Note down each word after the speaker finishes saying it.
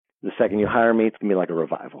The second you hire me, it's going to be like a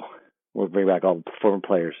revival. We'll bring back all the former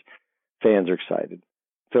players. Fans are excited.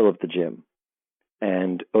 Fill up the gym.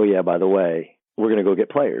 And, oh yeah, by the way, we're going to go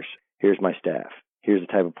get players. Here's my staff. Here's the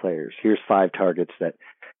type of players. Here's 5 targets that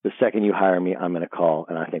the second you hire me, I'm going to call,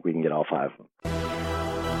 and I think we can get all 5 of them.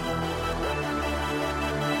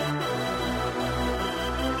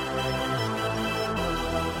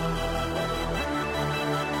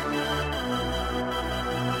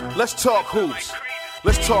 Let's talk hoops.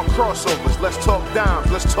 Let's talk crossovers. Let's talk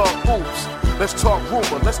dimes. Let's talk hoops. Let's talk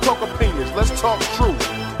rumor. Let's talk opinions. Let's talk truth.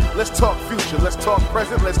 Let's talk future. Let's talk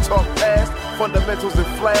present. Let's talk past. Fundamentals and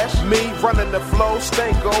flash. Me running the flow.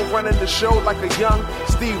 Stanco running the show like a young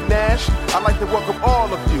Steve Nash. I'd like to welcome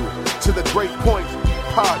all of you to the Great Point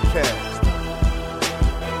Podcast.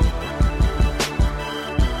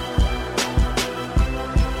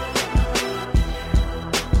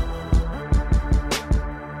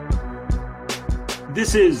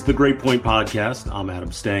 This is the Great Point Podcast. I'm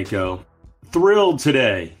Adam Stanco. Thrilled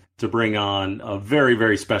today to bring on a very,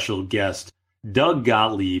 very special guest, Doug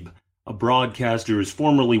Gottlieb, a broadcaster who's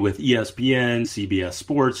formerly with ESPN, CBS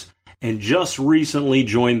Sports, and just recently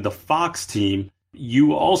joined the Fox team.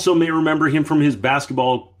 You also may remember him from his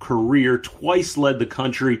basketball career, twice led the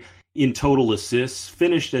country in total assists,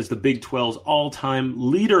 finished as the Big 12's all-time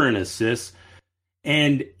leader in assists,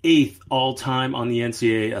 and 8th all-time on the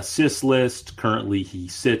NCAA assist list. Currently, he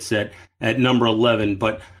sits at number 11.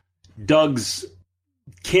 But Doug's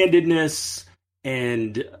candidness,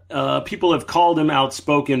 and people have called him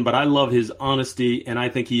outspoken, but I love his honesty, and I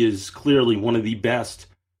think he is clearly one of the best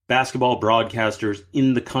basketball broadcasters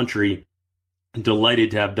in the country. I'm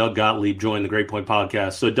delighted to have Doug Gottlieb join the Great Point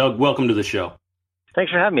Podcast. So, Doug, welcome to the show.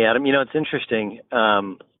 Thanks for having me, Adam. You know, it's interesting.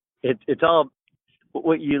 It's all...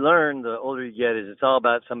 What you learn the older you get is it's all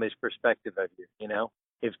about somebody's perspective of you, you know?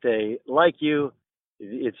 If they like you,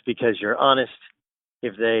 it's because you're honest.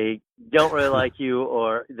 If they don't really like you,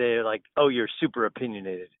 or they're like, oh, you're super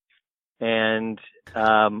opinionated. And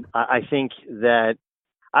I think that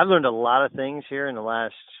I've learned a lot of things here in the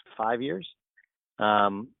last 5 years,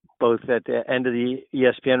 both at the end of the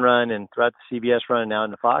ESPN run and throughout the CBS run and now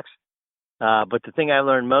in the Fox. But the thing I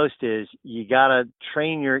learned most is you got to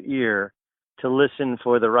train your ear to listen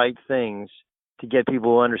for the right things to get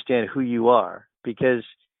people to understand who you are. Because,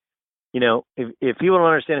 you know, if people don't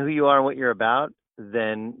understand who you are and what you're about,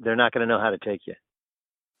 then they're not going to know how to take you.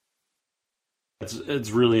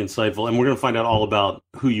 It's really insightful. And we're going to find out all about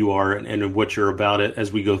who you are and what you're about it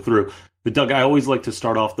as we go through. But Doug, I always like to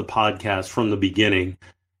start off the podcast from the beginning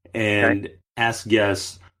and ask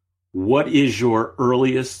guests, what is your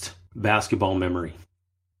earliest basketball memory?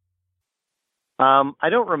 I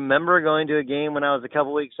don't remember going to a game when I was a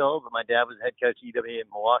couple weeks old, but my dad was the head coach at UW in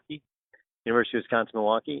Milwaukee, University of Wisconsin,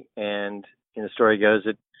 Milwaukee. And the story goes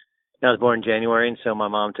that I was born in January, and so my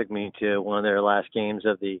mom took me to one of their last games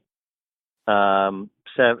of the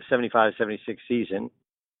 75-76 season.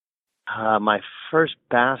 My first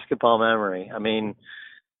basketball memory, I mean,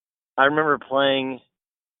 I remember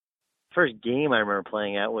first game I remember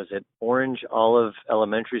playing at was at Orange Olive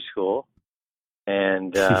Elementary School.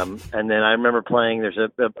 And and then I remember playing, there's a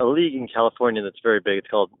league in California that's very big. It's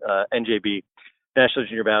called NJB, National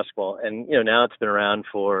Junior Basketball. And, you know, now it's been around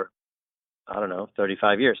for, I don't know,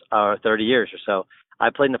 35 years or 30 years or so. I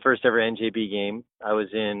played in the first ever NJB game. I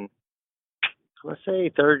was in, let's say,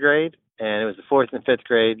 3rd grade, and it was the 4th and 5th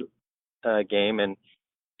grade game. And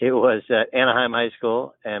it was at Anaheim High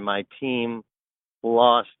School, and my team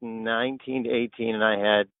lost 19-18, and I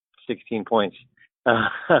had 16 points.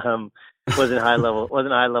 Wasn't a high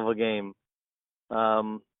level game. But I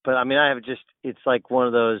mean, it's like one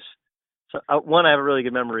of those, one, I have a really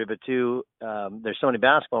good memory, but two, there's so many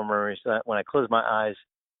basketball memories that when I close my eyes,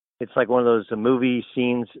 it's like one of those movie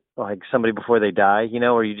scenes, like somebody before they die, you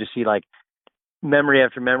know, where you just see like memory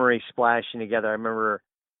after memory splashing together. I remember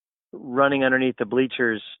running underneath the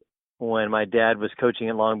bleachers when my dad was coaching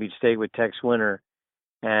at Long Beach State with Tex Winter,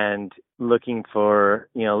 and looking for,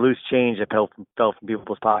 you know, loose change that fell from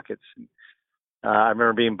people's pockets. I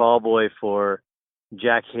remember being ball boy for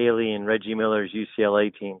Jack Haley and Reggie Miller's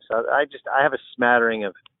UCLA team. So I have a smattering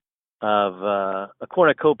of a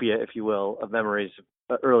cornucopia, if you will, of memories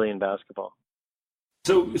early in basketball.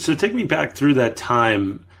 So take me back through that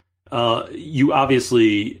time. You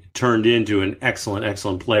obviously turned into an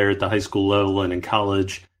excellent player at the high school level and in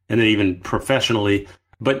college, and then even professionally.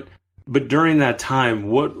 But during that time,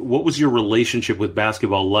 what was your relationship with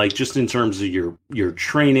basketball like, just in terms of your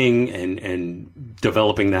training and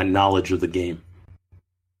developing that knowledge of the game?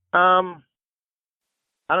 I don't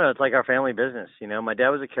know. It's like our family business. You know, my dad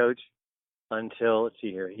was a coach. until, let's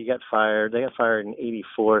see here, he got fired. They got fired in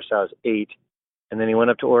 '84, so I was 8. And then he went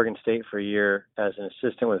up to Oregon State for a year as an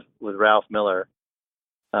assistant with Ralph Miller.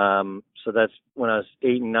 So that's when I was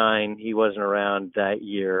 8 and 9. He wasn't around that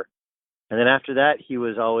year. And then after that, he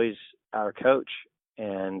was always our coach.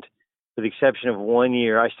 And with the exception of 1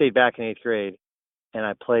 year, I stayed back in 8th grade, and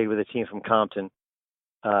I played with a team from Compton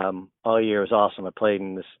all year. It was awesome. I played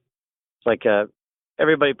in this, it's like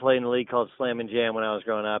everybody played in a league called Slam and Jam when I was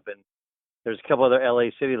growing up. And there's a couple other LA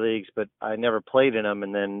City leagues, but I never played in them.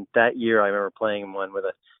 And then that year, I remember playing in one with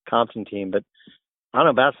a Compton team. But I don't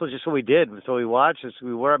know, basketball is just what we did. So we watched as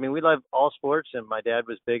we were. I mean, we loved all sports, and my dad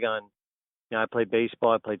was big on, I played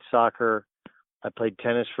baseball, I played soccer, I played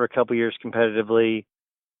tennis for a couple years competitively,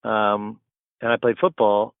 and I played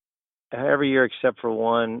football every year except for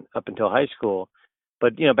one up until high school.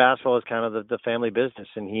 But, basketball was kind of the family business,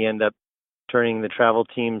 and he ended up turning the travel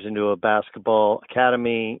teams into a basketball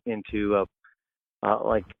academy, into a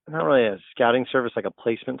like not really a scouting service, like a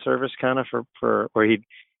placement service kind of for where he'd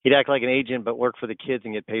act like an agent but work for the kids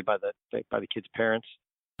and get paid by the kids' parents.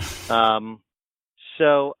 So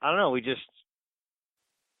I don't know.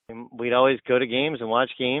 We'd always go to games and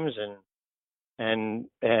watch games, and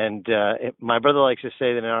my brother likes to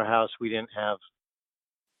say that in our house we don't have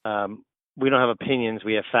opinions,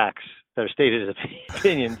 we have facts that are stated as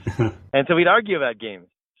opinions. And so we'd argue about games.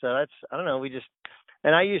 So I don't know,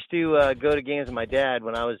 and I used to go to games with my dad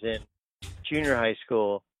when I was in junior high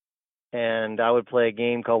school, and I would play a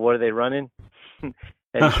game called What Are They Running?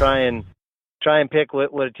 and try and pick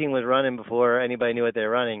what a team was running before anybody knew what they were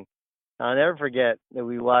running. I'll never forget that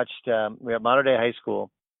we watched, we had Mater Dei High School,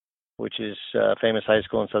 which is a famous high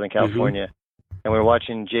school in Southern California, and we were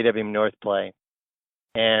watching JW North play.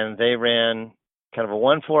 And they ran kind of a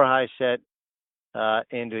 1-4 high set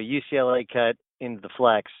into a UCLA cut into the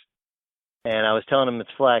flex. And I was telling him it's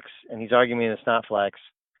flex, and he's arguing me it's not flex.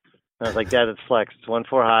 And I was like, Dad, it's flex. It's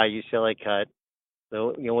 1-4 high, UCLA cut.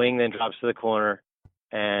 The wing then drops to the corner,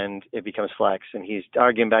 and it becomes flex. And he's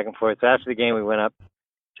arguing back and forth. So after the game, we went up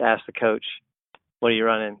to ask the coach, what are you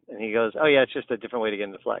running? And he goes, oh, yeah, it's just a different way to get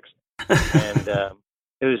into flex. And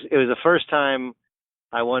it was the first time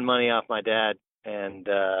I won money off my dad. And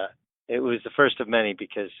it was the first of many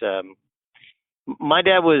because my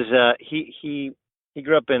dad was he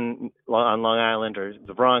grew up on Long Island, or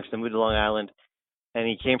the Bronx, then moved to Long Island, and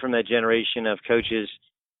he came from that generation of coaches,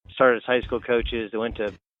 started as high school coaches that went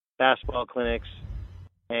to basketball clinics,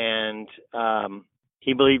 and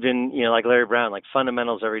he believed in, like Larry Brown, like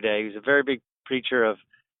fundamentals every day. He was a very big preacher of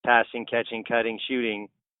passing, catching, cutting, shooting,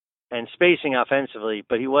 and spacing offensively,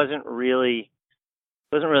 but he wasn't really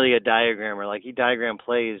a diagrammer. Like, he diagrammed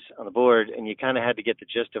plays on the board, and you kind of had to get the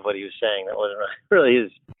gist of what he was saying. That wasn't really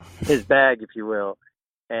his bag, if you will.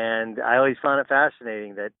 And I always found it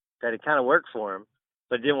fascinating that it kind of worked for him,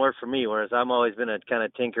 but it didn't work for me, whereas I've always been a kind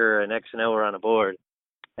of tinker, an X and O on a board.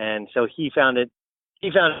 And so he found it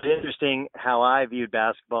interesting how I viewed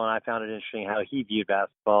basketball, and I found it interesting how he viewed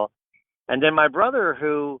basketball. And then my brother,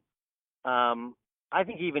 who I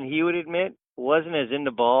think even he would admit wasn't as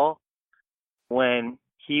into ball when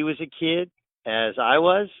he was a kid as I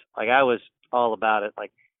was. Like, I was all about it.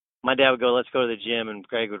 Like, my dad would go, let's go to the gym, and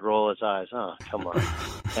Greg would roll his eyes. Oh, come on.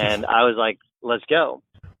 And I was like, let's go.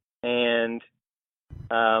 And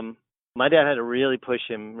my dad had to really push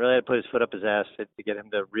him, really had to put his foot up his ass to get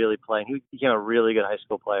him to really play. And he became a really good high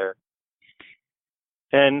school player.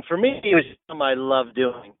 And for me, it was something I loved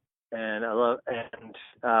doing. And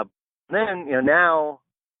then, now,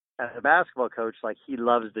 as a basketball coach, like, he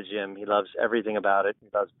loves the gym. He loves everything about it. He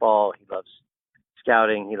loves ball. He loves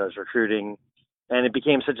scouting. He loves recruiting. And it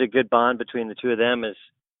became such a good bond between the two of them as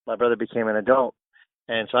my brother became an adult.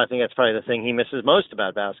 And so I think that's probably the thing he misses most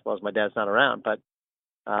about basketball is my dad's not around. But,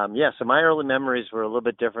 so my early memories were a little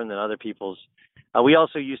bit different than other people's. We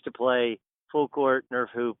also used to play full court Nerf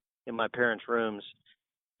hoop in my parents' rooms.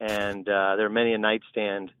 And there were many a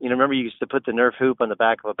nightstand. Remember you used to put the Nerf hoop on the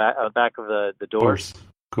back of the door?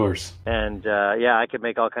 Of course. And I could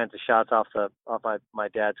make all kinds of shots off my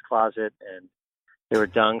dad's closet, and there were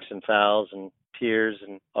dunks and fouls and tears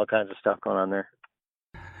and all kinds of stuff going on there.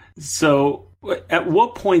 So, at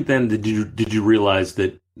what point then did you realize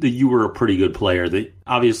that you were a pretty good player? That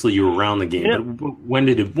obviously you were around the game, but when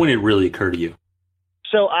did it really occur to you?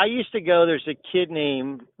 So I used to go. There's a kid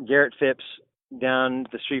named Garrett Phipps down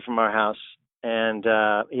the street from our house, and they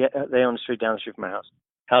own the street down the street from my house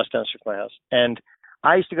down the street from my house, and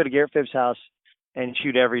I used to go to Garrett Phipps' house and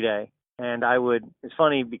shoot every day. And it's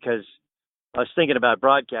funny because I was thinking about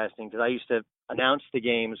broadcasting, because I used to announce the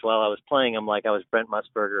games while I was playing them, like I was Brent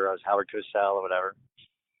Musburger, I was Howard Cosell or whatever.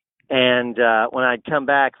 And when I'd come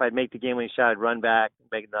back, if I'd make the game-winning shot, I'd run back,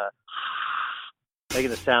 making the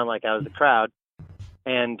sound like I was the crowd.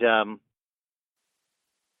 And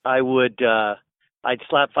I'd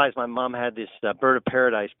slap fives. My mom had this bird of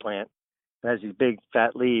paradise plant. It has these big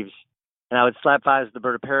fat leaves. And I would slap fives with the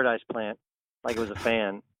bird of paradise plant like it was a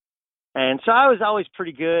fan. And so I was always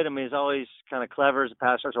pretty good. I mean, I was always kind of clever as a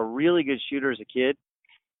passer. I was a really good shooter as a kid,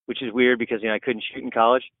 which is weird because, I couldn't shoot in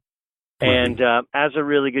college. And as a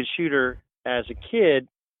really good shooter as a kid,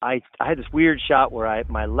 I had this weird shot where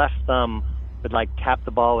my left thumb would like tap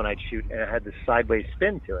the ball when I'd shoot, and it had this sideways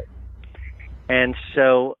spin to it. And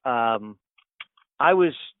so I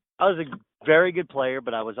was a very good player,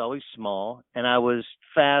 but I was always small, and I was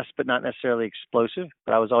fast, but not necessarily explosive.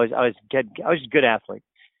 But I was a good athlete,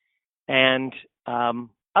 and I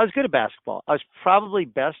was good at basketball. I was probably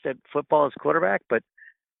best at football as quarterback, but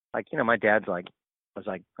my dad's was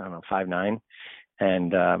I don't know, 5'9",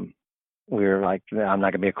 and we were like, I'm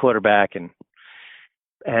not gonna be a quarterback, and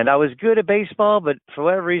I was good at baseball, but for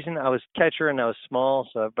whatever reason, I was catcher and I was small,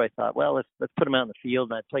 so everybody thought, well, let's put him out in the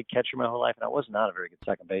field. And I played catcher my whole life, and I was not a very good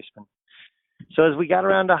second baseman. So as we got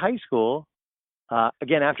around to high school,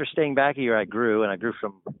 again, after staying back a year, I grew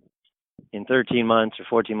from, in 13 months or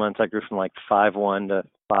 14 months, I grew from like 5'1" to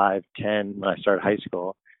 5'10" when I started high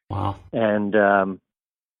school. Wow. And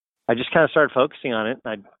I just kind of started focusing on it.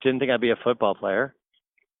 I didn't think I'd be a football player.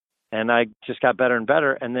 And I just got better and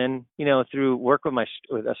better. And then, through work with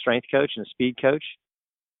a strength coach and a speed coach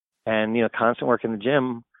and, constant work in the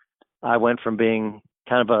gym, I went from being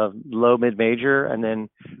kind of a low mid-major. And then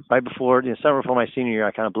right before, summer before my senior year,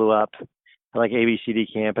 I kind of blew up at like ABCD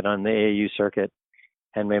camp and on the AAU circuit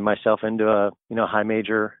and made myself into a, high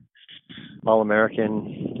major,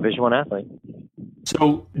 All-American Division I athlete.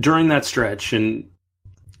 So during that stretch, and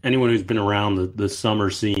anyone who's been around the summer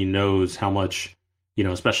scene knows how much,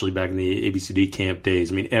 especially back in the ABCD camp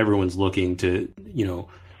days, I mean, everyone's looking to,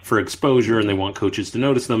 for exposure, and they want coaches to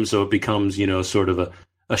notice them. So it becomes, sort of a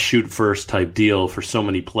shoot first type deal for so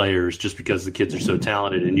many players, just because the kids are so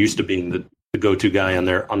talented and used to being the go-to guy on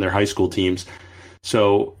their high school teams.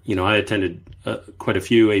 So, I attended quite a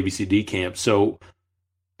few ABCD camps. So,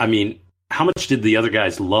 I mean, how much did the other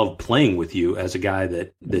guys love playing with you as a guy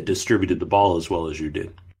that distributed the ball as well as you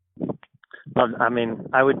did? Well, I mean,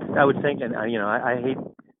 I would think, and I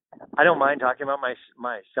don't mind talking about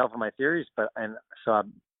myself and my theories, so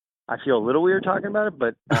I feel a little weird talking about it,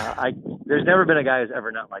 but there's never been a guy who's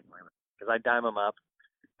ever not liked playing with me, because I dime them up.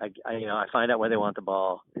 I find out where they want the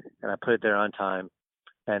ball, and I put it there on time,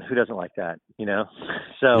 and who doesn't like that,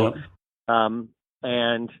 So, yep.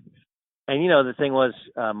 The thing was,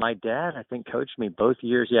 my dad, I think, coached me both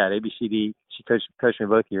years. Yeah, at ABCD, she coached me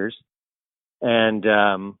both years. And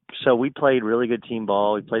so we played really good team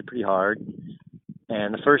ball. We played pretty hard.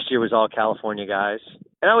 And the first year was all California guys.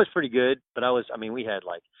 And I was pretty good, but we had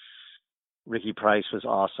like Ricky Price was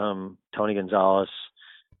awesome, Tony Gonzalez.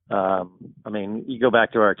 You go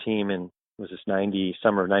back to our team, and it was this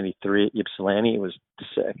summer of 93 at Ypsilanti. It was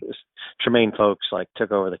sick. It was Tremaine Folks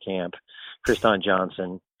took over the camp. Kriston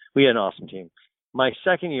Johnson. We had an awesome team. My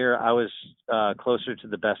second year, I was closer to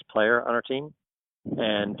the best player on our team.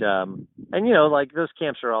 And those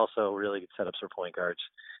camps are also really good setups for point guards,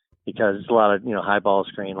 because it's a lot of, high ball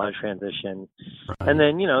screen, a lot of transition. Right. And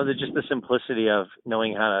then, just the simplicity of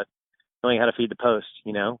knowing how to feed the post,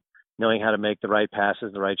 knowing how to make the right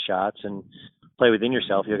passes, the right shots, and play within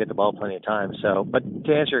yourself. You'll get the ball plenty of times. So, but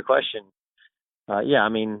to answer your question, if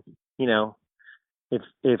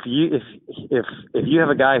you have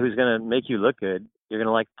a guy who's going to make you look good, you're going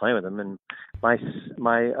to like playing with him. And my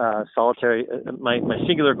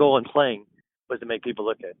singular goal in playing was to make people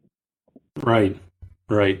look good. Right.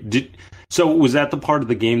 So was that the part of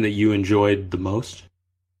the game that you enjoyed the most?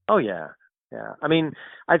 Oh yeah. I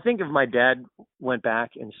think if my dad went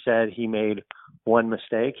back and said he made one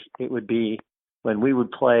mistake, it would be when we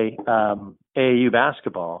would play AAU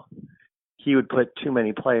basketball. He would put too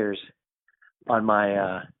many players on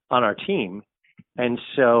our team. And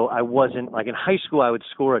so I wasn't, in high school, I would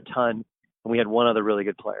score a ton, and we had one other really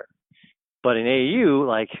good player. But in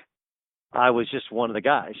AAU, I was just one of the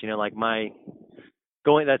guys,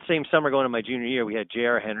 that same summer going to my junior year, we had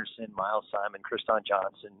J.R. Henderson, Miles Simon, Kriston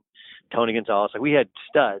Johnson, Tony Gonzalez. We had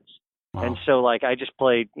studs. Wow. And so I just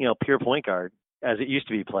played, pure point guard as it used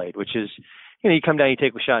to be played, which is, you come down, you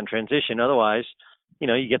take a shot in transition. Otherwise,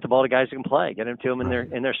 you get the ball to guys who can play, get them to them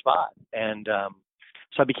in their spot. And,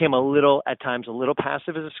 so I became at times a little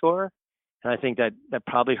passive as a scorer. And I think that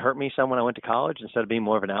probably hurt me some when I went to college instead of being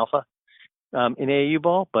more of an alpha in AAU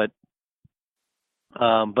ball. But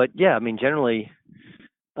yeah, generally,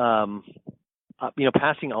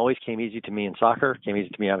 passing always came easy to me in soccer, came easy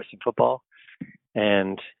to me obviously in football.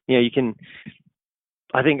 And,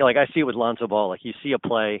 I think, like, I see it with Lonzo Ball. Like, you see a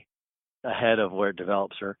play ahead of where it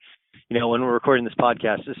develops. Or, when we're recording this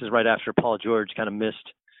podcast, this is right after Paul George kind of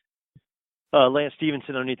missed Lance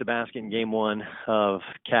Stevenson underneath the basket in game 1 of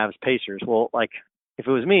Cavs Pacers. Well, like, if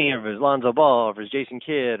it was me, or if it was Lonzo Ball, or if it's Jason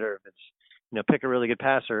Kidd, or if it's, pick a really good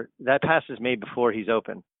passer, that pass is made before he's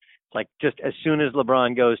open. Like, just as soon as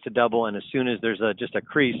LeBron goes to double and as soon as there's just a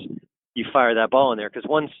crease, you fire that ball in there. Because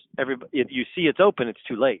once you see it's open, it's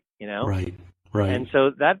too late, Right. And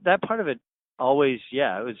so that part of it always,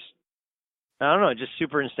 it was, I don't know, just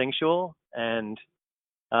super instinctual. And,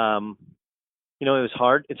 it was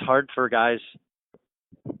hard. It's hard for guys.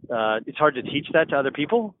 It's hard to teach that to other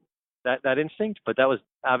people, that instinct. But that was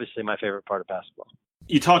obviously my favorite part of basketball.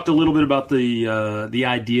 You talked a little bit about the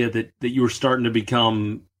idea that you were starting to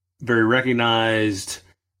become very recognized.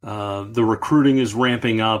 The recruiting is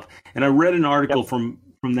ramping up. And I read an article from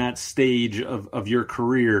that stage of your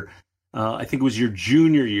career. I think it was your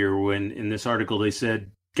junior year when in this article they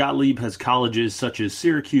said Gottlieb has colleges such as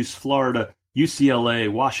Syracuse, Florida, UCLA,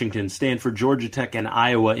 Washington, Stanford, Georgia Tech, and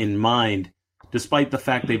Iowa in mind. Despite the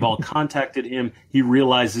fact they've all contacted him, he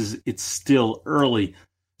realizes it's still early.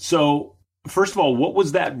 So, first of all, what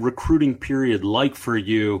was that recruiting period like for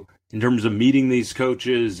you in terms of meeting these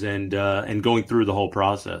coaches and going through the whole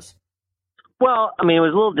process? Well, I mean, it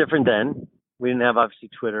was a little different then. We didn't have, obviously,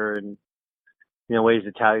 Twitter and, ways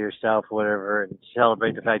to tout yourself or whatever and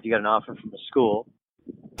celebrate the fact you got an offer from a school.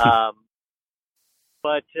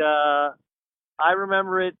 But I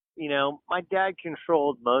remember it, my dad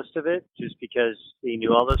controlled most of it just because he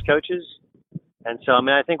knew all those coaches. And so, I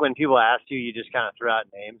mean, I think when people asked you, you just kind of threw out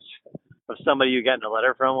names of somebody you got in a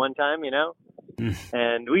letter from one time,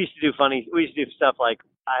 And we used to do stuff like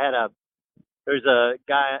there's a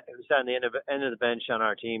guy who sat on the end of the bench on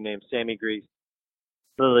our team named Sammy Grease,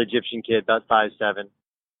 little Egyptian kid, about 5'7".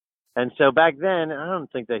 And so back then, I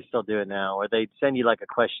don't think they still do it now, where they'd send you like a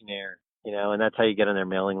questionnaire, and that's how you get on their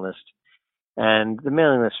mailing list. And the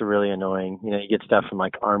mailing lists are really annoying. You get stuff from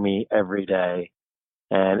like Army every day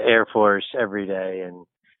and Air Force every day. And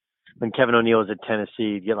when Kevin O'Neal was at Tennessee,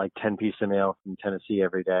 you'd get like 10 pieces of mail from Tennessee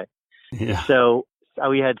every day. Yeah. So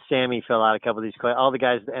we had Sammy fill out a couple of these. All the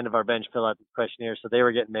guys at the end of our bench fill out the questionnaires. So they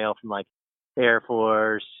were getting mail from like Air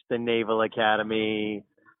Force, the Naval Academy,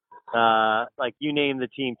 like you name the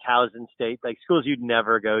team, Towson State, like schools you'd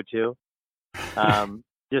never go to.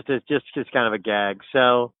 Just kind of a gag.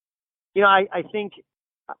 So, I think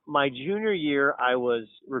my junior year I was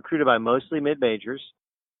recruited by mostly mid-majors,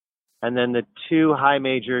 and then the 2 high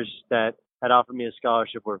majors that had offered me a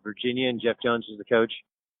scholarship were Virginia, and Jeff Jones was the coach,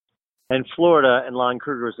 and Florida, and Lon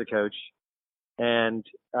Kruger was the coach. And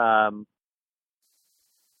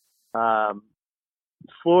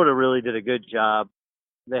Florida really did a good job.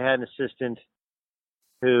 They had an assistant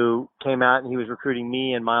who came out and he was recruiting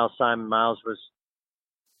me and Miles Simon.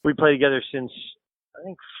 We played together since, I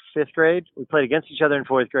think, 5th grade. We played against each other in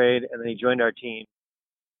 4th grade, and then he joined our team.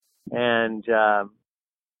 And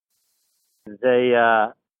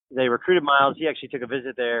they recruited Miles. He actually took a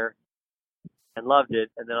visit there and loved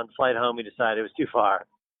it. And then on the flight home, he decided it was too far.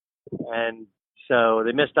 And so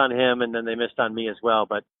they missed on him, and then they missed on me as well.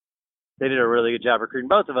 But they did a really good job recruiting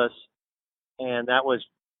both of us. And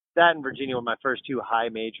that in Virginia were my first 2 high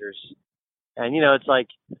majors. And, it's like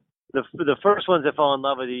the first ones that fall in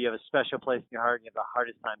love with you have a special place in your heart, and you have the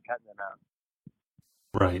hardest time cutting them out.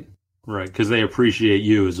 Right. Because they appreciate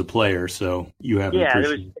you as a player, so you have there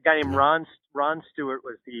was a guy named Ron Stewart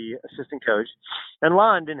was the assistant coach. And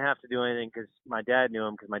Lon didn't have to do anything because my dad knew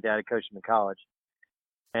him because my dad had coached him in college.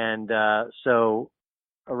 And so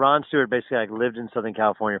Ron Stewart basically lived in Southern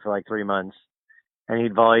California for like 3 months. And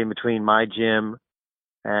he'd volley in between my gym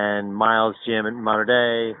and Miles' gym at Notre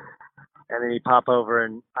Dame. And then he'd pop over,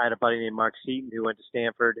 and I had a buddy named Mark Seaton who went to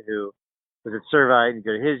Stanford, who was at Servite, and he'd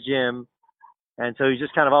go to his gym. And so he's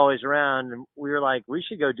just kind of always around. And we were like, we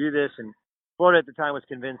should go do this. And Florida at the time was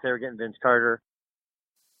convinced they were getting Vince Carter.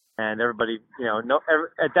 And everybody,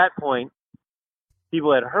 at that point,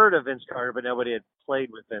 people had heard of Vince Carter, but nobody had played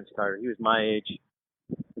with Vince Carter. He was my age.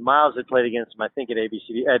 Miles had played against him, I think,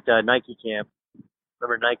 at Nike camp.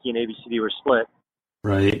 Remember, Nike and ABCD were split.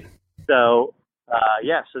 Right. So,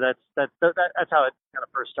 so that's how it kind of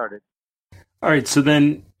first started. All right. So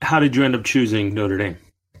then how did you end up choosing Notre Dame?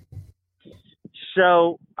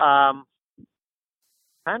 So, kind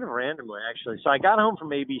of randomly, actually. So I got home from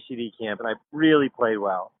ABCD camp, and I really played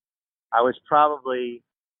well. I was probably,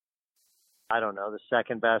 I don't know, the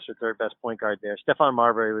 2nd best or 3rd best point guard there. Stephon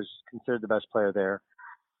Marbury was considered the best player there.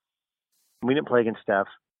 We didn't play against Steph.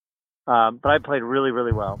 But I played really,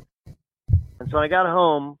 really well. And so when I got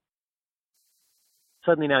home,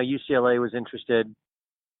 suddenly now UCLA was interested.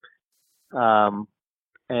 And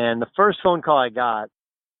the first phone call I got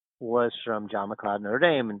was from John McLeod, Notre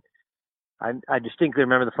Dame. And I distinctly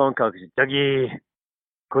remember the phone call because he said, Dougie,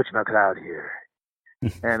 Coach McLeod here.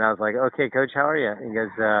 And I was like, okay, Coach, how are you? And he goes,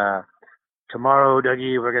 tomorrow,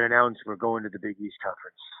 Dougie, we're going to announce we're going to the Big East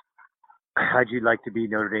Conference. How'd you like to be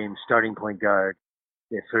Notre Dame's starting point guard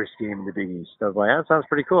their first game in the Big East? I was like, that sounds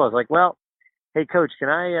pretty cool. I was like, well, hey, Coach, can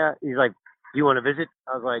I he's like, do you want to visit?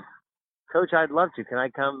 I was like, Coach, I'd love to. Can I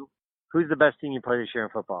come? Who's the best team you play this year in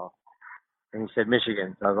football? And he said,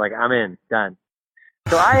 Michigan. So I was like, I'm in. Done.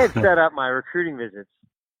 So I had set up my recruiting visits.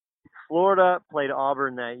 Florida played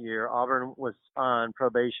Auburn that year. Auburn was on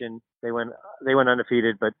probation. They went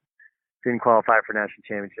undefeated, but didn't qualify for national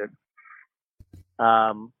championship.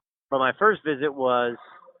 But my first visit was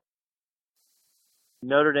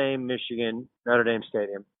Notre Dame, Michigan, Notre Dame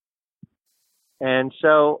Stadium. And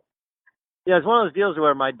so, yeah, it's one of those deals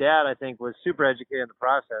where my dad, I think, was super educated in the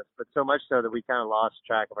process, but so much so that we kind of lost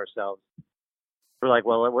track of ourselves. We're like,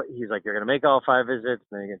 well, he's like, you're going to make all 5 visits,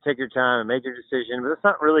 and then you're going to take your time and make your decision, but that's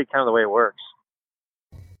not really kind of the way it works.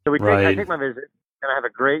 So I take my visit, and I have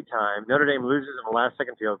a great time. Notre Dame loses in the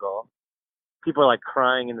last-second field goal. People are, like,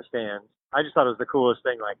 crying in the stands. I just thought it was the coolest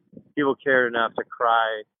thing. Like, people cared enough to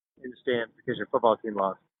cry in the stands because your football team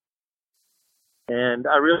lost. And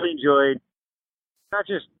I really enjoyed not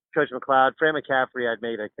just Coach McLeod, Fran McCaffrey I'd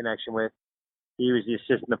made a connection with. He was the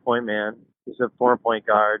assistant point man. He's a former point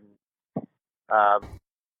guard.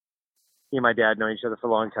 He and my dad know each other for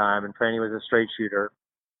a long time, and Franny was a straight shooter.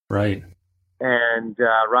 Right. And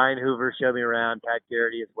Ryan Hoover showed me around, Pat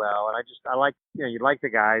Garrity as well. And I like, you like the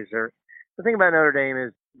guys. The thing about Notre Dame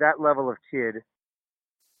is that level of kid,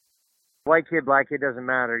 white kid, black kid, doesn't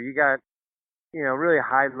matter. You got, really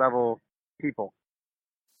high-level people.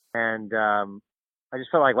 And I just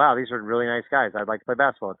felt like, wow, these are really nice guys. I'd like to play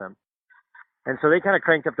basketball with them. And so they kind of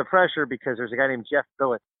cranked up the pressure because there's a guy named Jeff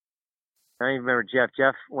Billett. I don't even remember Jeff.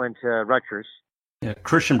 Jeff went to Rutgers. Yeah,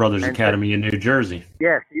 Christian Brothers Academy in New Jersey.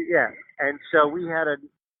 Yes, yeah. And so we had a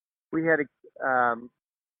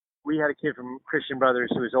kid from Christian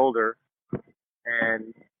Brothers who was older,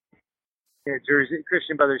 and Jersey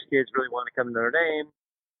Christian Brothers kids really wanted to come to Notre Dame.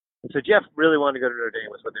 And so Jeff really wanted to go to Notre Dame,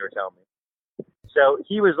 was what they were telling me. So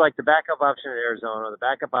he was like the backup option at Arizona, the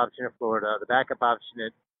backup option at Florida, the backup option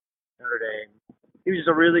at Notre Dame. He was just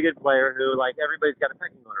a really good player who, like, everybody's got a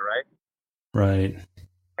pecking order, right? Right.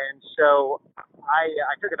 And so I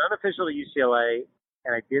took an unofficial to UCLA,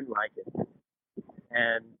 and I didn't like it.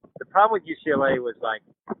 And the problem with UCLA was, like,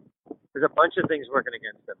 there's a bunch of things working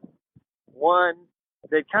against them. One,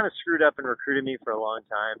 they kind of screwed up and recruited me for a long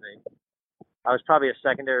time. I was probably a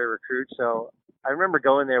secondary recruit, so I remember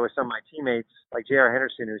going there with some of my teammates, like J.R.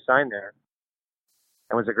 Henderson, who signed there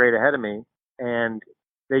and was a grade ahead of me, and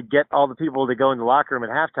they'd get all the people to go in the locker room at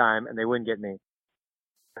halftime, and they wouldn't get me.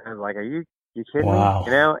 I was like, are you kidding wow.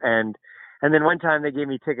 me? And then one time they gave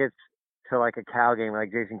me tickets to, like, a Cal game,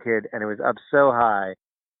 like Jason Kidd, and it was up so high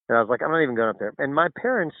that I was like, I'm not even going up there. And my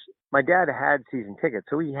dad had season tickets,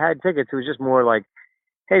 so he had tickets. It was just more like,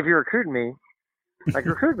 hey, if you're recruiting me, like,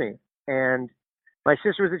 recruit me. And my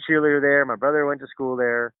sister was a cheerleader there. My brother went to school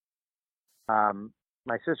there.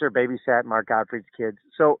 My sister babysat Mark Gottfried's kids.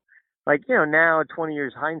 So, like, now 20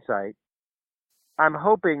 years hindsight, I'm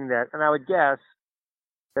hoping that, and I would guess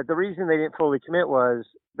that the reason they didn't fully commit was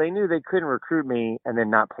they knew they couldn't recruit me and then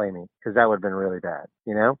not play me, because that would have been really bad,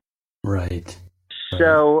 Right.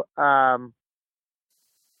 So,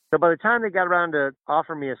 so by the time they got around to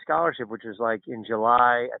offer me a scholarship, which was like in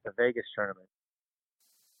July at the Vegas tournament,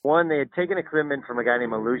 one, they had taken a commitment from a guy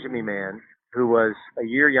named Alujimi Man, who was a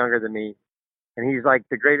year younger than me, and he's like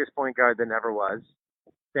the greatest point guard that ever was.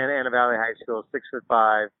 Santa Ana Valley High School,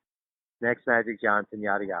 6'5", next Magic Johnson,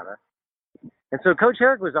 yada yada. And so Coach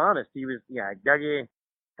Herrick was honest. He was, Dougie,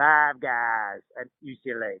 5 guys at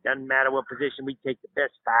UCLA. Doesn't matter what position, we take the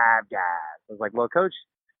best 5 guys. I was like, well, Coach,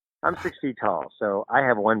 I'm 6 feet tall, so I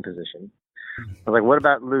have one position. I was like, what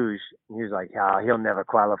about Luge? And he was like, he'll never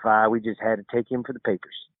qualify. We just had to take him for the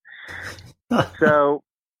papers. So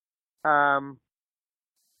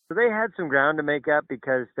they had some ground to make up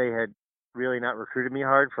because they had really not recruited me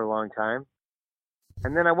hard for a long time.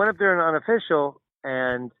 And then I went up there in unofficial,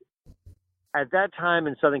 and at that time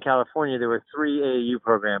in Southern California, there were 3 AAU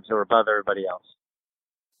programs that were above everybody else.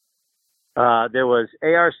 There was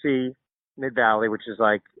ARC Mid-Valley, which is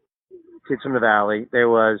like kids from the Valley. There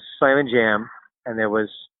was Slam and Jam, and there was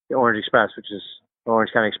the Orange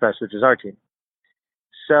County Express, which is our team.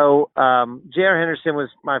 So J.R. Henderson was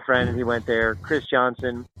my friend, and he went there. Chris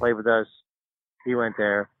Johnson played with us. He went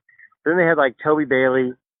there. Then they had like Toby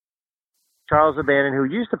Bailey, Charles O'Bannon, who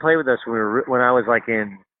used to play with us when I was like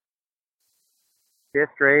in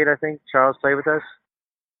 5th grade, I think. Charles played with us.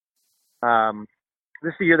 This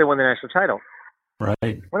is the year they won the national title.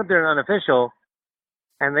 Right. Went up there an unofficial,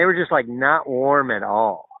 and they were just like not warm at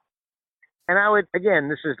all. And I would, again,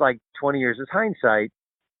 this is like 20 years of hindsight.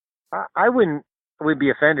 I would be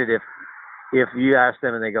offended if you ask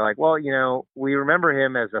them and they go like, well, you know, we remember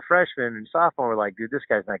him as a freshman and sophomore. We're like, dude, this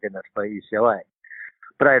guy's not good enough to play at UCLA.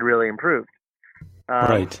 But I had really improved.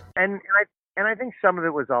 Right. And I think some of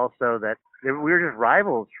it was also that we were just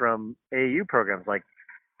rivals from AAU programs. Like,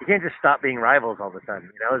 you can't just stop being rivals all of a sudden.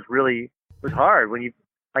 You know, it was hard when you,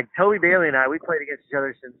 like Toby Bailey and I, we played against each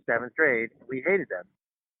other since 7th grade. We hated them.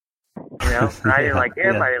 You know, and I didn't like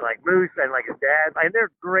him. Yeah. I didn't like Moose. I didn't like his dad. They're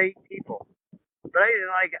great people. But I didn't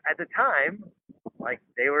like, at the time, like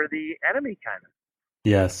they were the enemy kind of.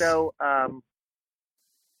 Yes. So I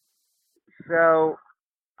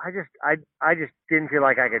just didn't feel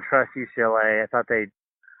like I could trust UCLA. I thought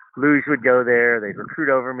Luge would go there. They'd recruit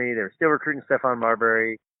over me. They were still recruiting Stephon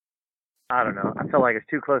Marbury. I don't know. I felt like it was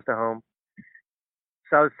too close to home.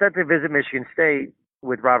 So I was set to visit Michigan State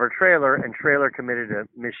with Robert Traylor, and Traylor committed to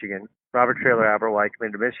Michigan. Robert Traylor, Albert White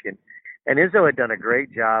committed to Michigan. And Izzo had done a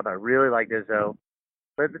great job. I really liked Izzo.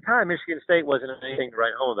 But at the time, Michigan State wasn't anything to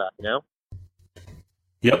write home about, you know?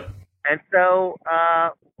 Yep. And so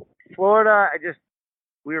Florida,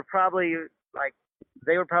 we were probably like,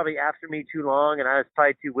 they were probably after me too long, and I was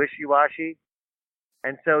probably too wishy-washy.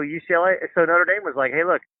 And so Notre Dame was like, hey,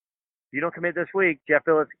 look, if you don't commit this week, Jeff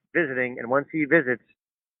Billett's visiting, and once he visits,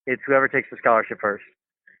 it's whoever takes the scholarship first.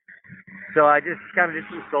 So I just kind of did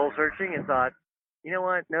some soul searching and thought, you know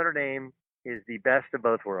what, Notre Dame is the best of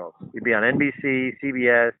both worlds. You'd be on NBC,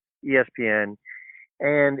 CBS, ESPN,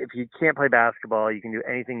 and if you can't play basketball, you can do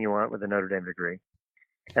anything you want with a Notre Dame degree.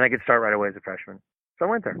 And I could start right away as a freshman. So I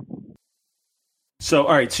went there. So,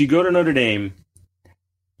 all right, so you go to Notre Dame.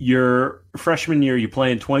 Your freshman year, you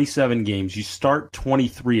play in 27 games. You start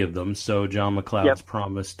 23 of them, so John McLeod's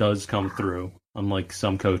promise does come through, unlike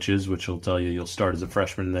some coaches, which will tell you you'll start as a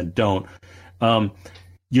freshman and then don't.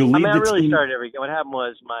 You lead I really team. started every game. What happened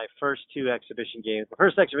was my first 2 exhibition games. The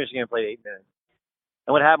first exhibition game I played 8 minutes.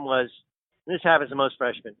 And what happened was, and this happens to most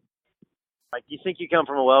freshmen, like you think you come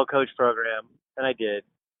from a well-coached program, and I did.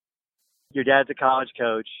 Your dad's a college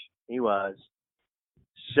coach. He was.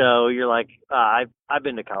 So you're like, I've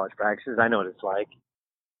been to college practices. I know what it's like.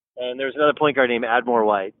 And there's another point guard named Admore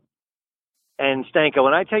White. And Stanco,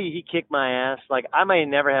 when I tell you he kicked my ass, like I might have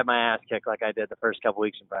never had my ass kicked like I did the first couple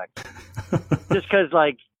weeks in practice. Just because,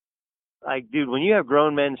 like, dude, when you have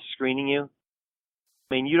grown men screening you,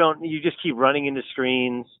 I mean, you just keep running into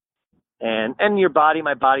screens. And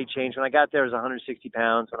my body changed. When I got there, I was 160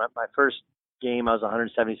 pounds. My first game, I was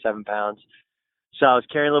 177 pounds. So I was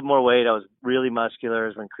carrying a little more weight. I was really muscular. It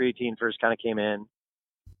was when creatine first kind of came in.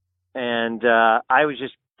 And I was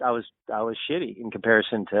shitty in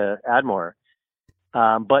comparison to Admore.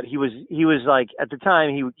 But he was like, at the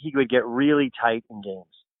time, he would get really tight in games.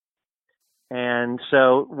 And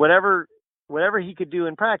so whatever he could do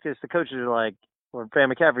in practice, the coaches are like, or Fran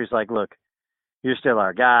McCaffrey's like, look, you're still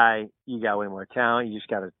our guy. You got way more talent. You just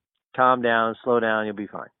got to calm down, slow down. You'll be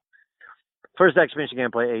fine. First exhibition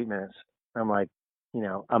game, play 8 minutes. I'm like, you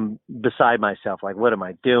know, I'm beside myself. Like, what am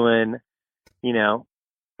I doing? You know,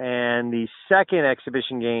 and the second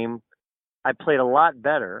exhibition game, I played a lot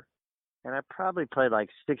better. And I probably played like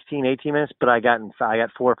 16, 18 minutes, but I got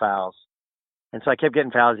 4 fouls. And so I kept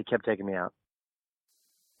getting fouls. He kept taking me out.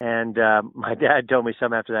 And my dad told me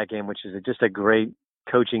something after that game, which is just a great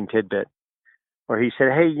coaching tidbit, where he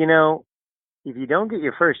said, hey, you know, if you don't get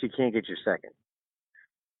your first, you can't get your second.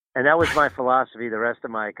 And that was my philosophy the rest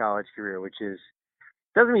of my college career, which is,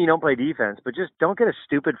 doesn't mean you don't play defense, but just don't get a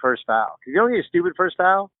stupid first foul. If you don't get a stupid first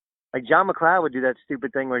foul, like John McLeod would do that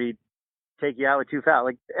stupid thing where he'd take you out with 2 fouls.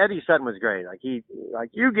 Like Eddie Sutton was great. Like you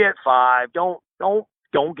get 5, don't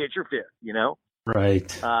get your 5th, you know?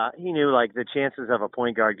 Right. He knew like the chances of a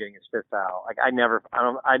point guard getting his 5th foul. Like I never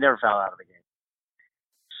foul out of a game.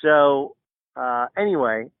 So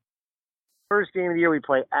anyway, first game of the year we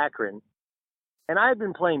play Akron. And I had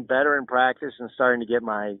been playing better in practice and starting to get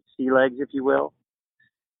my sea legs, if you will.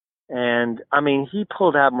 And, I mean, he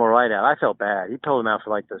pulled Admiral White out. I felt bad. He pulled him out for,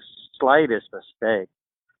 like, the slightest mistake.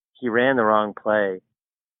 He ran the wrong play.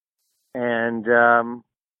 And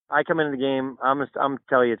I come into the game. I'm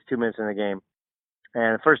telling you, it's 2 minutes in the game.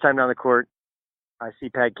 And the first time down the court, I see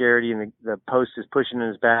Pat Garrity, and the post is pushing in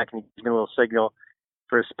his back, and he gives me a little signal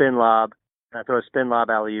for a spin lob. I throw a spin lob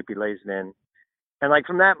alley-oop, he lays it in. And, like,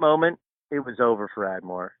 from that moment, it was over for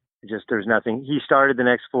Admore. There's nothing. He started the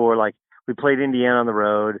next 4. Like, we played Indiana on the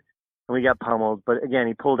road, and we got pummeled. But, again,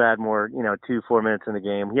 he pulled Admore, 2-4 minutes in the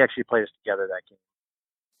game. He actually played us together that game.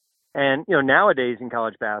 And, nowadays in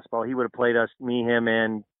college basketball, he would have played us, me, him,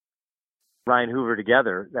 and Ryan Hoover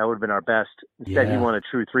together. That would have been our best. Instead, He won a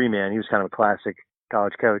true 3-man. He was kind of a classic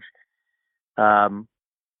college coach. So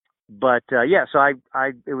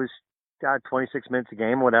it was 26 minutes a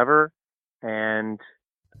game, whatever. And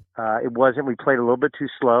we played a little bit too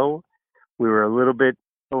slow. We were a little bit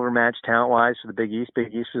overmatched talent-wise for the Big East.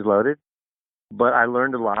 Big East was loaded. But I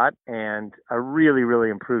learned a lot, and I really, really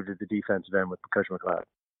improved at the defensive end with Coach McLeod.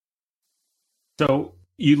 So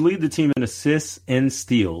you lead the team in assists and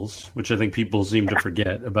steals, which I think people seem to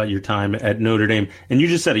forget about your time at Notre Dame. And you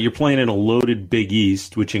just said it, you're playing in a loaded Big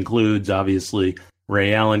East, which includes, obviously,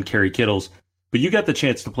 Ray Allen, Kerry Kittles. But you got the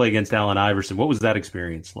chance to play against Allen Iverson. What was that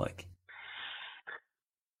experience like?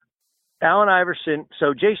 Allen Iverson,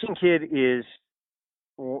 so Jason Kidd is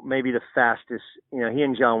maybe the fastest, he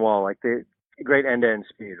and John Wall, like the great end-to-end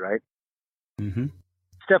speed, right? Mm-hmm.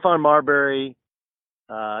 Stephon Marbury,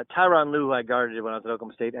 Tyronn Lue, who I guarded when I was at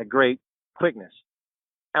Oklahoma State, had great quickness.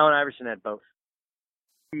 Allen Iverson had both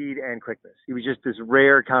speed and quickness. He was just this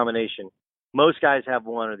rare combination. Most guys have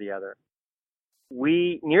one or the other.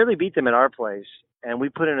 We nearly beat them at our place, and we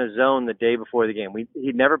put in a zone the day before the game.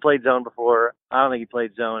 He'd never played zone before. I don't think he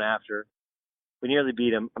played zone after. We nearly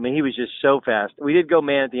beat him. I mean, he was just so fast. We did go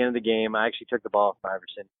man at the end of the game. I actually took the ball from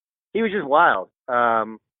Iverson. He was just wild.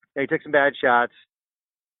 He took some bad shots.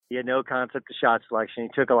 He had no concept of shot selection. He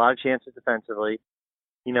took a lot of chances defensively.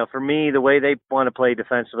 For me, the way they want to play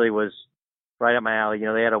defensively was right up my alley.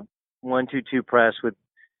 They had a 1-2-2 press with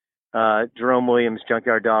Jerome Williams,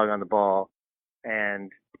 junkyard dog, on the ball.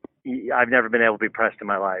 And I've never been able to be pressed in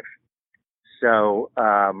my life. So,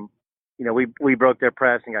 we broke their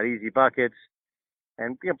press and got easy buckets.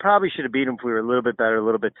 And probably should have beat them if we were a little bit better, a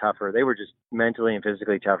little bit tougher. They were just mentally and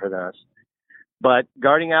physically tougher than us. But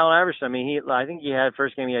guarding Allen Iverson, I mean, I think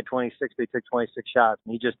first game he had 26, but he took 26 shots.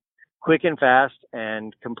 And he just quick and fast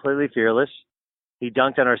and completely fearless. He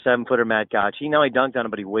dunked on our 7-footer, Matt Gotch. He not only dunked on him,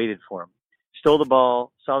 but he waited for him. Stole the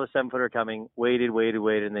ball, saw the 7-footer coming, waited,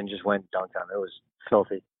 and then just went and dunked on him. It was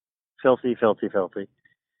filthy. Filthy.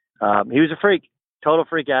 He was a freak, total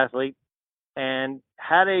freak athlete, and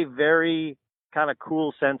had a very kind of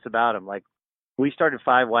cool sense about him. Like, we started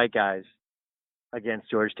 5 white guys against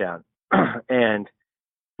Georgetown. And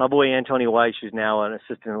my boy Anthony Weiss, who's now an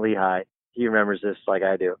assistant at Lehigh, he remembers this like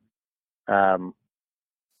I do.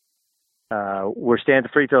 We're standing at the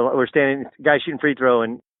free throw. Guy shooting free throw,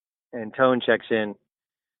 and Tone checks in,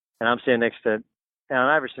 and I'm standing next to Allen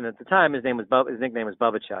Iverson. At the time, his nickname was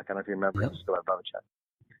Bubba Chuck. I don't know if you remember. Yep. He still had Bubba Chuck.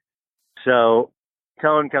 So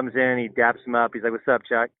Tone comes in, he daps him up. He's like, "What's up,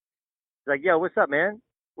 Chuck?" He's like, "Yo, what's up, man?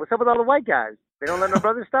 What's up with all the white guys? They don't let no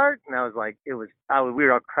brothers start?" And I was like, we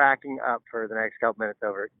were all cracking up for the next couple minutes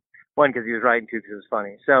over it. One, because he was right, and two, because it was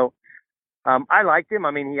funny. So I liked him.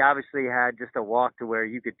 I mean, he obviously had just a walk to where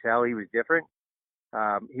you could tell he was different.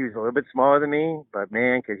 He was a little bit smaller than me, but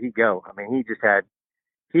man, could he go. I mean,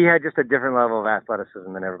 he had just a different level of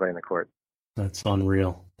athleticism than everybody in the court. That's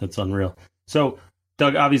unreal. So,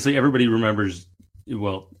 Doug, obviously everybody remembers,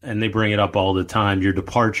 and they bring it up all the time, your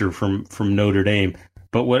departure from Notre Dame.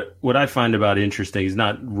 But what I find about interesting is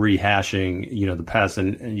not rehashing, the past,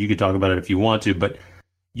 and you could talk about it if you want to, but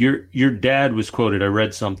your dad was quoted. I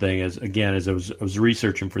read something as I was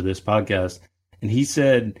researching for this podcast, and he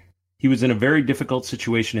said he was in a very difficult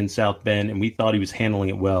situation in South Bend, and we thought he was handling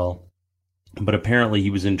it well, but apparently he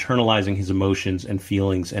was internalizing his emotions and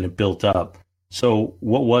feelings, and it built up. So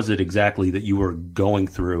what was it exactly that you were going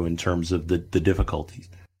through in terms of the difficulties?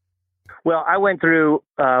 Well, I went through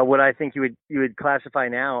what I think you would classify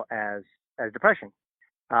now as depression.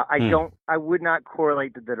 I would not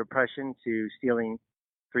correlate the depression to stealing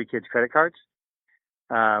 3 kids' credit cards.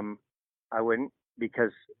 I wouldn't,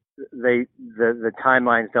 because the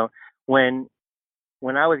timelines don't. When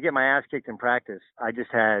I was getting my ass kicked in practice, I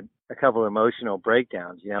just had a couple of emotional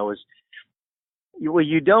breakdowns. You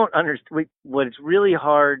don't understand what it's really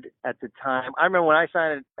hard at the time. I remember when I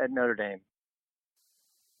signed at Notre Dame,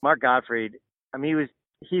 Mark Gottfried, I mean,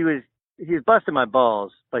 he was busting my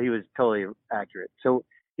balls, but he was totally accurate. So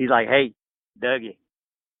he's like, "Hey, Dougie,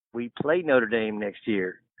 we play Notre Dame next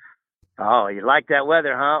year. Oh, you like that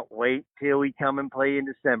weather, huh? Wait till we come and play in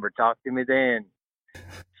December. Talk to me then."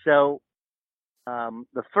 So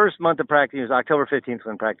the first month of practice was October 15th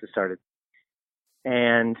when practice started.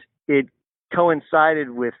 And it coincided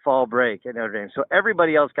with fall break at Notre Dame. So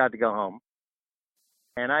everybody else got to go home.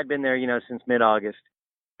 And I'd been there, since mid-August.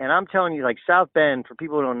 And I'm telling you, like South Bend, for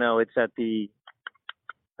people who don't know, it's at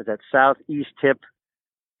that southeast tip,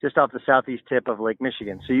 just off the southeast tip of Lake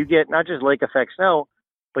Michigan. So you get not just lake effect snow,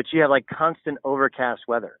 but you have like constant overcast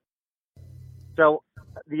weather. So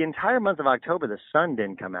the entire month of October, the sun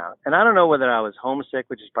didn't come out. And I don't know whether I was homesick,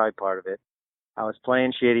 which is probably part of it. I was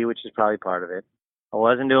playing shitty, which is probably part of it. I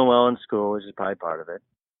wasn't doing well in school, which is probably part of it.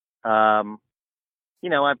 I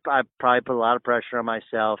probably put a lot of pressure on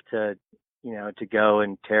myself to go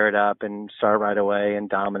and tear it up and start right away and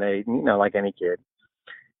dominate, like any kid,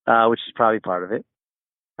 which is probably part of it.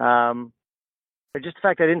 But just the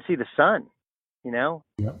fact I didn't see the sun, Yep.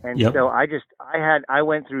 and Yep. so I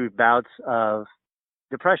went through bouts of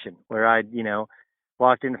depression where I,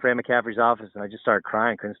 walked into Fran McCaffrey's office and I just started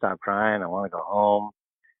crying, couldn't stop crying. I want to go home,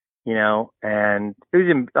 and it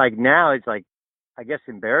was like, now it's like, I guess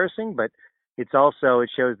embarrassing, but it shows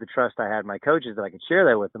the trust I had in my coaches that I could share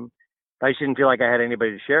that with them. I just didn't feel like I had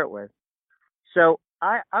anybody to share it with. So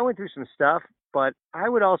I went through some stuff, but I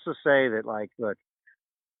would also say that, like, look,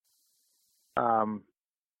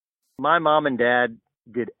 my mom and dad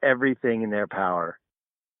did everything in their power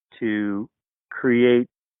to create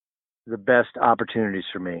the best opportunities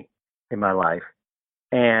for me in my life.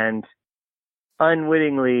 And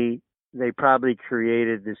unwittingly, they probably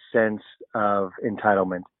created this sense of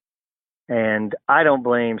entitlement. And I don't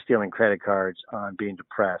blame stealing credit cards on being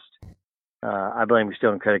depressed. I blame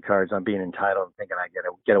stealing credit cards on being entitled and thinking I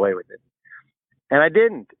get away with it. And I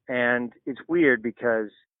didn't. And it's weird because,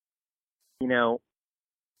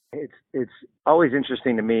 it's always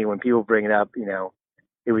interesting to me when people bring it up,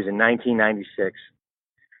 it was in 1996.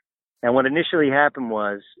 And what initially happened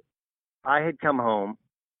was I had come home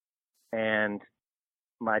and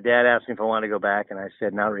my dad asked me if I wanted to go back. And I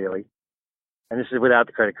said, not really. And this is without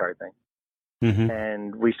the credit card thing. Mm-hmm.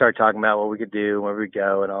 And we started talking about what we could do, where we'd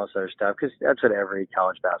go, and all this other stuff, because that's what every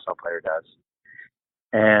college basketball player does.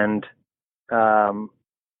 And John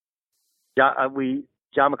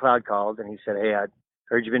McLeod called, and he said, hey, I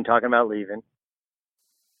heard you've been talking about leaving.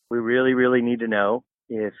 We really, really need to know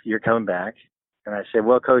if you're coming back. And I said,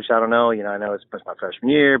 well, Coach, I don't know. I know it's my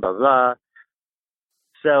freshman year, blah, blah, blah.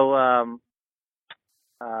 So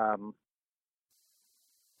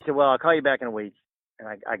he said, well, I'll call you back in a week. And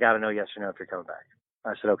I got to know yes or no if you're coming back.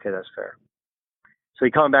 I said, okay, that's fair. So he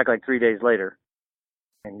called me back like 3 days later.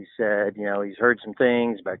 And he said, he's heard some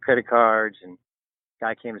things about credit cards. And a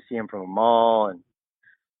guy came to see him from a mall. And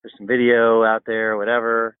there's some video out there,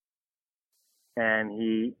 whatever. And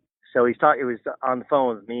it was on the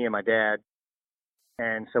phone with me and my dad.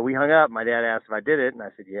 And so we hung up. My dad asked if I did it. And I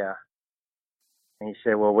said, yeah. And he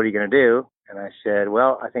said, well, what are you going to do? And I said,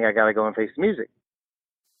 well, I think I got to go and face the music.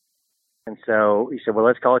 And so he said, well,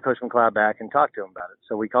 let's call Coach McLeod back and talk to him about it.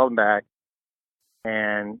 So we called him back,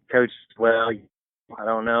 and Coach said, well, I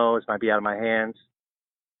don't know. This might be out of my hands.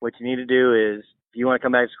 What you need to do is, if you want to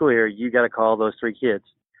come back to school here, you got to call those 3 kids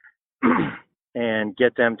and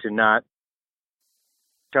get them to not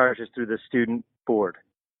charge us through the student board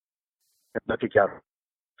at Bucky County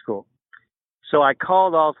School. So I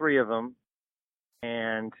called all 3 of them,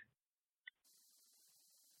 and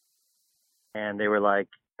they were like,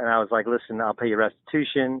 and I was like, listen, I'll pay you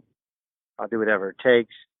restitution. I'll do whatever it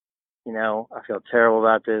takes. I feel terrible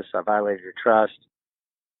about this. I violated your trust.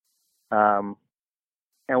 And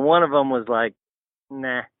one of them was like,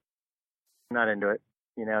 nah, I'm not into it.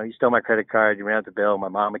 You stole my credit card. You ran out the bill. My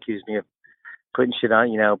mom accused me of putting shit on,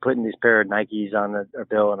 putting these pair of Nikes on the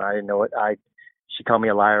bill. And I didn't know what she called me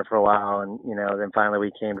a liar for a while. And, then finally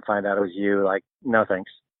we came to find out it was you. Like, no, thanks.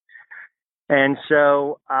 And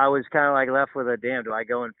so I was kind of like left with do I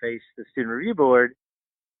go and face the student review board,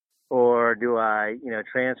 or do I,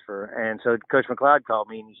 transfer? And so Coach McLeod called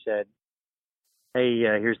me and he said, hey,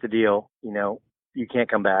 here's the deal. You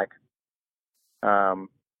can't come back. It's out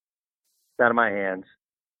of my hands.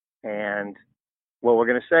 And what we're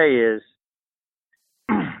going to say is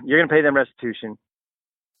you're going to pay them restitution,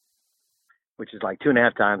 which is like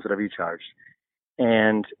 2.5 times whatever you charged.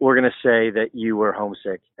 And we're going to say that you were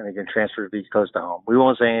homesick and they're going to transfer to be close to home. We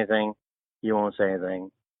won't say anything. You won't say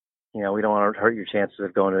anything. We don't want to hurt your chances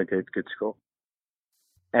of going to a good school.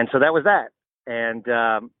 And so that was that. And,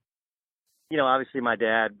 obviously my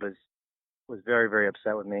dad was very, very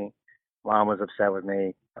upset with me. Mom was upset with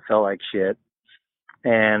me. I felt like shit.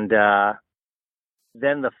 And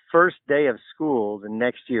then the first day of school, the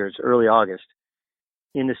next year, it's early August,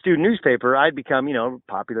 in the student newspaper, I'd become, a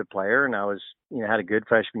popular player, and I was, had a good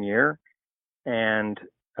freshman year. And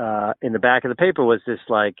in the back of the paper was this,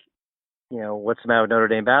 like, what's the matter with Notre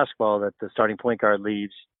Dame basketball that the starting point guard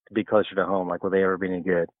leaves to be closer to home? Like, will they ever be any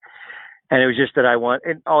good? And it was just that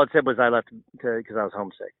and all it said was I left because I was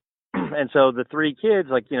homesick. And so the three kids,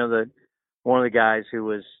 like, one of the guys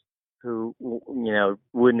who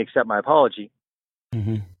wouldn't accept my apology,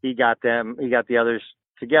 Mm-hmm. he got the others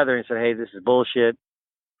together and said, hey, this is bullshit.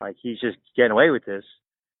 Like, he's just getting away with this.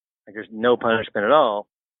 Like, there's no punishment at all.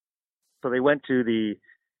 So they went to the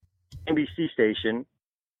NBC station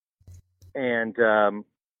and the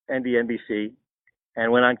NBC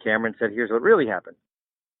and went on camera and said, here's what really happened.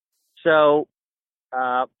 So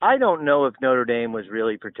I don't know if Notre Dame was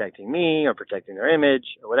really protecting me or protecting their image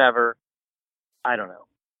or whatever. I don't know.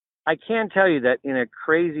 I can tell you that in a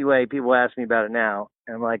crazy way, people ask me about it now.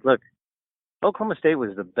 And I'm like, look, Oklahoma State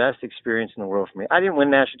was the best experience in the world for me. I didn't win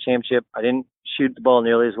a national championship. I didn't shoot the ball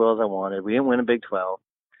nearly as well as I wanted. We didn't win a Big 12.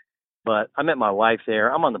 But I met my wife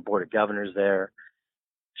there. I'm on the board of governors there.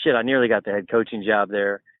 Shit, I nearly got the head coaching job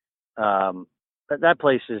there. But that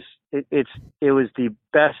place it was the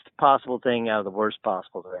best possible thing out of the worst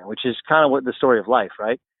possible thing, which is kind of what the story of life,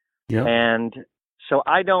 right? Yeah. And so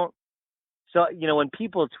when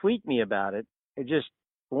people tweet me about it, it just,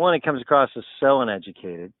 one, it comes across as so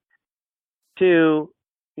uneducated. Two,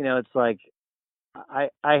 it's like, I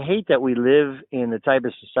hate that we live in the type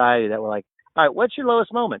of society that we're like, all right, what's your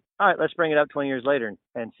lowest moment? All right, let's bring it up 20 years later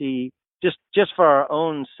and see, just for our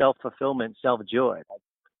own self-fulfillment, self-joy. Like,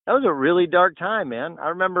 that was a really dark time, man. I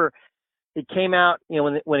remember it came out,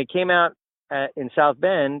 when it came out in South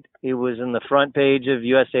Bend, it was in the front page of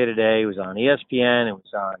USA Today. It was on ESPN. It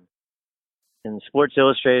was in Sports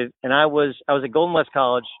Illustrated. And I was at Golden West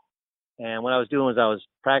College. And what I was doing was I was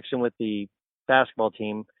practicing with the basketball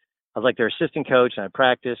team. I was like their assistant coach, and I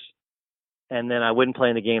practiced. And then I wouldn't play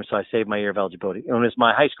in the game, so I saved my year of eligibility. And it was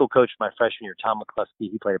my high school coach my freshman year, Tom McCluskey.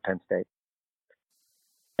 He played at Penn State.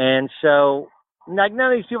 And so none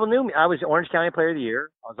of these people knew me. I was Orange County Player of the Year.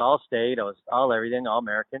 I was all state. I was all everything, all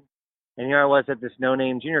American. And here I was at this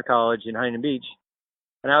no-name junior college in Huntington Beach.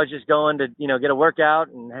 And I was just going to, get a workout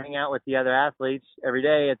and hang out with the other athletes every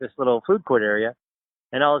day at this little food court area.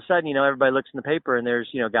 And all of a sudden, everybody looks in the paper and there's,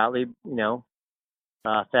 Gottlieb,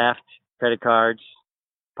 theft, credit cards,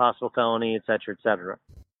 possible felony, et cetera, et cetera.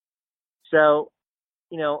 So,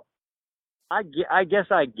 I guess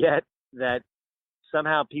I get that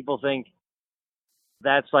somehow people think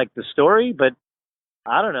that's like the story, but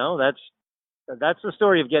I don't know. That's the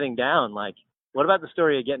story of getting down. Like, what about the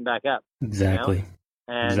story of getting back up? Exactly.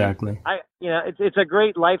 And exactly. It's a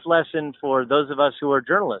great life lesson for those of us who are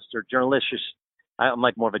journalists or journalists. I'm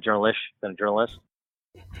like more of a journalist than a journalist.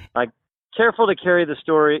 Like, careful to carry the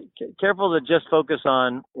story, careful to just focus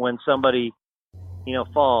on when somebody,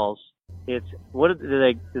 falls. It's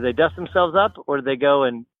do they dust themselves up or do they go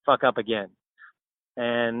and fuck up again?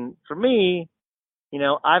 And for me,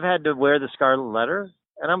 I've had to wear the scarlet letter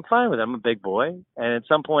and I'm fine with it. I'm a big boy. And at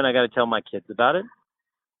some point I got to tell my kids about it.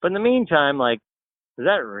 But in the meantime, like, does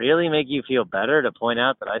that really make you feel better to point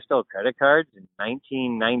out that I stole credit cards in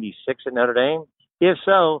 1996 at Notre Dame? If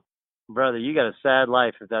so, brother, you got a sad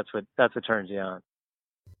life if that's what turns you on.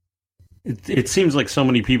 It seems like so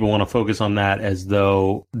many people want to focus on that as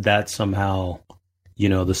though that's somehow,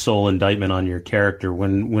 the sole indictment on your character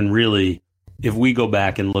when really, if we go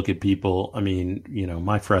back and look at people, I mean,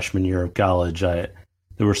 my freshman year of college,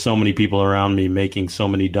 there were so many people around me making so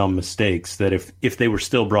many dumb mistakes that if they were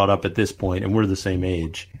still brought up at this point and we're the same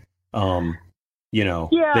age, Yeah,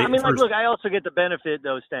 look, I also get the benefit,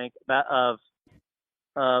 though, Stank, of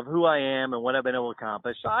who I am and what I've been able to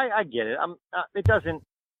accomplish. So I get it.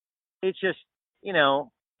 It's just,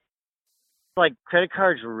 like, credit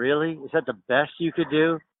cards, really? Is that the best you could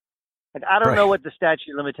do? Like, I don't know what the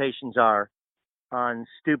statute limitations are on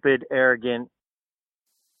stupid, arrogant,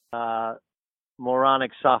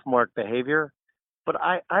 moronic, sophomoric behavior. But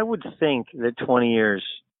I would think that 20 years,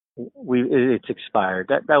 it's expired.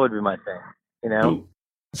 That would be my thing,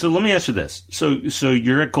 So let me ask you this. So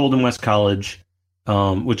you're at Golden West College,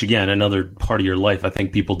 which, again, another part of your life I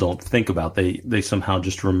think people don't think about. They somehow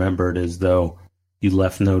just remember it as though you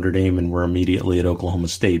left Notre Dame and were immediately at Oklahoma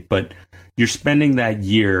State. But you're spending that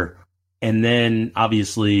year, and then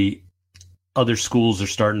obviously other schools are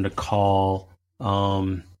starting to call.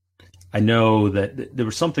 I know that there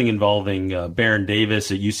was something involving Baron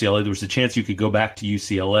Davis at UCLA. There was a chance you could go back to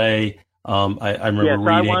UCLA. I remember reading.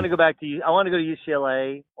 I want to go to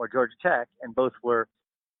UCLA or Georgia Tech, and both were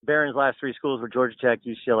Barron's last three schools were Georgia Tech,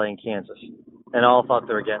 UCLA, and Kansas, and all thought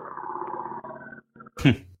they were getting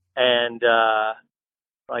it. And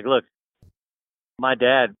look, my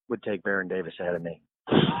dad would take Baron Davis ahead of me.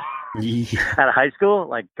 Out of high school,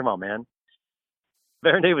 like, come on, man.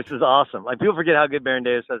 Baron Davis is awesome. Like, people forget how good Baron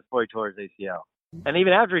Davis was before he tore his ACL, and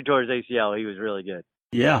even after he tore his ACL, he was really good.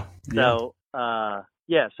 Yeah. So,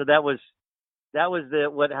 so that was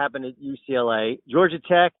what happened at UCLA. Georgia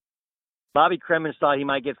Tech, Bobby Cremins thought he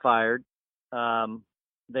might get fired.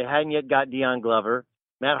 They hadn't yet got Deion Glover.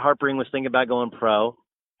 Matt Harpering was thinking about going pro.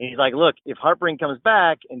 And he's like, look, if Harpering comes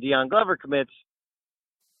back and Deion Glover commits,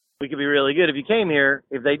 we could be really good if you came here.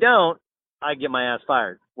 If they don't, I'd get my ass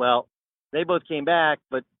fired. Well, they both came back,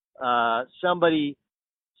 but somebody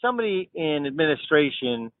in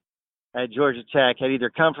administration at Georgia Tech had either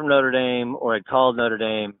come from Notre Dame or had called Notre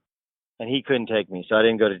Dame, and he couldn't take me, so I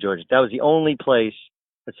didn't go to Georgia. That was the only place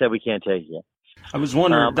that said we can't take you. I was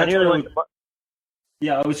wondering. I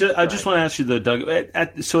just want to ask you though, Doug.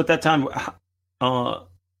 So at that time,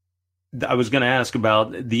 I was going to ask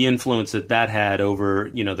about the influence that had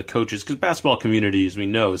over the coaches, because basketball community, as we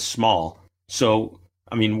know, is small. So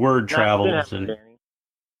I mean, word travels, and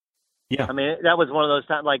yeah, I mean that was one of those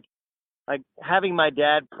times. Like having my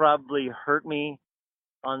dad probably hurt me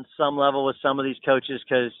on some level with some of these coaches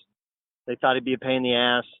because they thought he'd be a pain in the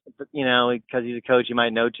ass. Because he's a coach, he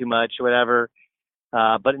might know too much or whatever.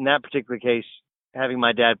 But in that particular case, having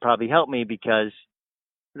my dad probably helped me because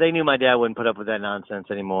they knew my dad wouldn't put up with that nonsense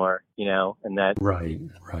anymore, and that right.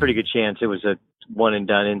 Pretty good chance it was a one and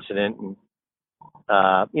done incident. And,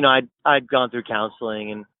 I'd gone through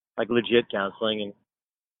counseling and like legit counseling and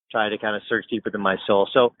tried to kind of search deeper than my soul.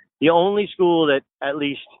 So the only school that at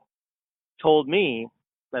least told me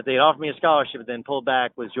that they'd offered me a scholarship and then pulled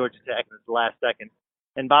back was Georgia Tech at the last second.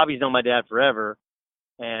 And Bobby's known my dad forever.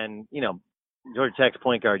 And, Georgia Tech's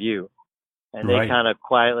point guard you. And they kind of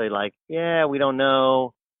quietly like, yeah, we don't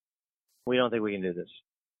know. We don't think we can do this.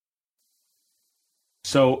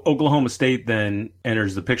 So Oklahoma State then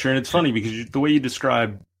enters the picture. And it's funny because the way you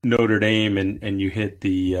describe Notre Dame and you hit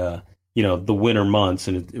the, the winter months.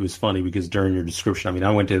 And it was funny because during your description, I mean,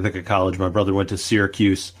 I went to Ithaca College. My brother went to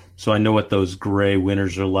Syracuse. So I know what those gray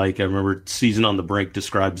winters are like. I remember Season on the Brink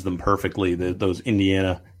describes them perfectly, those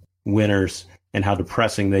Indiana winters and how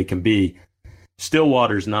depressing they can be.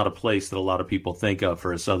 Stillwater's not a place that a lot of people think of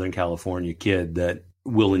for a Southern California kid that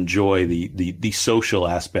will enjoy the social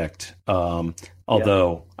aspect.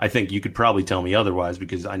 Although I think you could probably tell me otherwise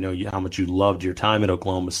because I know how much you loved your time at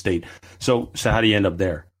Oklahoma State. So how do you end up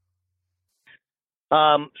there?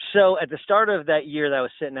 So at the start of that year that I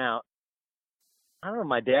was sitting out, I don't know,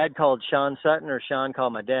 my dad called Sean Sutton or Sean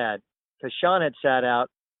called my dad because Sean had sat out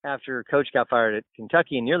after Coach got fired at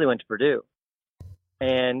Kentucky and nearly went to Purdue.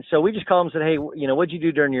 And so we just called him and said, hey, what'd you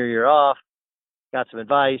do during your year off? Got some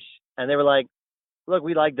advice. And they were like, look,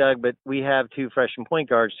 we like Doug, but we have two freshman point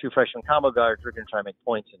guards, two freshman combo guards. We're going to try to make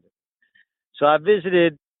points in it. So I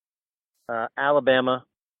visited Alabama,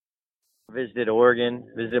 visited Oregon,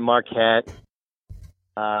 visited Marquette.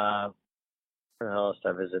 Where else did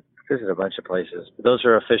I visit? Visited a bunch of places. But those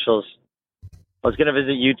are officials. I was going to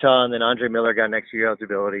visit Utah, and then Andre Miller got next year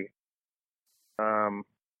eligibility.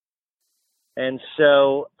 And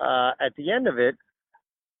so at the end of it,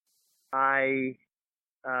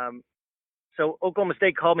 so Oklahoma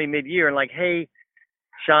State called me mid-year and like, hey,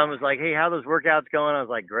 Sean was like, hey, how are those workouts going? I was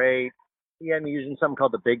like, great. He had me using something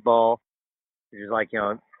called the big ball, which is like, 2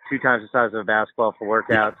 times the size of a basketball for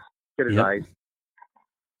workouts. Good advice.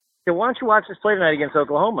 So why don't you watch us play tonight against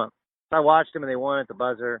Oklahoma? So I watched them and they won at the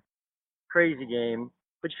buzzer. Crazy game.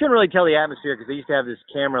 But you couldn't really tell the atmosphere because they used to have this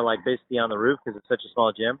camera like basically on the roof because it's such a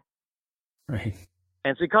small gym. Right.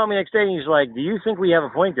 And so he called me next day and he's like, do you think we have a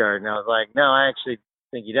point guard? And I was like, no, I actually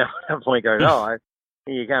think you don't have a point guard at all. I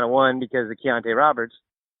think you kind of won because of Keontae Roberts.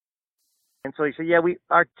 And so he said, yeah,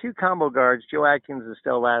 our two combo guards, Joe Atkins and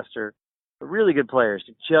Estelle Laster, are really good players,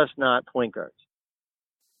 just not point guards.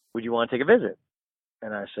 Would you want to take a visit?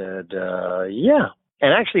 And I said, yeah.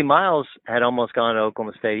 And actually, Miles had almost gone to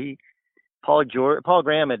Oklahoma State. Paul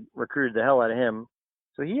Graham had recruited the hell out of him,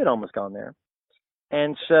 so he had almost gone there.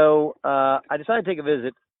 And so I decided to take a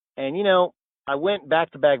visit. And, I went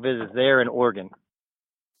back-to-back visits there in Oregon.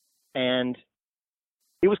 And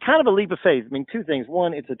it was kind of a leap of faith. I mean, two things.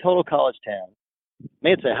 One, it's a total college town. I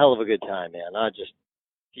mean, it's a hell of a good time, man. If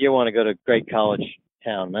you want to go to a great college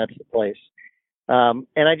town, that's the place. And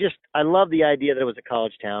I love the idea that it was a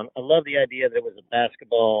college town. I love the idea that it was a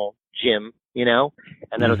basketball gym, and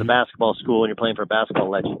that it was a basketball school and you're playing for a basketball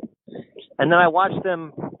legend. And then I watched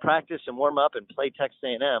them practice and warm up and play Texas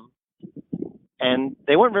A&M, and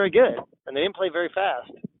they weren't very good, and they didn't play very fast.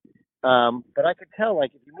 But I could tell,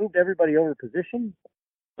 like, if you moved everybody over position,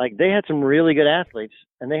 like, they had some really good athletes,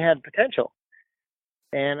 and they had potential.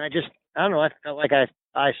 And I don't know, I felt like I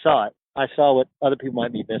saw it. I saw what other people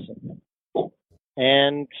might be missing.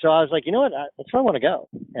 And so I was like, you know what, that's where I want to go.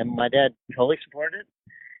 And my dad totally supported it.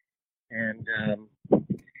 And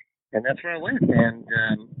And that's where I went. And,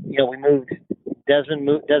 we moved.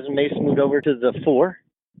 Desmond Mason moved over to the 4.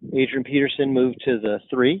 Adrian Peterson moved to the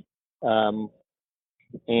 3.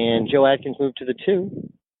 And Joe Adkins moved to the 2.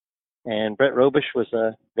 And Brett Robish was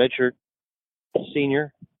a redshirt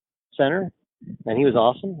senior center. And he was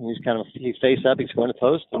awesome. He faced up, he scored in the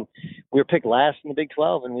post. And we were picked last in the Big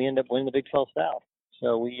 12, and we ended up winning the Big 12 South.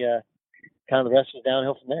 So we kind of the rest was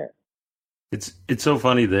downhill from there. It's so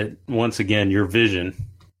funny that, once again, your vision,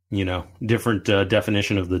 different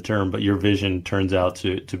definition of the term, but your vision turns out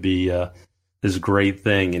to be this great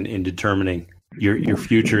thing in determining your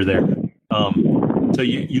future there. So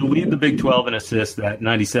you lead the Big 12 in assists that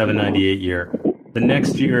 97-98 year. The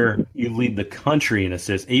next year, you lead the country in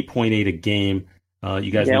assists, 8.8 a game.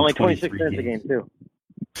 You guys win only 26 minutes a game, too.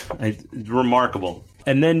 It's remarkable.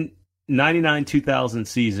 And then 99-2000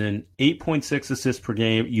 season, 8.6 assists per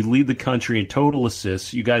game. You lead the country in total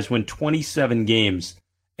assists. You guys win 27 games.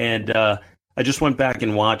 And I just went back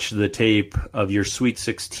and watched the tape of your Sweet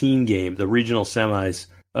 16 game, the regional semis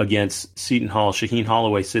against Seton Hall. Shaheen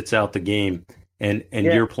Holloway sits out the game, and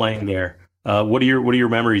you're playing there. What are your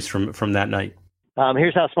memories from that night?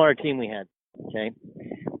 Here's how smart a team we had. Okay,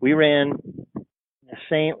 we ran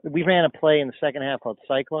a play in the second half called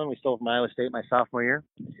Cyclone. We stole from Iowa State my sophomore year.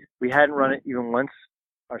 We hadn't run it even once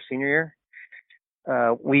our senior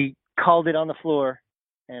year. We called it on the floor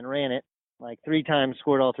and ran it like 3 times,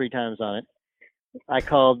 scored all 3 times on it. I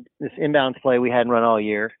called this inbounds play we hadn't run all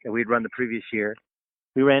year that we'd run the previous year.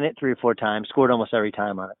 We ran it 3 or 4 times, scored almost every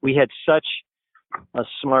time on it. We had such a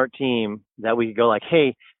smart team that we could go like,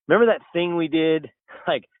 hey, remember that thing we did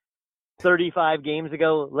like 35 games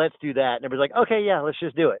ago? Let's do that. And everybody's like, okay, yeah, let's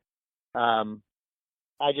just do it.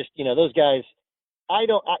 Those guys,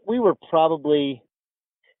 we were probably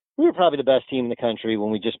the best team in the country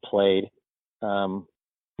when we just played.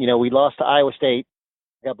 We lost to Iowa State,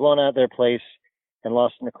 got blown out of their place, and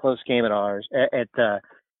lost in a close game at ours in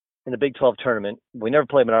the Big 12 tournament. We never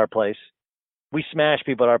played them at our place. We smashed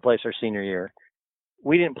people at our place our senior year.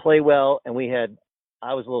 We didn't play well, and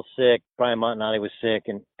I was a little sick. Brian Montanati was sick,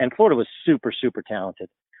 and Florida was super, super talented.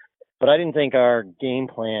 But I didn't think our game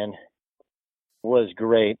plan was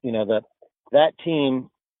great. That team,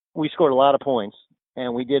 we scored a lot of points,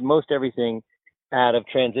 and we did most everything out of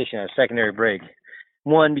transition, out of secondary break.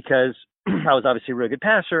 1, because I was obviously a really good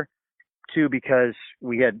passer. 2, because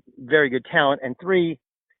we had very good talent. And 3,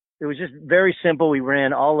 it was just very simple. We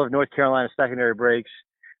ran all of North Carolina's secondary breaks.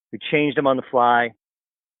 We changed them on the fly.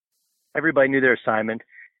 Everybody knew their assignment.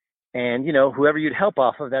 And, whoever you'd help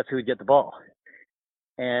off of, that's who would get the ball.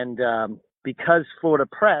 And because Florida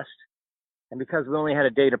pressed, and because we only had a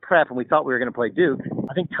day to prep and we thought we were going to play Duke,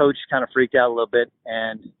 I think Coach kind of freaked out a little bit,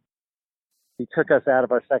 and he took us out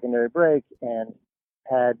of our secondary break and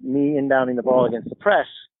had me inbounding the ball against the press,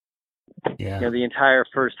 the entire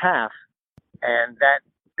first half. And that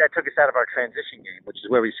took us out of our transition game, which is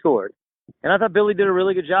where we scored. And I thought Billy did a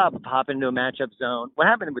really good job of hopping into a matchup zone. What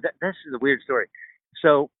happened with that? This is a weird story.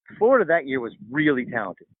 So Florida that year was really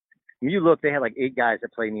talented. When you look, they had like 8 guys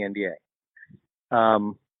that played in the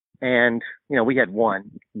NBA. And, we had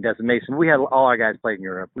 1, Desmond Mason. We had all our guys played in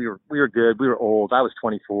Europe. We were good. We were old. I was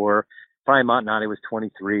 24. Brian Montanati was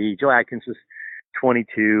 23. Joe Adkins was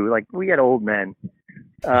 22. Like, we had old men.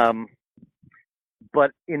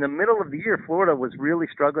 But in the middle of the year, Florida was really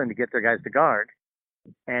struggling to get their guys to guard.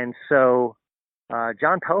 And so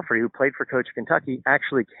John Pelfrey, who played for Coach Kentucky,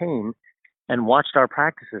 actually came and watched our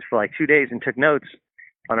practices for like 2 days and took notes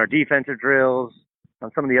on our defensive drills,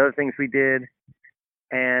 on some of the other things we did.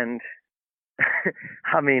 And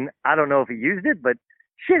I don't know if he used it, but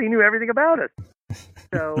shit, he knew everything about us.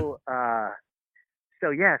 So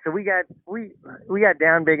we got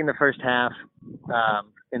down big in the first half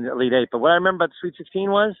in the Elite 8. But what I remember about the Sweet 16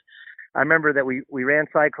 was, I remember that we ran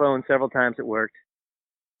Cyclone several times. It worked.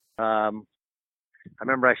 I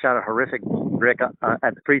remember I shot a horrific brick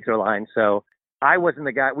at the free throw line. So I wasn't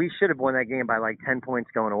the guy. We should have won that game by like 10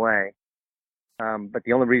 points going away. But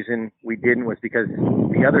the only reason we didn't was because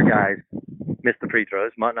the other guys missed the free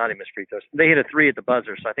throws. Montanati missed free throws. They hit a 3 at the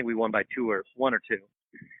buzzer, so I think we won by 1 or 2.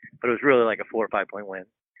 But it was really like a 4 or 5 point win.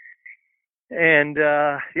 And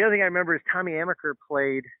the other thing I remember is Tommy Amaker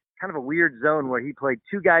played kind of a weird zone where he played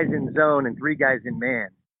 2 guys in zone and 3 guys in man.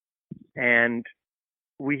 And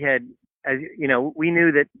we had, we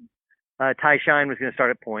knew that Ty Shine was going to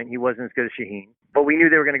start at point. He wasn't as good as Shaheen. But we knew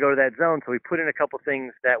they were going to go to that zone, so we put in a couple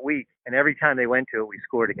things that week, and every time they went to it, we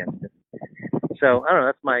scored against it. So, I don't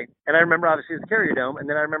know, and I remember obviously it was Carrier Dome, and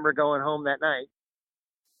then I remember going home that night,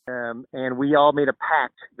 and we all made a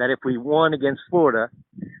pact that if we won against Florida,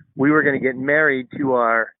 we were going to get married to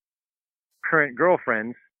our current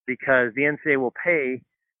girlfriends because the NCAA will pay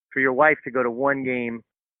for your wife to go to one game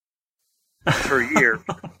per year.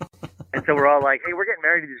 And so we're all like, hey, we're getting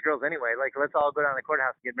married to these girls anyway. Like, let's all go down to the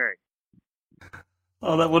courthouse and get married.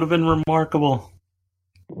 Oh, that would have been remarkable.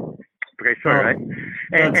 Great story, right?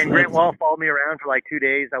 And Grant Wall followed me around for like 2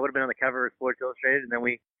 days. I would have been on the cover of Sports Illustrated, and then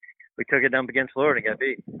we took a dump against Florida and got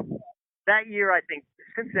beat. That year, I think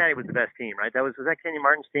Cincinnati was the best team, right? Was that Kenyon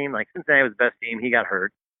Martin's team? Like, Cincinnati was the best team. He got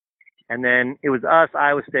hurt. And then it was us,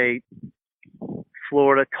 Iowa State,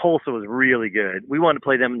 Florida. Tulsa was really good. We wanted to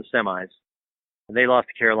play them in the semis. They lost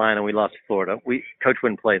to Carolina. We lost to Florida. Coach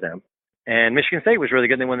wouldn't play them. And Michigan State was really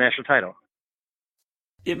good. They won the national title.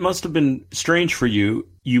 It must have been strange for you.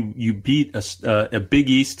 You beat a Big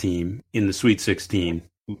East team in the Sweet 16,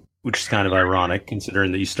 which is kind of ironic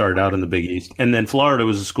considering that you started out in the Big East. And then Florida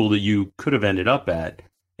was a school that you could have ended up at,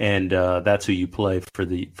 and that's who you play for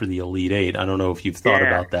the Elite Eight. I don't know if you've thought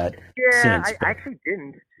about that since. I actually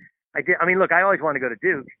didn't. I did. I mean, look, I always wanted to go to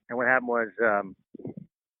Duke, and what happened was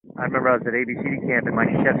I remember I was at ABCD camp, and Mike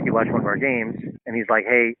Krzyzewski watched one of our games, and he's like,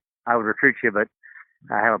 hey, I would recruit you, but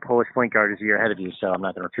I have a Polish point guard who's a year ahead of you, so I'm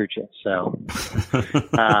not going to recruit you. So,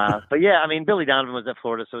 but yeah, I mean, Billy Donovan was at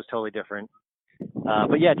Florida, so it was totally different.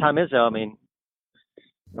 But yeah, Tom Izzo, I mean,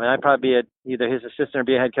 I'd probably be either his assistant or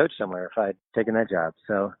be a head coach somewhere if I'd taken that job.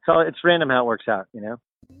 So it's random how it works out, you know?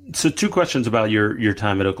 So 2 questions about your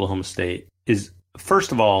time at Oklahoma State is,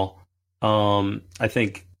 first of all, I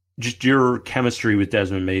think just your chemistry with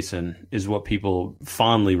Desmond Mason is what people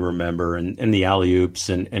fondly remember, and the alley-oops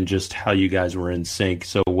and just how you guys were in sync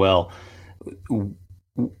so well.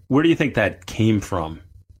 Where do you think that came from?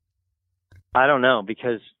 I don't know,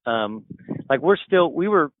 because like we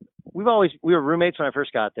were roommates when I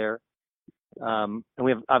first got there, and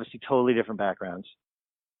we have obviously totally different backgrounds.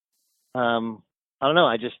 I don't know.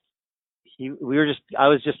 I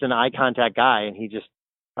was just an eye contact guy, and he just,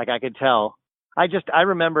 like, I could tell. I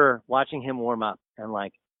remember watching him warm up and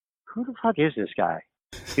like, who the fuck is this guy?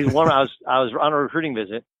 He's warm. I was on a recruiting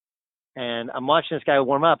visit, and I'm watching this guy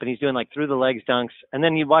warm up, and he's doing like through the legs dunks, and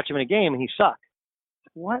then you watch him in a game and he sucked.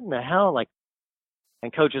 What in the hell? Like,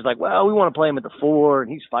 and coach is like, well, we want to play him at the 4,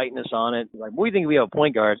 and he's fighting us on it. Like, we think we have a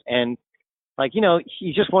point guard, and like, you know,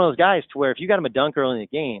 he's just one of those guys to where if you got him a dunk early in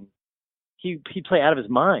the game, he'd play out of his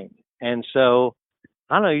mind. And so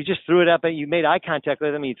I don't know, you just threw it up, and you made eye contact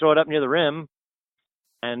with him, and you throw it up near the rim.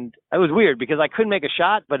 And it was weird because I couldn't make a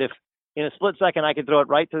shot, but if in a split second I could throw it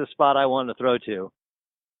right to the spot I wanted to throw to,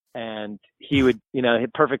 and he would, you know,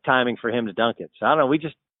 hit perfect timing for him to dunk it. So I don't know. We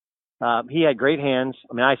just, he had great hands.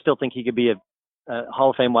 I mean, I still think he could be a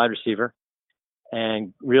Hall of Fame wide receiver.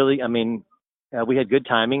 And really, I mean, we had good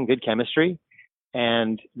timing, good chemistry,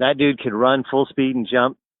 and that dude could run full speed and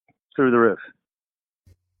jump through the roof.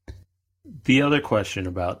 The other question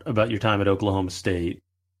about your time at Oklahoma State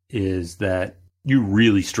is that you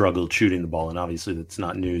really struggled shooting the ball, and obviously that's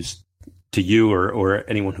not news to you or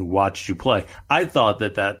anyone who watched you play. I thought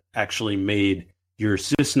that actually made your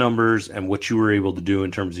assist numbers and what you were able to do in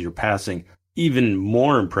terms of your passing even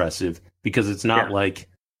more impressive, because it's not like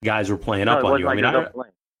guys were playing up on you. Like,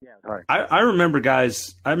 I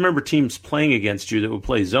remember teams playing against you that would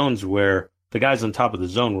play zones where the guys on top of the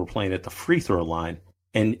zone were playing at the free throw line,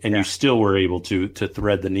 and you still were able to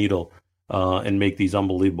thread the needle and make these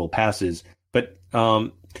unbelievable passes. But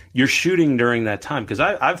you're shooting during that time, because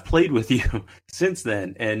I've played with you since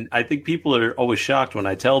then, and I think people are always shocked when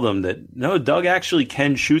I tell them that, no, Doug actually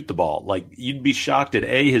can shoot the ball. Like, you'd be shocked at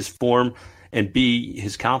A, his form, and B,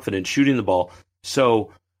 his confidence shooting the ball.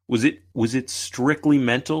 So was it strictly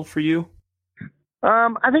mental for you? I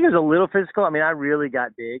think it was a little physical. I mean, I really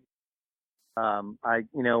got big.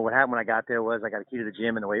 What happened when I got there was I got a key to the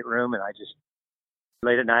gym in the weight room, and I just,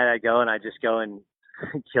 late at night I'd go and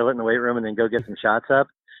kill it in the weight room and then go get some shots up.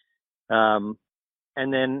 And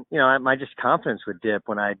then, you know, my just confidence would dip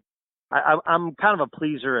when I'm kind of a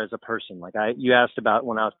pleaser as a person. Like you asked about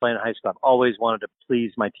when I was playing in high school, I've always wanted to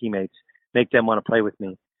please my teammates, make them want to play with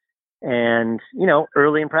me. And, you know,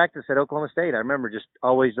 early in practice at Oklahoma State, I remember just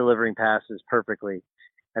always delivering passes perfectly.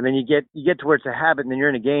 And then you get to where it's a habit, and then you're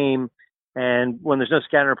in a game, and when there's no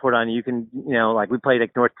scouting report on you, you can, you know, like we played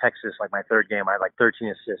like North Texas, like my third game, I had like 13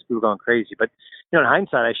 assists. We were going crazy. But, you know, in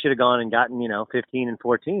hindsight, I should have gone and gotten, you know, 15 and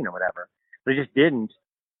 14 or whatever. But I just didn't.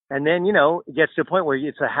 And then, you know, it gets to a point where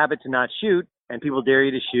it's a habit to not shoot, and people dare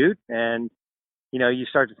you to shoot. And, you know, you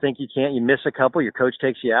start to think you can't, you miss a couple, your coach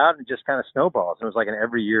takes you out, and it just kind of snowballs. And it was like an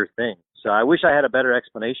every year thing. So I wish I had a better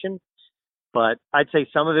explanation, but I'd say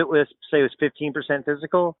some of it was 15%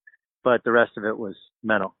 physical, but the rest of it was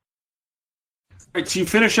mental. All right, so you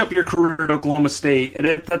finish up your career at Oklahoma State, and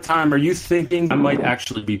at that time, are you thinking I might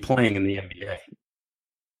actually be playing in the NBA?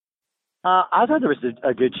 I thought there was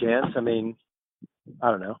a good chance. I mean,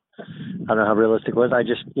 I don't know. I don't know how realistic it was. I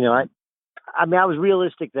just, I mean, I was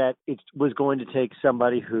realistic that it was going to take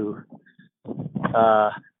somebody who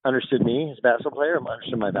understood me as a basketball player,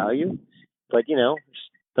 understood my value. But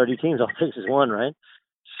 30 teams, all it takes is one, right?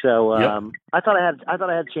 So Yep. I thought I had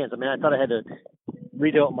a chance. I mean, I thought I had to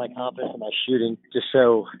rebuild my confidence and my shooting, just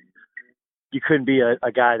so you couldn't be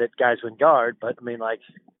a guy that guys wouldn't guard. But I mean,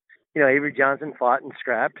 Avery Johnson fought and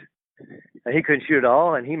scrapped, and he couldn't shoot at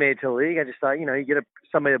all, and he made it to the league. I just thought, you get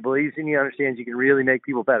somebody that believes in you, understands you can really make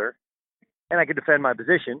people better, and I could defend my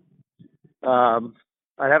position. I'd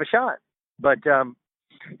have a shot. But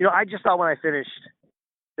I just thought when I finished,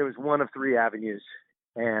 there was one of three avenues,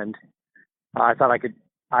 and I thought I could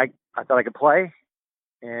play.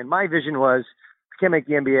 And my vision was, if I can't make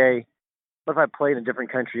the NBA, what if I played in a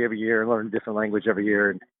different country every year and learned a different language every year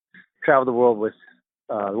and travel the world with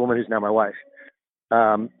the woman who's now my wife?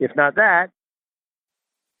 If not that,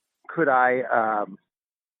 could I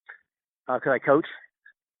coach?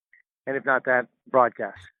 And if not that,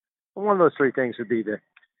 broadcast. One of those three things would be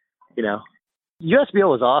USBL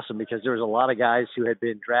was awesome because there was a lot of guys who had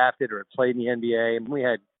been drafted or had played in the NBA. And we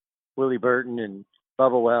had Willie Burton and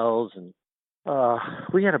Bubba Wells, and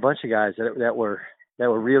we had a bunch of guys that were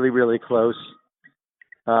really, really close.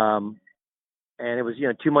 And it was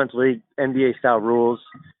 2 month league, NBA style rules,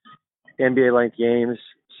 NBA length games.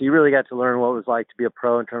 So you really got to learn what it was like to be a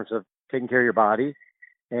pro in terms of taking care of your body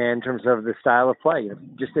and in terms of the style of play.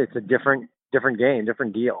 It's a different game,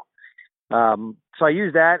 different deal. So I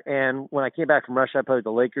used that, and when I came back from Russia, I played with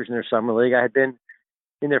the Lakers in their summer league. I had been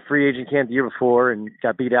in their free agent camp the year before and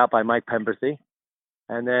got beat out by Mike Pemberthy.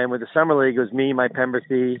 And then with the summer league, it was me, Mike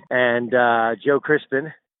Pemberthy, and Joe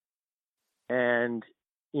Crispin. And,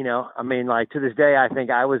 to this day, I think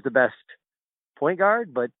I was the best point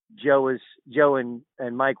guard, but Joe and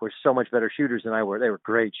Mike were so much better shooters than I were. They were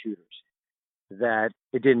great shooters that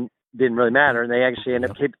it didn't really matter. And they actually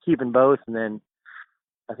ended up keeping both, and then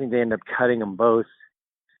I think they ended up cutting them both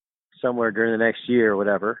somewhere during the next year or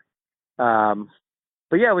whatever.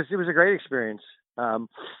 But yeah, it was a great experience. I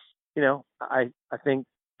think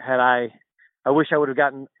I wish I would have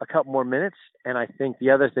gotten a couple more minutes. And I think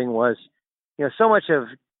the other thing was, so much of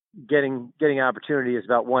getting an opportunity is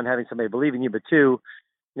about, one, having somebody believe in you, but two,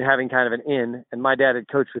 having kind of an in. And my dad had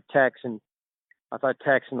coached with Tex, and I thought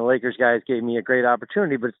Tex and the Lakers guys gave me a great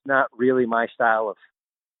opportunity, but it's not really my style of,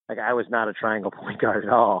 I was not a triangle point guard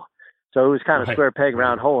at all. So it was kind of square peg,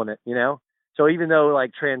 round hole in it, So even though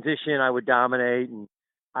transition, I would dominate, and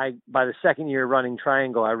by the second year running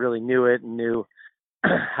triangle, I really knew it and knew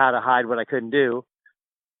how to hide what I couldn't do.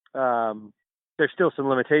 There's still some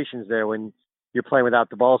limitations there when you're playing without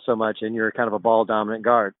the ball so much and you're kind of a ball dominant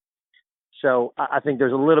guard. So I think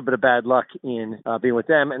there's a little bit of bad luck in being with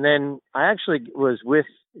them. And then I actually was with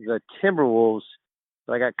the Timberwolves.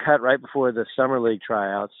 I got cut right before the summer league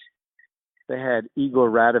tryouts. They had Igor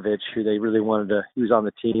Radovich, who they really he was on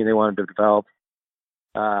the team. They wanted to develop.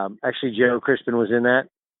 Actually, Joe Crispin was in that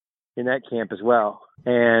camp as well.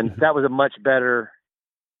 And that was a much better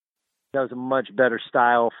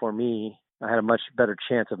style for me. I had a much better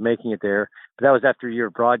chance of making it there. But that was after a year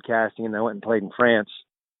of broadcasting, and I went and played in France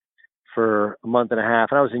for a month and a half.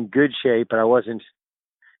 And I was in good shape, but I wasn't,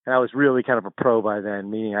 and I was really kind of a pro by then,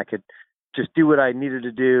 meaning I could just do what I needed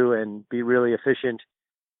to do and be really efficient.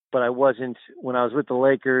 But I wasn't, when I was with the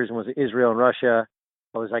Lakers and was in Israel and Russia,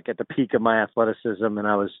 I was at the peak of my athleticism, and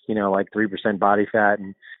I was, 3% body fat.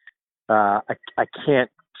 And I can't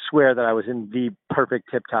swear that I was in the perfect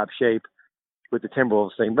tip-top shape with the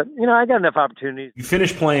Timberwolves thing. But, I got enough opportunities. You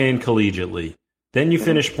finished playing collegiately. Then you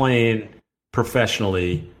finished playing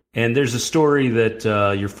professionally. And there's a story that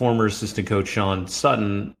your former assistant coach, Sean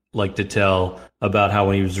Sutton, liked to tell about how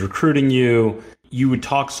when he was recruiting you, you would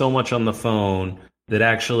talk so much on the phone that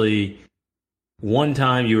actually one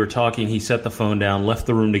time you were talking, he set the phone down, left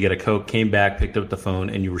the room to get a Coke, came back, picked up the phone,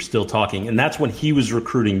 and you were still talking. And that's when he was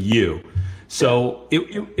recruiting you. So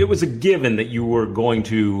it was a given that you were going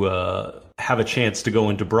to have a chance to go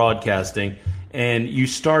into broadcasting. And you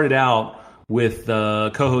started out with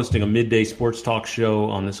co-hosting a midday sports talk show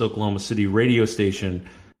on this Oklahoma City radio station,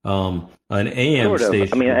 an AM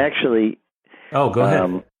station. I mean, actually... Oh, go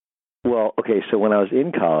ahead. Well, okay, so when I was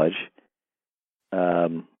in college,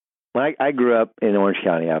 I grew up in Orange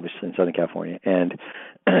County, obviously, in Southern California, and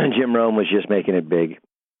Jim Rome was just making it big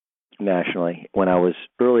nationally. When I was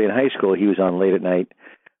early in high school, he was on late at night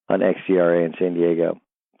on XTRA in San Diego.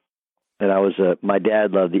 And I was my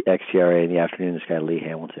dad loved the XTRA in the afternoon, this guy Lee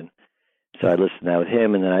Hamilton. So I listened to that with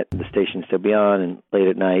him, and then the station still be on, and late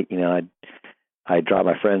at night, I'd drop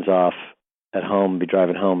my friends off at home, be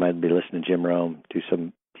driving home, I'd be listening to Jim Rome, do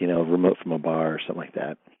some, remote from a bar or something like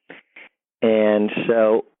that. And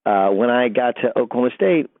so when I got to Oklahoma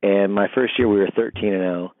State, and my first year we were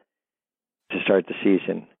 13-0 to start the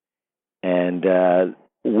season, and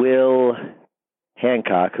Will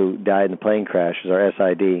Hancock, who died in the plane crash, was our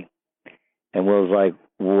SID, and Will was like,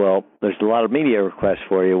 well, there's a lot of media requests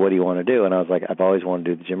for you. What do you want to do? And I was like, I've always wanted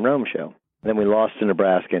to do the Jim Rome show. And then we lost to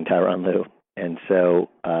Nebraska and Tyronn Lue, and so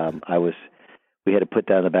we had to put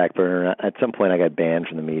that on the back burner. At some point, I got banned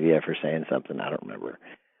from the media for saying something. I don't remember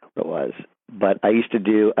what it was. But I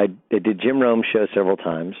did Jim Rome's show several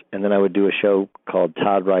times, and then I would do a show called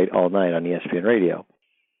Todd Wright All Night on ESPN Radio.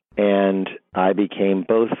 And I became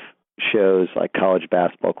both shows like college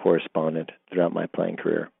basketball correspondent throughout my playing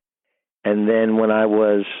career. And then when I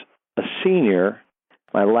was a senior,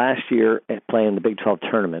 my last year at playing the Big 12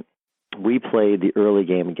 tournament, we played the early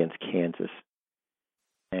game against Kansas.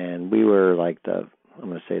 And we were like the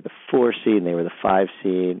 4 seed, and they were the 5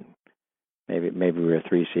 seed. Maybe we were a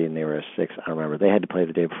 3 seed, and they were a 6. I don't remember. They had to play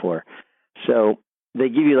the day before. So they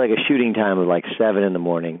give you like a shooting time of like 7 in the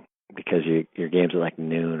morning because your game's at like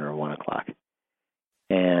noon or 1 o'clock.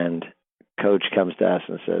 And coach comes to us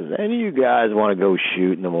and says, any of you guys want to go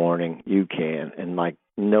shoot in the morning? You can. And like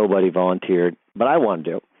nobody volunteered, but I wanted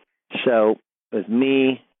to. So it was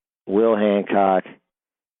me, Will Hancock,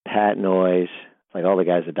 Pat Noyes, like all the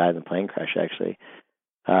guys that died in the plane crash, actually.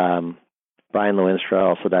 Brian Lewinstra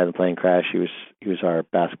also died in the plane crash. He was our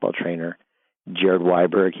basketball trainer. Jared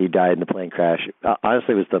Weiberg, he died in the plane crash.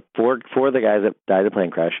 Honestly, it was the four of the guys that died in the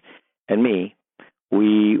plane crash and me.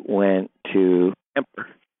 We went to Kemper,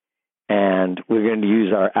 and we were going to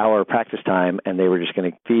use our hour practice time, and they were just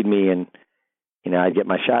going to feed me, and I'd get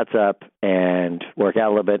my shots up and work out a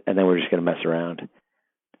little bit, and then we're just going to mess around.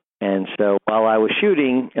 And so while I was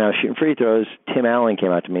shooting, and I was shooting free throws, Tim Allen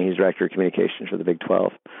came out to me. He's director of communications for the Big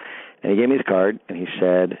 12. And he gave me his card, and he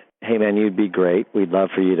said, hey, man, you'd be great. We'd love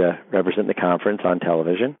for you to represent the conference on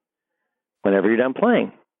television whenever you're done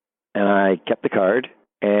playing. And I kept the card.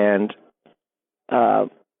 And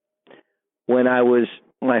when I was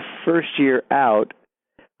my first year out,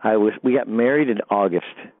 we got married in August,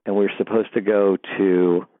 and we were supposed to go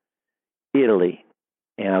to Italy.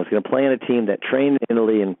 And I was going to play on a team that trained in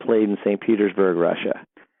Italy and played in St. Petersburg, Russia.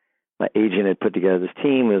 My agent had put together this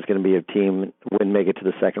team. It was going to be a team that wouldn't make it to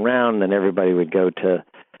the second round, and then everybody would go to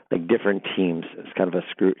like different teams. It's kind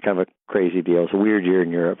of a crazy deal. It's a weird year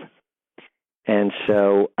in Europe. And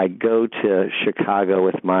so I go to Chicago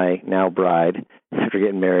with my now bride after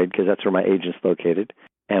getting married, because that's where my agent's located.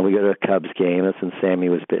 And we go to a Cubs game. That's when Sammy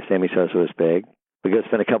Sosa was big. We go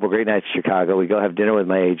spend a couple great nights in Chicago. We go have dinner with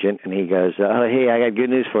my agent, and he goes, oh, hey, I got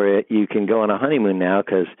good news for you. You can go on a honeymoon now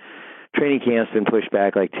because training camp's been pushed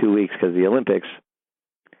back like 2 weeks because of the Olympics.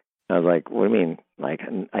 I was like, what do you mean? Like,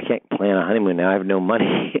 I can't plan a honeymoon now. I have no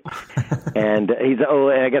money. And he's,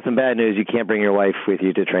 and I got some bad news. You can't bring your wife with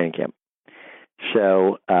you to training camp.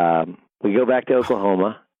 So we go back to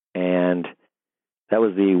Oklahoma, and that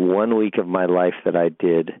was the 1 week of my life that I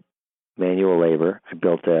did manual labor. I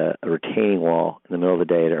built a retaining wall in the middle of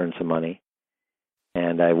the day to earn some money.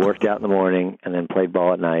 And I worked out in the morning and then played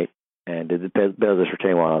ball at night and did build this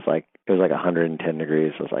retaining wall. I was like, it was like 110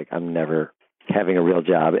 degrees. I was like, I'm never having a real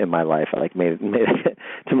job in my life. I like made it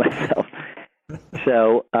to myself.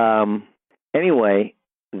 So anyway,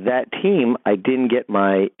 that team, I didn't get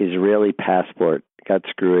my Israeli passport. It got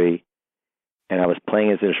screwy, and I was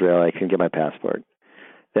playing as Israel. I couldn't get my passport.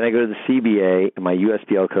 Then I go to the CBA, and my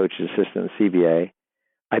USBL coach is assistant at the CBA.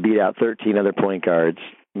 I beat out 13 other point guards,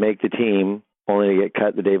 make the team, only to get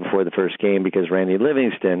cut the day before the first game because Randy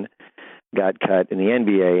Livingston got cut in the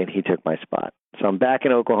NBA, and he took my spot. So I'm back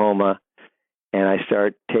in Oklahoma, and I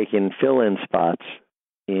start taking fill-in spots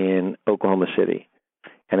in Oklahoma City.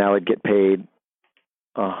 And I would get paid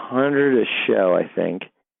 $100 a show, I think.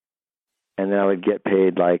 And then I would get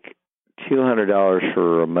paid like $200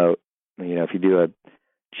 for a remote. If you do a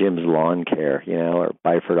Jim's Lawn Care, or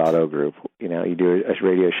Byford Auto Group, you do a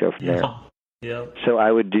radio show from there. Yeah. So I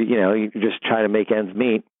would do, you just try to make ends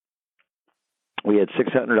meet. We had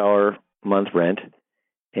 $600 month rent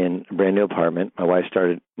in a brand new apartment. My wife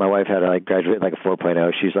had to graduate like a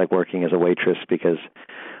 4.0. She's like working as a waitress because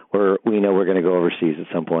we know we're going to go overseas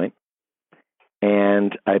at some point.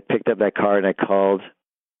 And I picked up that card and I called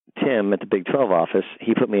Tim at the Big 12 office.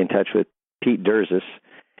 He put me in touch with Pete Durzis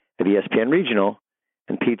at ESPN Regional.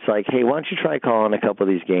 And Pete's like, hey, why don't you try calling a couple of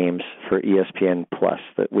these games for ESPN Plus,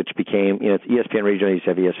 which became, it's ESPN Regional, used to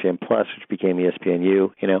have ESPN Plus, which became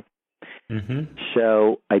ESPNU, Mm-hmm.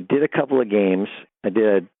 So I did a couple of games. I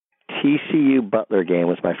did a TCU Butler game,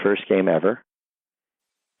 was my first game ever.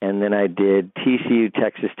 and then I did TCU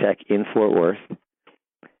Texas Tech in Fort Worth.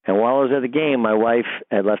 And while I was at the game, my wife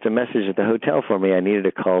had left a message at the hotel for me. I needed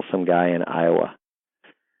to call some guy in Iowa.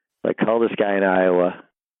 So I called this guy in Iowa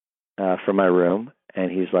from my room,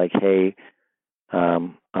 and he's like, hey,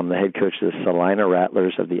 I'm the head coach of the Salina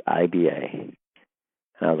Rattlers of the IBA.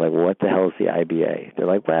 And I was like, what the hell is the IBA? They're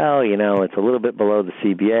like, well, it's a little bit below the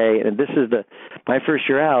CBA. And this is my first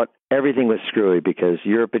year out, everything was screwy because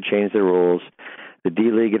Europe had changed the rules. The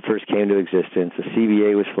D-League at first came to existence. The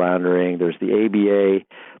CBA was floundering. There's the ABA,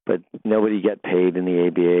 but nobody got paid in the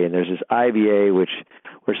ABA. And there's this IBA, which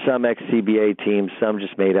were some ex-CBA teams, some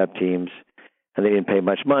just made-up teams, and they didn't pay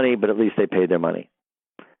much money, but at least they paid their money.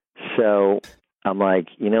 So I'm like,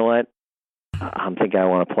 you know what? I'm thinking I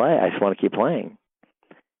want to play. I just want to keep playing.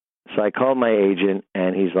 So I called my agent,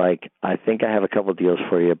 and he's like, I think I have a couple deals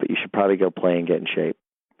for you, but you should probably go play and get in shape.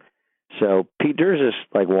 So Pete Durzis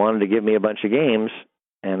wanted to give me a bunch of games,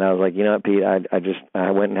 and I was like, you know what, Pete,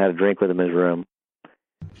 I went and had a drink with him in his room,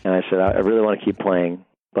 and I said, I really want to keep playing,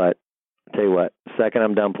 but I'll tell you what, the second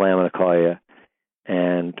I'm done playing, I'm going to call you,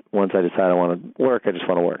 and once I decide I want to work, I just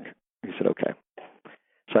want to work. He said, okay.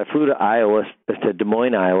 So I flew to Des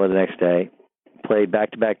Moines, Iowa the next day, played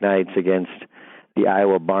back-to-back nights against the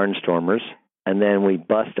Iowa Barnstormers, and then we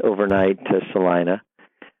bussed overnight to Salina,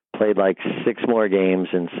 played 6 more games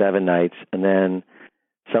in 7 nights, and then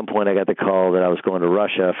at some point I got the call that I was going to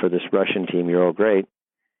Russia for this Russian team, Euro Great,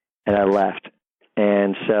 and I left.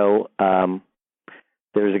 And so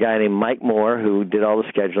there was a guy named Mike Moore who did all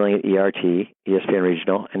the scheduling at ERT, ESPN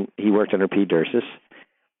Regional, and he worked under Pete Durzis.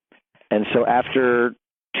 And so after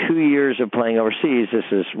 2 years of playing overseas, this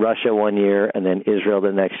is Russia 1 year and then Israel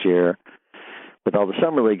the next year, with all the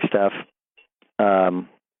summer league stuff,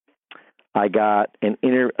 I got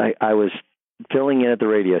I was filling in at the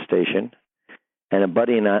radio station, and a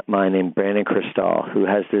buddy of mine named Brandon Cristal, who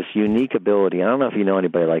has this unique ability. I don't know if you know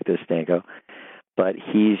anybody like this, Stanco, but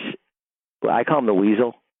I call him the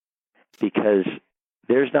Weasel, because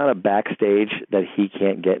there's not a backstage that he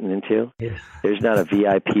can't get into. Yeah. There's not a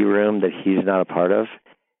VIP room that he's not a part of.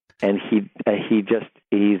 And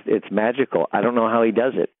it's magical. I don't know how he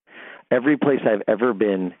does it. Every place I've ever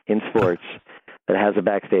been in sports that has a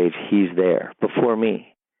backstage, he's there before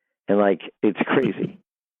me. And it's crazy.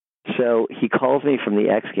 So he calls me from the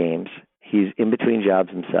X Games. He's in between jobs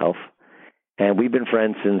himself. And we've been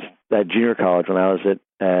friends since junior college. When I was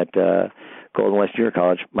at Golden West Junior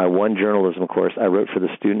College, my one journalism course, I wrote for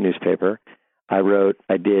the student newspaper. I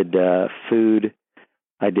did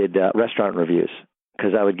restaurant reviews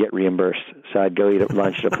because I would get reimbursed. So I'd go eat at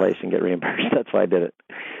lunch at a place and get reimbursed. That's why I did it.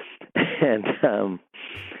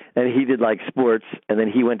 And he did sports, and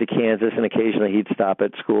then he went to Kansas, and occasionally he'd stop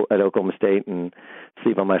at school at Oklahoma State and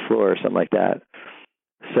sleep on my floor or something like that.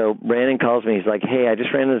 So Brandon calls me. He's like, hey, I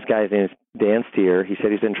just ran into this guy's name is Dan Steer. He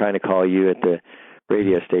said he's been trying to call you at the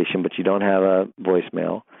radio station, but you don't have a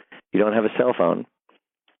voicemail. You don't have a cell phone.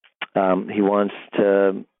 He wants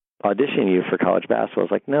to audition you for college basketball. I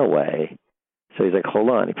was like, no way. So he's like, hold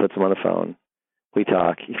on. He puts him on the phone. We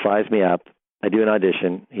talk. He flies me up. I do an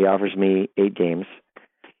audition. He offers me 8 games.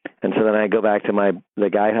 And so then I go back to the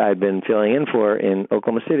guy who I'd been filling in for in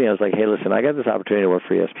Oklahoma City. I was like, hey, listen, I got this opportunity to work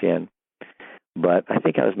for ESPN. But I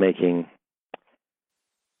think I was making,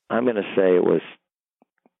 I'm going to say it was,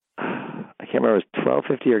 I can't remember, it was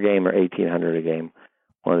 $1,250 a game or $1,800 a game.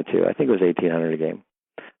 One of the two. I think it was $1,800 a game.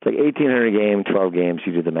 It's like $1,800 a game, 12 games,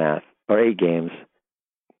 you do the math. Or 8 games,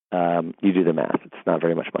 you do the math. It's not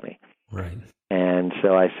very much money. Right. And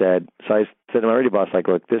so I said to my radio boss,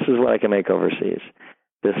 look, this is what I can make overseas.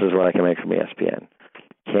 This is what I can make from ESPN.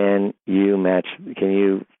 Can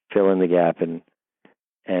you fill in the gap and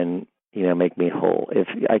make me whole? If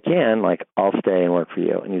I can, I'll stay and work for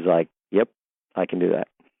you. And he's like, yep, I can do that.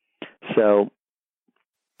 So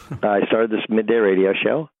I started this midday radio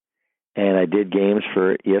show, and I did games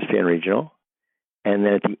for ESPN Regional. And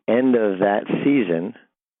then at the end of that season,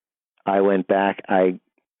 I went back. I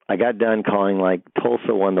got done calling,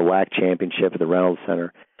 Tulsa won the WAC championship at the Reynolds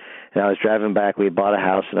Center. And I was driving back. We had bought a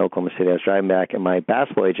house in Oklahoma City. I was driving back, and my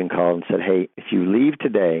basketball agent called and said, hey, if you leave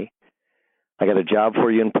today, I got a job for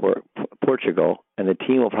you in Portugal, and the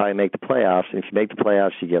team will probably make the playoffs. And if you make the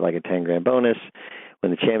playoffs, you get a $10,000 bonus.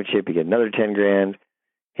 Win the championship, you get another $10,000.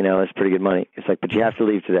 It's pretty good money. It's but you have to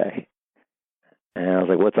leave today. And I was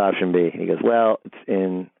like, what's option B? And he goes, well, it's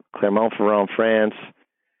in Clermont-Ferrand, France.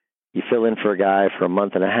 You fill in for a guy for a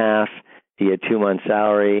month and a half. You get 2 months'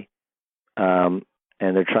 salary.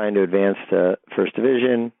 And they're trying to advance to first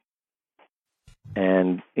division.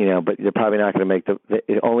 And, but they're probably not going to make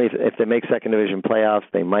only if they make second division playoffs,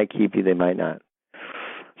 they might keep you, they might not.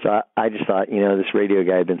 So I just thought, this radio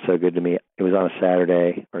guy had been so good to me. It was on a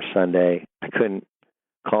Saturday or Sunday. I couldn't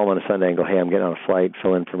call him on a Sunday and go, hey, I'm getting on a flight,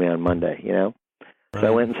 fill in for me on Monday, Right. So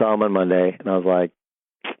I went and saw him on Monday, and I was like,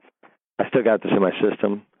 I still got this in my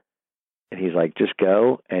system. And he's like, just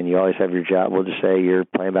go, and you always have your job. We'll just say you're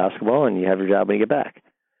playing basketball, and you have your job when you get back.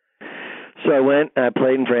 So I went, and I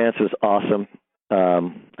played in France. It was awesome.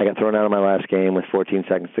 I got thrown out of my last game with 14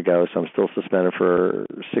 seconds to go, so I'm still suspended for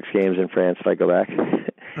 6 games in France if I go back.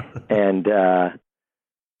 And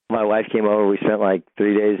my wife came over. We spent like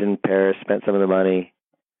 3 days in Paris, spent some of the money,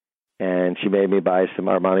 and she made me buy some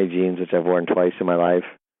Armani jeans, which I've worn twice in my life.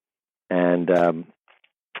 And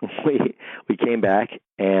we came back,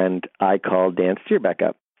 and I called Dan Steer back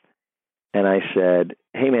up. And I said,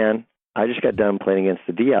 hey, man, I just got done playing against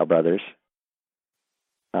the Dial brothers.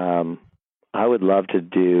 I would love to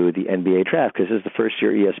do the NBA draft, because this is the first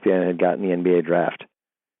year ESPN had gotten the NBA draft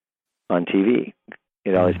on TV. It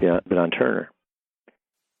had always been on Turner.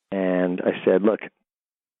 And I said, look,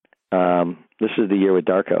 this is the year with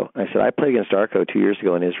Darko. I said, I played against Darko 2 years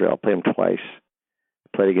ago in Israel. I played him twice.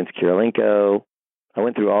 I played against Kirilenko. I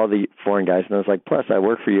went through all the foreign guys, and I was like, plus I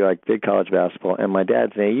work for you. I did college basketball, and my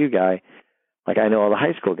dad's an AU guy. Like, I know all the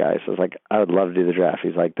high school guys. So I was like, I would love to do the draft.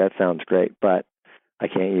 He's like, that sounds great, but I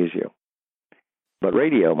can't use you. But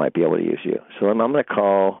radio might be able to use you. So I'm going to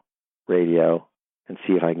call radio and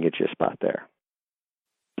see if I can get you a spot there.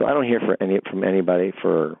 So I don't hear from anybody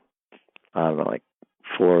for, I don't know, like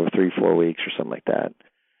 4 weeks or something like that.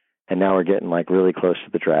 And now we're getting like really close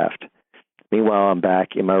to the draft. Meanwhile, I'm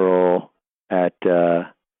back in my role at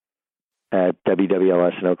WWLS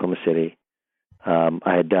in Oklahoma City. That's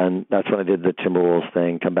when I did the Timberwolves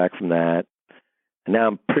thing, come back from that. And now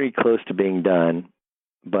I'm pretty close to being done,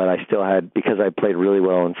 but I still had, because I played really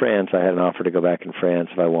well in France, I had an offer to go back in France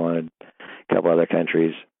if I wanted, a couple other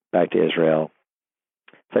countries, back to Israel.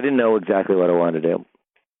 So I didn't know exactly what I wanted to do.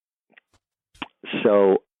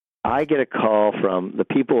 So I get a call from the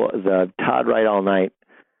Todd Wright All Night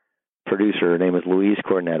producer. Her name is Louise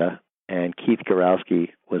Cornetta, and Keith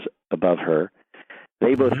Gorowski was above her.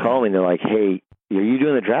 They both call me, and they're like, hey, are you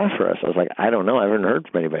doing the draft for us? I was like, I don't know. I haven't heard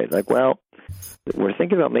from anybody. They're like, well, we're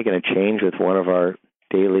thinking about making a change with one of our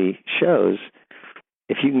daily shows.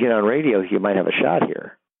 If you can get on radio, you might have a shot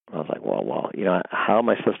here. I was like, well, how am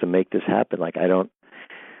I supposed to make this happen? Like,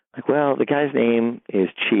 well, the guy's name is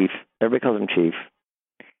Chief. Everybody calls him Chief.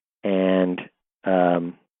 And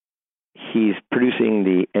he's producing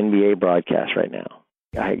the NBA broadcast right now.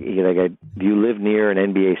 Do you live near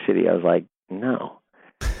an NBA city? I was like, no,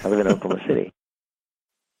 I live in Oklahoma City.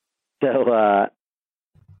 So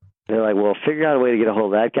they're like, well, figure out a way to get a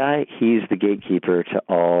hold of that guy. He's the gatekeeper to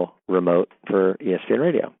all remote for ESPN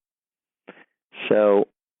Radio. So,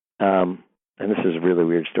 and this is a really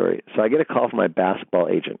weird story. So I get a call from my basketball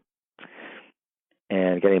agent,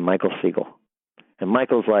 and a guy named Michael Siegel. And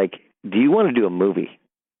Michael's like, do you want to do a movie?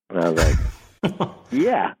 And I was like,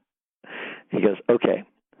 yeah. He goes, okay,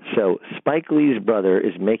 so Spike Lee's brother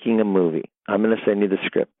is making a movie. I'm going to send you the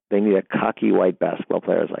script. They need a cocky white basketball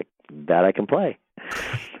player. I was like, that I can play.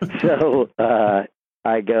 So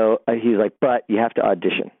I go, he's like, but you have to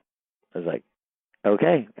audition. I was like,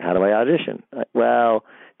 okay, how do I audition? Well,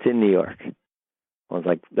 it's in New York. I was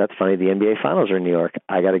like, that's funny. The NBA finals are in New York.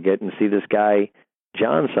 I got to get and see this guy,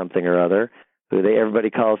 John something or other, who everybody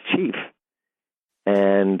calls Chief.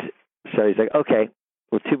 And so he's like, okay,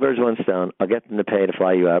 with 2 birds, 1 stone, I'll get them to pay to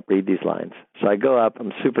fly you up, read these lines. So I go up.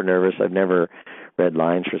 I'm super nervous. I've never read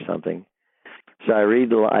lines for something. So I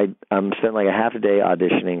read I'm spent like a half a day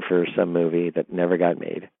auditioning for some movie that never got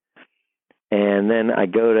made. And then I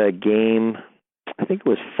go to game, I think it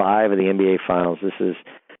was 5 of the NBA Finals. This is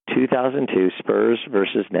 2002, Spurs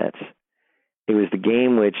versus Nets. It was the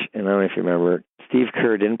game which, and I don't know if you remember, Steve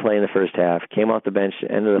Kerr didn't play in the first half, came off the bench at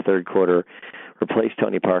the end of the third quarter, replaced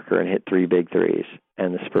Tony Parker, and hit 3 big threes.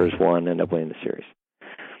 And the Spurs won, ended up winning the series.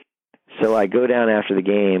 So I go down after the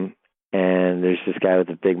game, and there's this guy with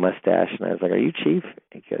a big mustache, and I was like, are you Chief?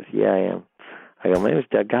 He goes, yeah, I am. I go, my name is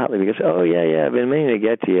Doug Gottlieb. He goes, oh, yeah, I've been meaning to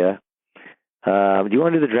get to you. Do you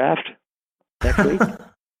want to do the draft next week?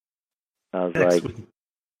 I was like,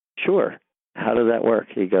 sure. How does that work?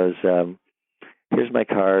 He goes, here's my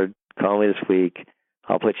card. Call me this week.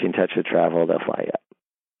 I'll put you in touch with travel. They'll fly you up.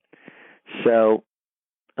 So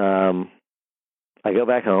I go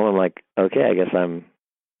back home. I'm like, okay, I guess I'm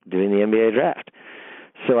doing the NBA draft.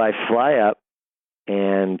 So I fly up,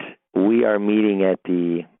 and we are meeting at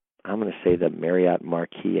I'm going to say the Marriott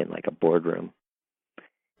Marquis in like a boardroom.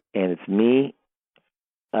 And it's me,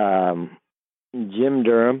 Jim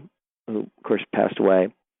Durham, who of course passed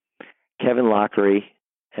away, Kevin Lockery,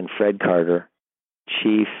 and Fred Carter,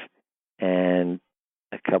 Chief and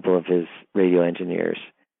a couple of his radio engineers.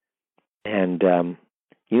 And, the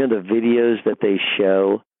videos that they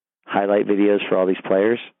show, highlight videos for all these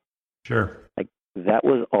players? Sure. Like, that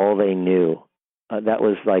was all they knew. That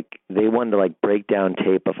was like, they wanted to like break down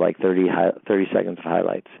tape of like 30 seconds of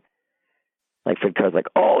highlights. Like Fred Carr's like,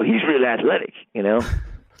 oh, he's really athletic,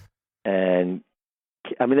 And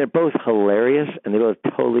I mean, they're both hilarious and they both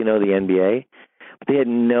totally know the NBA, but they had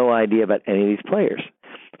no idea about any of these players.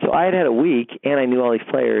 So I had a week and I knew all these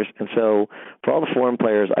players. And so for all the foreign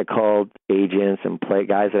players, I called agents and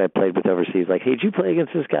guys that I played with overseas, like, hey, did you play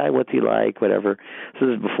against this guy? What's he like? Whatever. So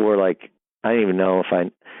this is before, like, I didn't even know if I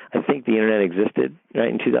think the internet existed right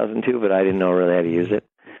in 2002, but I didn't know really how to use it.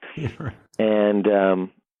 Yeah.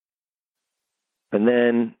 And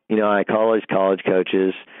then, I called these college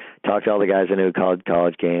coaches, talked to all the guys I knew who called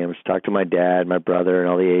college games, talked to my dad, my brother, and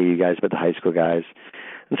all the AAU guys, but the high school guys.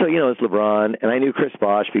 And so, it's LeBron. And I knew Chris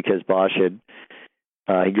Bosh because Bosh he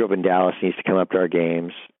grew up in Dallas and he used to come up to our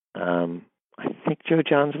games. I think Joe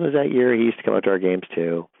Johnson was that year. He used to come up to our games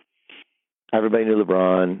too. Everybody knew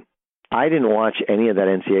LeBron. I didn't watch any of that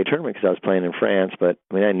NCAA tournament because I was playing in France, but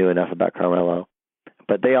I knew enough about Carmelo.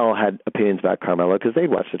 But they all had opinions about Carmelo because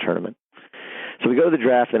they'd watched the tournament. So we go to the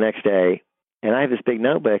draft the next day, and I have this big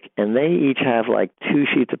notebook, and they each have like 2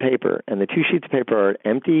 sheets of paper, and the 2 sheets of paper are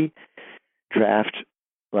empty draft.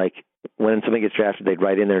 Like when somebody gets drafted, they'd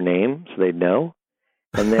write in their name so they'd know.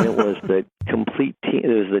 And then it was the complete team. It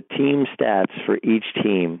was the team stats for each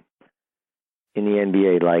team in the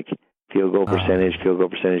NBA, like field goal percentage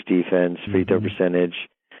defense, free throw percentage,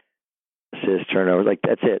 assist, turnover. Like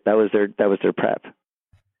that's it. That was their prep.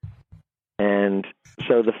 And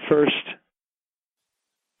so the first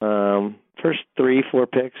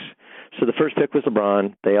 3-4 picks. So the first pick was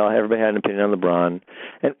LeBron. Everybody had an opinion on LeBron.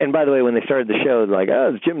 And by the way, when they started the show, like,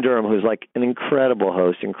 oh, it's Jim Durham, who's like an incredible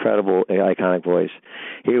host, incredible, iconic voice.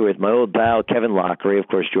 Here with my old pal, Kevin Lockery, of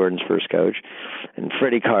course, Jordan's first coach, and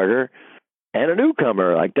Freddie Carter, and a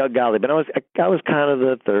newcomer like Doug Gottlieb. But I was kind of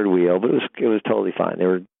the third wheel, but it was totally fine. They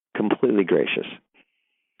were completely gracious.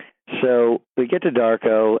 So we get to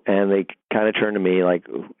Darko, and they kind of turn to me like,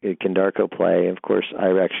 can Darko play? Of course,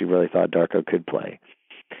 I actually really thought Darko could play.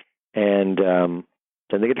 And then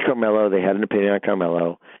they get to Carmelo. They had an opinion on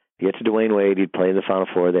Carmelo. They get to Dwayne Wade. He'd play in the Final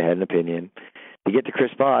Four. They had an opinion. They get to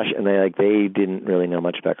Chris Bosh, and they didn't really know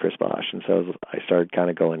much about Chris Bosh. And so I started kind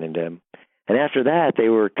of going into him. And after that, they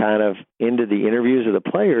were kind of into the interviews of the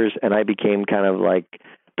players, and I became kind of like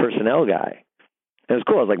personnel guy. And it was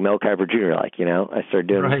cool. I was like Mel Kiper Jr., I started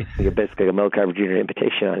doing basically a Mel Kiper Jr.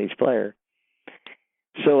 invitation on each player.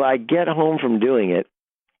 So I get home from doing it,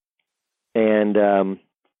 and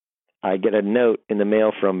I get a note in the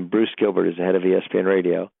mail from Bruce Gilbert, who's the head of ESPN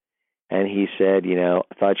Radio, and he said, I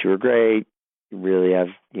thought you were great. You really have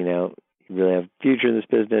future in this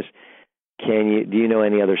business. Do you know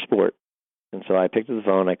any other sport? And so I picked up the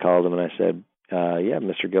phone, I called him, and I said, yeah,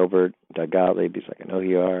 Mr. Gilbert, Doug Gottlieb. He's like, I know who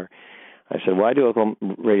you are. I said, well, I do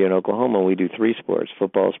radio in Oklahoma. We do 3 sports: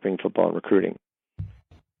 football, spring football, and recruiting.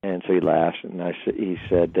 And so he laughed, and he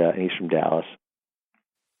said, and he's from Dallas.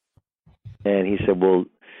 And he said, well,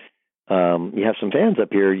 you have some fans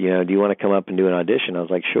up here, do you want to come up and do an audition? I was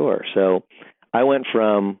like, sure. So I went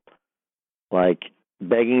from like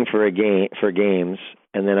begging for games,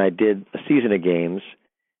 and then I did a season of games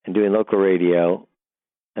and doing local radio.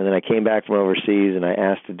 And then I came back from overseas and I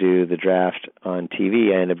asked to do the draft on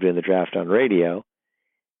TV. I ended up doing the draft on radio.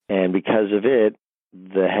 And because of it,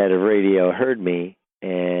 the head of radio heard me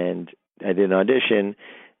and I did an audition,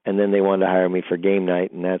 and then they wanted to hire me for game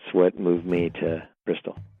night. And that's what moved me to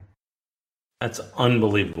Bristol. That's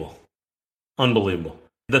unbelievable. Unbelievable.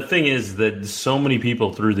 The thing is that so many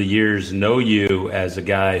people through the years know you as a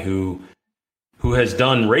guy who has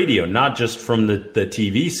done radio, not just from the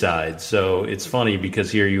TV side. So it's funny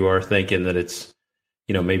because here you are thinking that it's,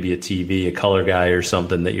 maybe a TV, a color guy or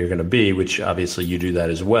something that you're going to be, which obviously you do that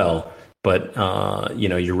as well. But,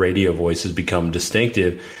 your radio voice has become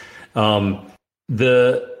distinctive. There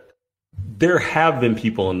have been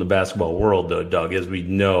people in the basketball world, though, Doug, as we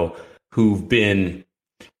know, who've been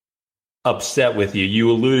upset with you. You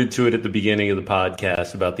alluded to it at the beginning of the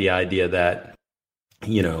podcast about the idea that,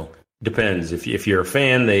 depends. If you're a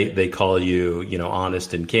fan, they call you,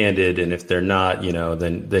 honest and candid. And if they're not,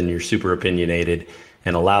 then you're super opinionated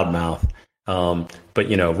and a loudmouth. But,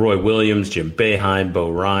 Roy Williams, Jim Boeheim,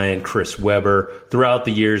 Bo Ryan, Chris Webber, throughout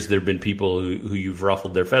the years, there have been people who you've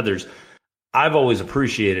ruffled their feathers. I've always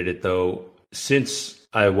appreciated it, though, since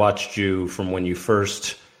I watched you from when you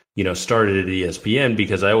first, started at ESPN,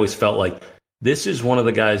 because I always felt like this is one of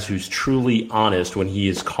the guys who's truly honest when he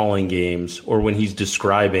is calling games or when he's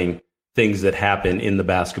describing things that happen in the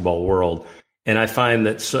basketball world. And I find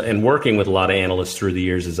that, and working with a lot of analysts through the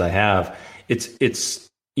years as I have, it's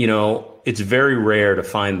very rare to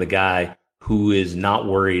find the guy who is not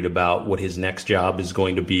worried about what his next job is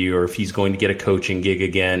going to be, or if he's going to get a coaching gig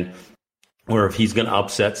again, or if he's going to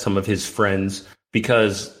upset some of his friends,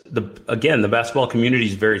 because the basketball community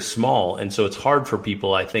is very small. And so it's hard for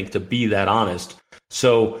people, I think, to be that honest.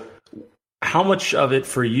 So how much of it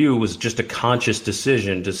for you was just a conscious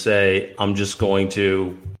decision to say, I'm just going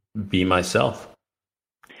to be myself?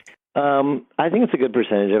 I think it's a good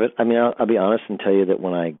percentage of it. I mean, I'll be honest and tell you that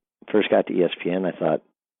when I first got to ESPN, I thought,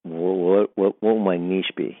 what will my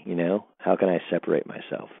niche be? How can I separate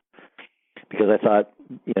myself? Because I thought,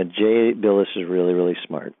 Jay Billis is really, really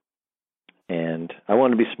smart. And I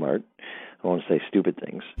want to be smart. I want to say stupid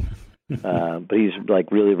things. But he's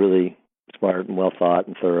like really, really smart and well thought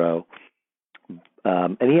and thorough.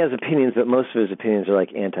 And he has opinions, but most of his opinions are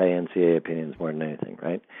like anti-NCAA opinions more than anything,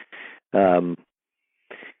 right?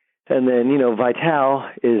 And then, Vital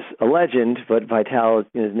is a legend, but Vital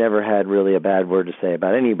has never had really a bad word to say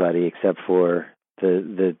about anybody except for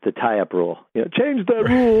the tie-up rule. Change that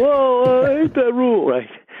rule. Oh, I hate that rule, right?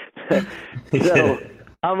 So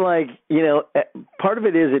I'm like, part of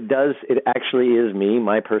it is it actually is me,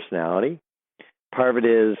 my personality. Part of it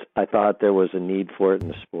is I thought there was a need for it in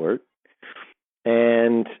the sport.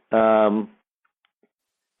 And part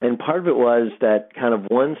of it was that kind of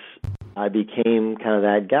once I became kind of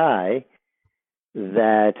that guy,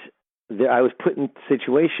 that I was put in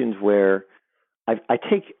situations where I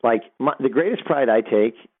take the greatest pride I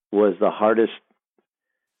take was the hardest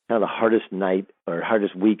night or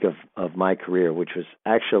hardest week of my career, which was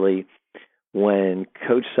actually when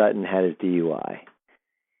Coach Sutton had his DUI.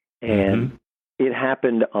 And it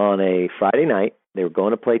happened on a Friday night. They were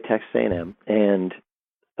going to play Texas A&M, and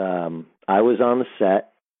I was on the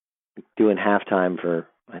set doing halftime for,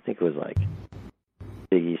 I think it was like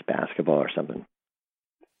Big East basketball or something.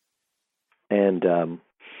 And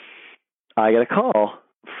I got a call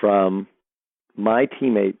from my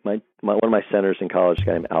teammate, one of my centers in college, a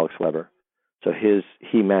guy named Alex Weber. So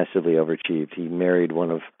he massively overachieved. He married one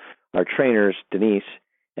of our trainers, Denise,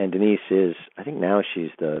 and Denise is, I think now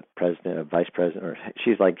she's the president or vice president, or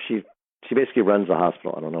she basically runs the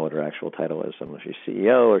hospital. I don't know what her actual title is. I don't know if she's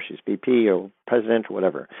CEO or she's VP or president or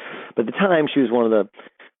whatever. But at the time, she was one of the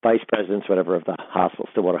vice presidents, whatever, of the hospital,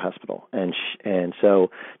 Stillwater Hospital. And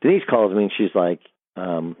so Denise calls me and she's like,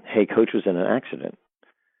 hey, Coach was in an accident.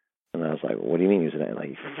 And I was like, what do you mean he was in it? Like,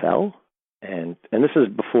 he fell? And this is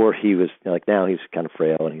before he was, now he's kind of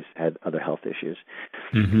frail and he's had other health issues.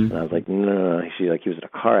 And I was like, no. She's like, he was in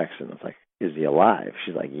a car accident. I was like, is he alive?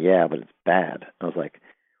 She's like, yeah, but it's bad. I was like,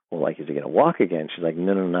 well, is he going to walk again? She's like,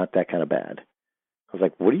 no, not that kind of bad. I was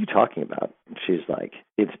like, what are you talking about? And she's like,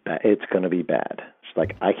 it's going to be bad. She's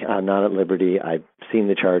like, I'm not at liberty. I've seen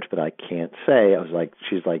the charge, but I can't say.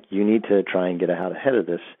 She's like, you need to try and get out ahead of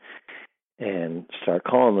this and start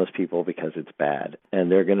calling those people because it's bad.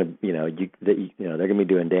 And they're going to, they're going to be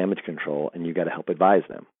doing damage control and you got to help advise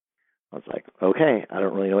them. I was like, okay, I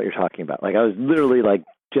don't really know what you're talking about. Like, I was literally like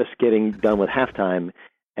just getting done with halftime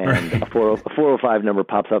and a 405 number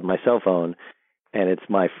pops up on my cell phone, and it's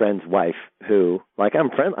my friend's wife who, like,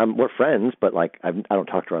 we're friends, but like I don't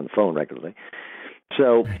talk to her on the phone regularly.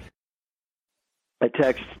 So I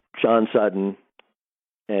text Sean Sutton,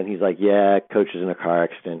 and he's like, yeah, Coach is in a car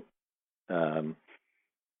accident.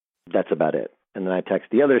 That's about it. And then I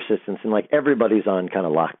text the other assistants, and like everybody's on kind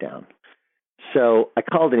of lockdown. So I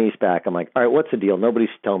called Denise back. I'm like, all right, what's the deal? Nobody's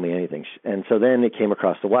telling me anything. And so then it came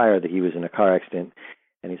across the wire that he was in a car accident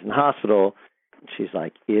and he's in the hospital. She's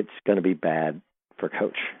like, it's going to be bad for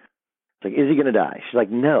Coach. It's like, is he going to die? She's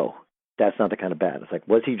like, no, that's not the kind of bad. It's like,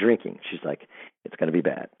 was he drinking? She's like, it's going to be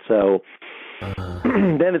bad. So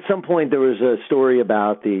then at some point there was a story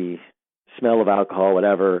about the smell of alcohol,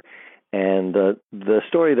 whatever. And the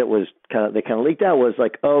story that was kind of leaked out was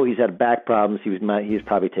like, oh, he's had back problems. He's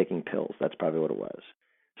probably taking pills. That's probably what it was.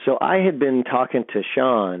 So I had been talking to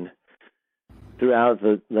Sean throughout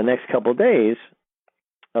the next couple of days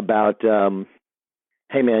about,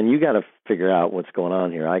 hey man, you got to figure out what's going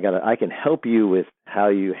on here. I can help you with how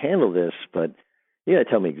you handle this, but you got to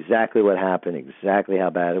tell me exactly what happened, exactly how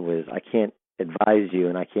bad it was. I can't advise you,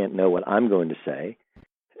 and I can't know what I'm going to say.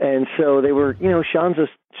 And so they were,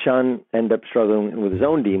 Sean ended up struggling with his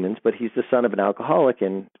own demons, but he's the son of an alcoholic.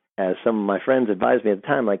 And as some of my friends advised me at the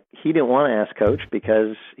time, like, he didn't want to ask Coach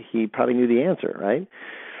because he probably knew the answer, right?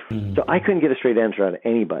 Mm-hmm. So I couldn't get a straight answer out of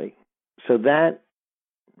anybody. So that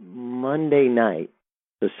Monday night,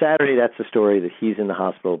 So Saturday, that's the story that he's in the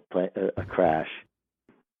hospital, a crash.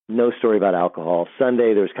 No story about alcohol.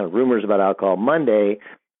 Sunday, there was kind of rumors about alcohol. Monday,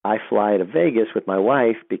 I fly to Vegas with my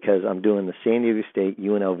wife because I'm doing the San Diego State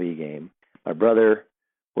UNLV game. My brother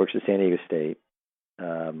works at San Diego State,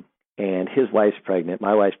 and his wife's pregnant.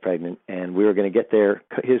 My wife's pregnant, and we were going to get there.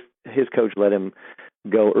 His coach let him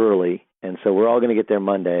go early, and so we're all going to get there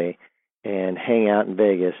Monday and hang out in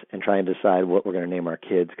Vegas and try and decide what we're going to name our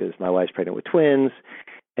kids, because my wife's pregnant with twins,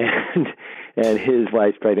 and his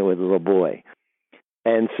wife's pregnant with a little boy.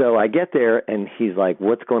 And so I get there, and he's like,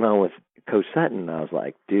 "What's going on with Coach Sutton?" And I was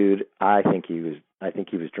like, "Dude, I think he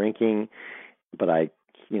was drinking, but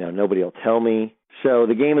nobody will tell me." So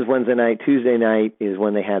the game is Wednesday night. Tuesday night is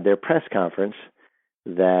when they had their press conference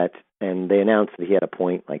and they announced that he had a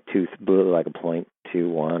point, like blew like a .21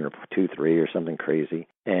 or 2.3 or something crazy.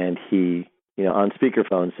 And he, on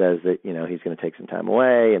speakerphone says that, he's going to take some time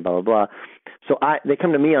away and blah, blah, blah. So they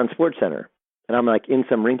come to me on SportsCenter, and I'm like in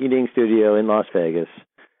some rinky-dink studio in Las Vegas.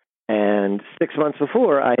 And 6 months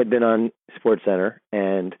before, I had been on SportsCenter,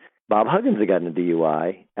 and Bob Huggins had gotten a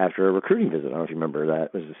DUI after a recruiting visit. I don't know if you remember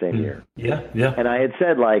that. It was the same year. Yeah. And I had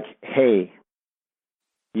said, like, hey,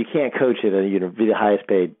 you can't coach at be the highest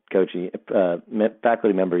paid coaching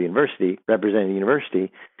faculty member of a university, representing the university,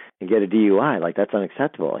 and get a DUI. Like, that's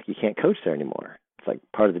unacceptable. Like, you can't coach there anymore. It's like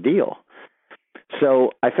part of the deal.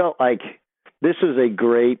 So I felt like this was a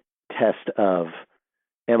great test of,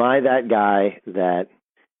 am I that guy that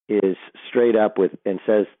is straight up with and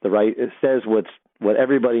says what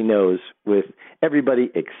everybody knows with everybody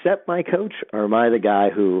except my coach, or am I the guy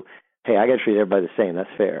who, hey, I got to treat everybody the same? That's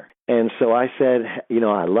fair. And so I said,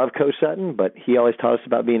 I love Coach Sutton, but he always taught us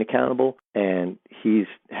about being accountable, and he's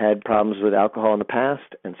had problems with alcohol in the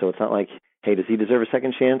past. And so it's not like, hey, does he deserve a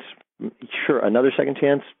second chance? Sure. Another second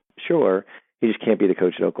chance? Sure. He just can't be the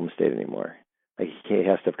coach at Oklahoma State anymore. Like, he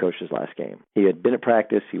has to have coached his last game. He had been at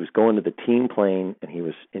practice. He was going to the team plane, and he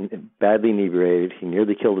was badly inebriated. He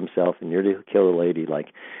nearly killed himself and nearly killed a lady.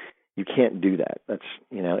 Like, you can't do that. That's,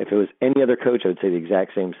 if it was any other coach, I would say the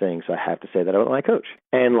exact same thing. So I have to say that about my coach.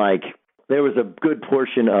 And like, there was a good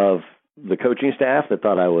portion of the coaching staff that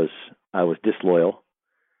thought I was disloyal.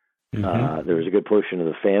 Mm-hmm. There was a good portion of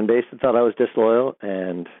the fan base that thought I was disloyal,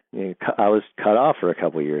 and I was cut off for a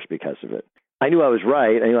couple of years because of it. I knew I was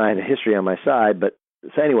right. I knew I had a history on my side, but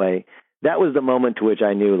so anyway, that was the moment to which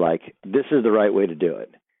I knew, like, this is the right way to do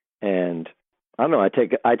it. And I don't know, I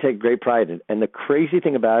take great pride in it. And the crazy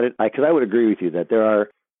thing about it, because I would agree with you that there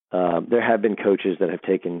have been coaches that have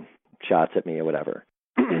taken shots at me or whatever,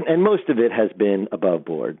 and most of it has been above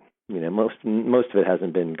board. Most of it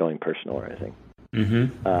hasn't been going personal or anything.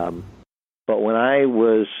 Mm-hmm. But when I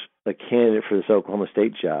was a candidate for this Oklahoma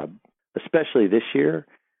State job, especially this year,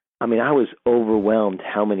 I mean, I was overwhelmed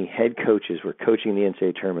how many head coaches were coaching the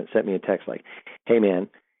NCAA tournament, sent me a text like, hey, man,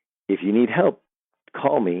 if you need help,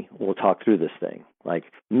 call me. We'll talk through this thing. Like,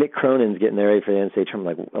 Mick Cronin's getting there ready for the NCAA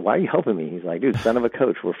tournament. Like, why are you helping me? He's like, dude, son of a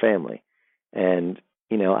coach, we're family. And,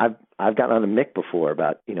 I've gotten on to Mick before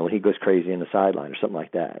about, when he goes crazy in the sideline or something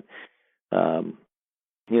like that.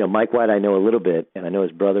 Mike White I know a little bit, and I know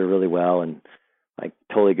his brother really well, and, like,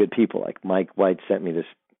 totally good people. Like, Mike White sent me this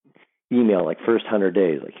email, like, first 100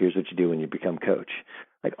 days, like, here's what you do when you become coach,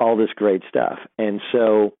 like, all this great stuff. And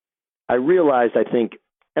so I realized, I think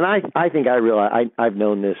I realize, I've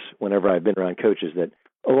known this whenever I've been around coaches, that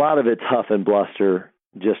a lot of it's huff and bluster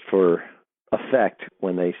just for effect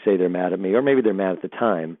when they say they're mad at me, or maybe they're mad at the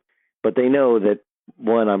time, but they know that,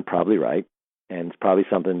 one, I'm probably right, and it's probably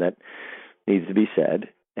something that needs to be said,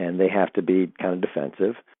 and they have to be kind of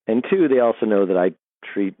defensive. And two, they also know that I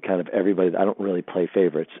treat kind of everybody, I don't really play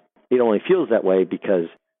favorites. It only feels that way because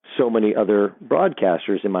so many other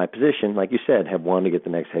broadcasters in my position, like you said, have wanted to get the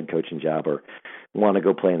next head coaching job, or want to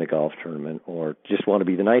go play in the golf tournament, or just want to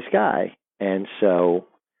be the nice guy. And so,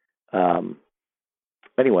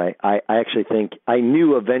 anyway, I actually think I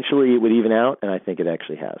knew eventually it would even out, and I think it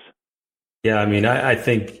actually has. Yeah, I mean, I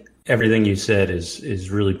think everything you said is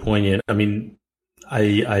really poignant. I mean,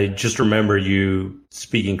 I just remember you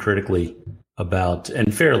speaking critically about,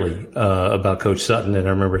 and fairly, about Coach Sutton. And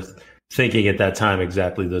I remember thinking at that time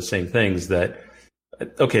exactly those same things, that,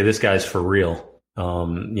 okay, this guy's for real.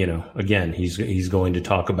 Again, he's going to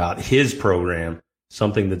talk about his program,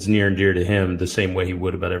 something that's near and dear to him, the same way he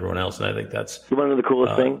would about everyone else. And I think that's one of the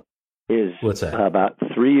coolest thing is, what's that? About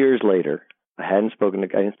 3 years later, I didn't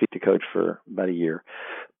speak to Coach for about a year.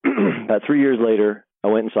 About 3 years later, I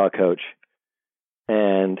went and saw Coach,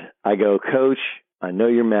 and I go, Coach, I know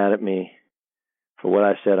you're mad at me for what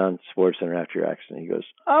I said on SportsCenter after your accident. He goes,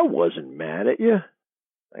 I wasn't mad at you.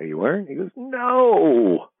 You weren't? He goes,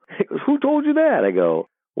 no. He goes, who told you that? I go,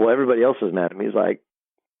 Well, everybody else was mad at me.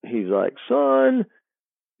 He's like, son,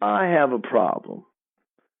 I have a problem.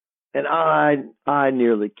 And I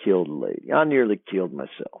nearly killed a lady. I nearly killed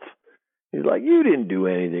myself. He's like, you didn't do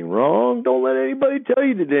anything wrong. Don't let anybody tell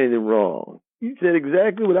you did anything wrong. You said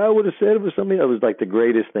exactly what I would have said if it was something that was like the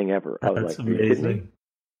greatest thing ever. I was That's like, amazing.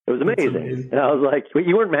 It was amazing. And I was like, wait,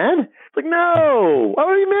 you weren't mad? It's like, no, why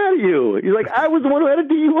were you mad at you? He's like, I was the one who had a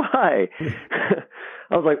DUI.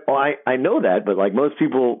 I was like, oh, I know that, but like most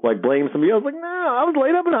people like blame somebody else. Like, no, I was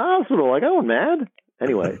laid up in the hospital. Like, I wasn't mad.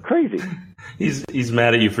 Anyway, crazy. He's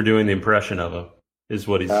mad at you for doing the impression of him. Is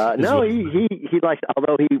what he's. No, he likes.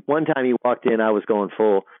 Although one time he walked in, I was going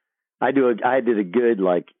full. I did a good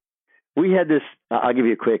like. We had this. I'll give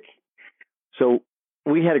you a quick. So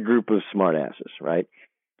we had a group of smartasses, right?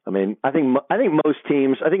 I mean, I think most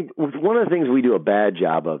teams. I think one of the things we do a bad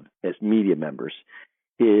job of as media members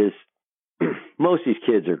is most of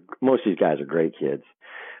these guys are great kids.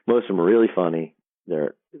 Most of them are really funny.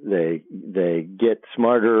 They get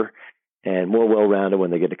smarter and more well-rounded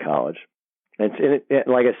when they get to college. And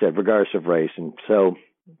like I said, regardless of race. And so,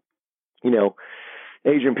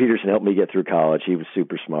 Adrian Peterson helped me get through college. He was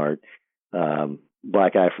super smart.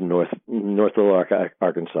 Black guy from North Little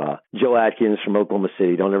Arkansas. Joe Atkins from Oklahoma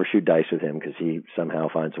City. Don't ever shoot dice with him because he somehow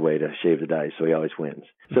finds a way to shave the dice, so he always wins.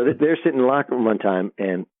 So they're sitting in the locker room one time,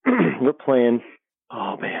 and we're playing.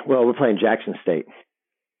 Oh man, well, we're playing Jackson State,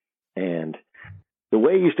 and the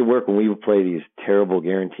way it used to work when we would play these terrible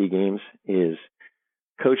guarantee games is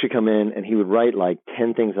coach would come in and he would write like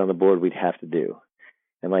 10 things on the board we'd have to do.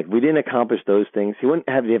 And like, we didn't accomplish those things. He wouldn't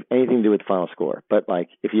have anything to do with the final score. But like,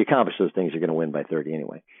 if you accomplish those things, you're going to win by 30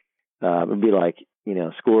 anyway. It'd be like,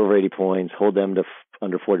 score over 80 points, hold them to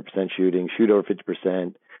under 40% shooting, shoot over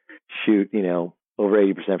 50%, shoot, over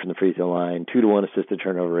 80% from the free throw line, 2-to-1 assist to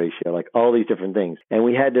turnover ratio, like all these different things. And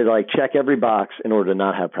we had to like check every box in order to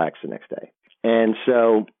not have practice the next day. And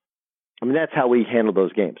so, I mean, that's how we handled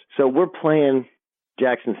those games. So we're playing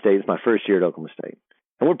Jackson State. It's my first year at Oklahoma State.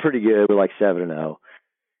 And we're pretty good. We're like 7-0.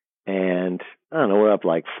 And I don't know, we're up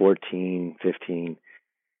like 14, 15.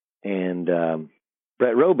 And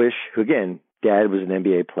Brett Robish, who again, dad was an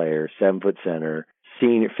NBA player, 7-foot center,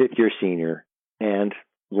 senior, 5th year senior, and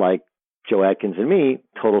like Joe Atkins and me,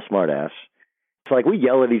 total smartass. So like we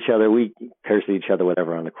yell at each other, we curse at each other,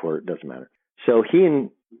 whatever on the court, doesn't matter. So he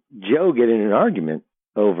and Joe get in an argument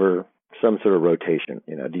over some sort of rotation,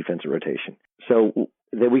 defensive rotation. So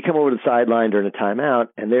then we come over to the sideline during a timeout,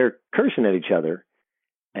 and they're cursing at each other.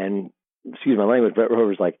 And excuse my language, Brett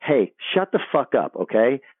Rover's like, hey, shut the fuck up,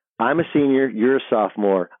 okay? I'm a senior, you're a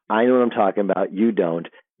sophomore. I know what I'm talking about. You don't.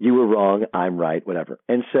 You were wrong. I'm right, whatever.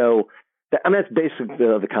 And so, that's basically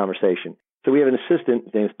the conversation. So we have an assistant,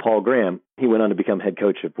 his name is Paul Graham. He went on to become head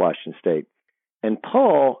coach at Washington State. And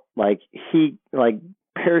Paul, he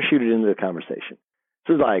parachuted into the conversation.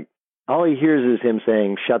 So it's like, all he hears is him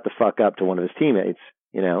saying, shut the fuck up to one of his teammates,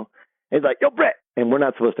 And he's like, yo, Brett. And we're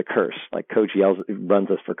not supposed to curse. Like coach runs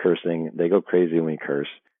us for cursing. They go crazy when we curse.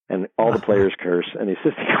 And all the players curse and the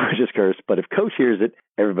assistant coaches curse. But if coach hears it,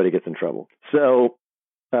 everybody gets in trouble. So,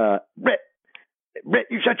 Brett,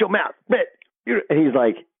 you shut your mouth. Brett. And he's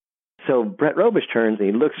like, so Brett Robish turns and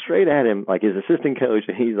he looks straight at him like his assistant coach.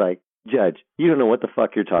 And he's like, Judge, you don't know what the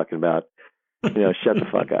fuck you're talking about. Shut the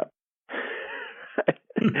fuck up.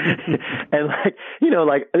 And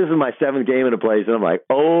this is my 7th game in a place, and I'm like,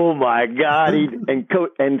 oh my God.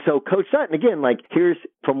 So Coach Sutton, again, here's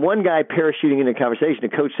from one guy parachuting into a conversation,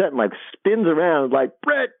 and Coach Sutton spins around like,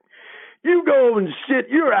 Brett, you go and sit,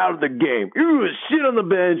 you're out of the game. You sit on the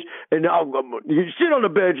bench, and you sit on the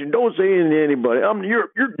bench and don't say anything to anybody.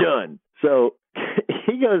 You're done. So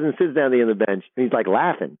he goes and sits down at the end of the bench, and he's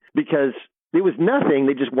laughing because there was nothing.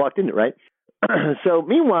 They just walked in it, right? So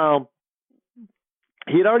meanwhile,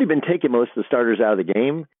 he had already been taking most of the starters out of the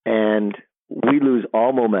game, and we lose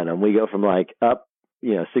all momentum. We go from up,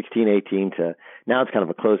 16-18 to now it's kind of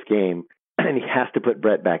a close game, and he has to put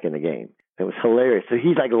Brett back in the game. It was hilarious. So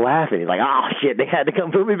he's laughing. He's like, oh shit, they had to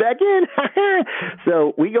come put me back in.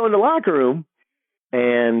 So we go in the locker room,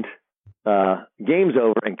 and game's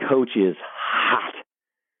over, and coach is hot.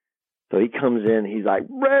 So he comes in, he's like,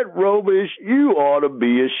 Brett Robish, you ought to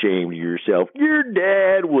be ashamed of yourself. Your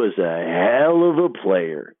dad was a hell of a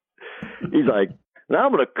player. He's like, and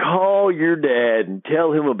I'm going to call your dad and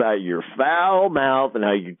tell him about your foul mouth and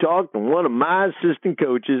how you talked to one of my assistant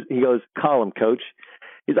coaches. He goes, call him, coach.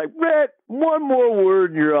 He's like, Brett, one more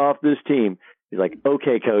word and you're off this team. He's like,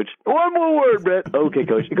 okay, coach. One more word, Brett. Okay,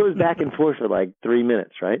 coach. It goes back and forth for 3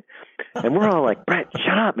 minutes, right? And we're all like, Brett,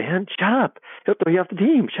 shut up, man. Shut up. He'll throw you off the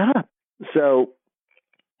team. Shut up. So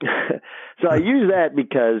I use that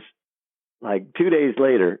because like 2 days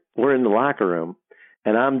later, we're in the locker room,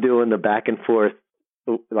 and I'm doing the back and forth,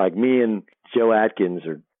 like me and Joe Atkins,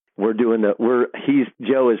 or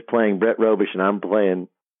Joe is playing Brett Robish, and I'm playing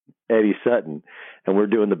Eddie Sutton, and we're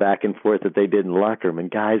doing the back and forth that they did in the locker room, and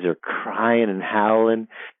guys are crying and howling,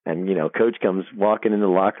 and Coach comes walking in the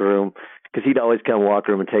locker room, because he'd always come walk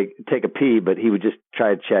room and take a pee, but he would just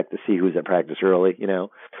try to check to see who was at practice early,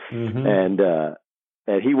 and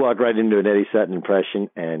he walked right into an Eddie Sutton impression,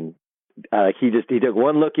 and he took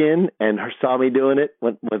one look in and saw me doing it,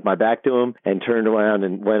 went with my back to him, and turned around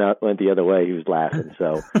and went the other way. He was laughing.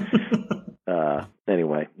 So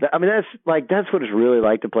anyway, I mean, that's what it's really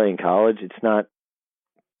like to play in college. It's not.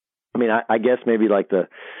 I mean, I guess maybe like the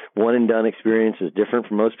one and done experience is different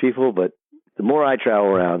for most people, but the more I travel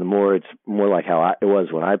around, the more it's more like how it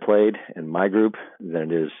was when I played in my group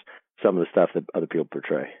than it is some of the stuff that other people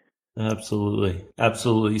portray. Absolutely.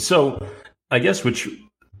 Absolutely. So I guess which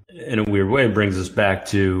in a weird way brings us back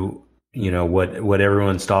to, what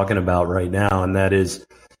everyone's talking about right now. And that is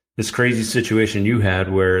this crazy situation you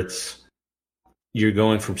had where you're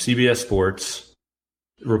going from CBS Sports.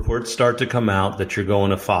 Reports start to come out that you're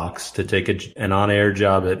going to Fox to take an on-air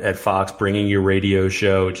job at Fox, bringing your radio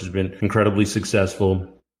show, which has been incredibly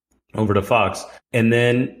successful, over to Fox. And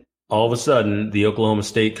then all of a sudden, the Oklahoma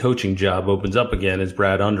State coaching job opens up again as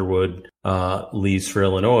Brad Underwood leaves for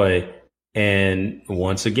Illinois. And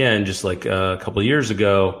once again, just like a couple of years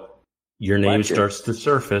ago, your name starts to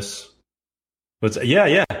surface.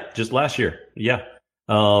 Just last year. Yeah.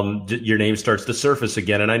 Your name starts to surface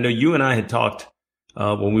again. And I know you and I had talked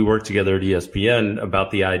when we worked together at ESPN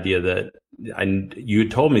about the idea that you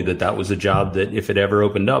had told me that was a job that if it ever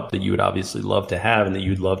opened up that you would obviously love to have and that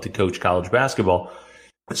you'd love to coach college basketball.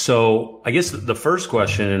 So I guess the first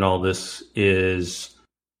question in all this is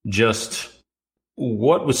just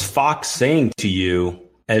what was Fox saying to you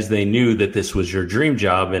as they knew that this was your dream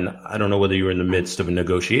job? And I don't know whether you were in the midst of a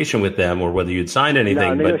negotiation with them or whether you'd signed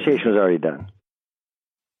anything. No, negotiation was already done.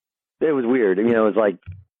 It was weird. It was like,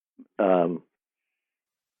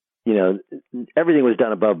 everything was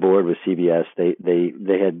done above board with CBS. They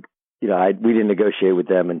had, we didn't negotiate with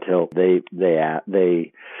them until they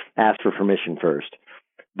asked for permission first.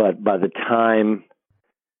 But by the time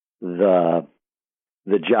the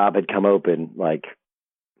job had come open, like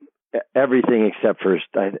everything except for,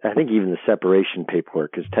 I think even the separation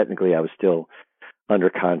paperwork, because technically I was still under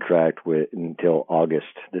contract until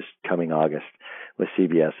this coming August with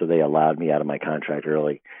CBS. So they allowed me out of my contract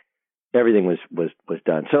early. Everything was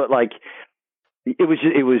done. So it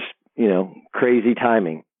was crazy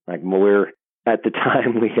timing. Like at the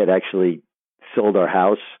time we had actually sold our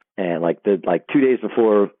house, and 2 days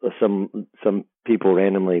before some people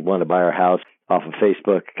randomly wanted to buy our house off of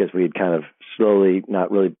Facebook because we had kind of slowly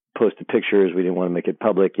not really posted pictures. We didn't want to make it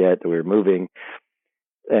public yet that we were moving.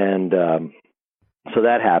 And so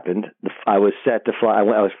that happened. I was set to fly.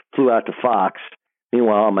 I flew out to Fox.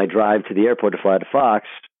 Meanwhile, on my drive to the airport to fly to Fox,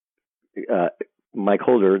 Mike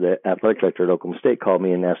Holder, the athletic director at Oklahoma State, called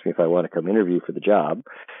me and asked me if I want to come interview for the job.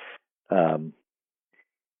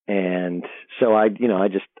 And so I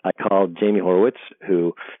called Jamie Horowitz,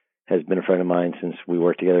 who has been a friend of mine since we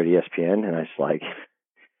worked together at ESPN. And I was like,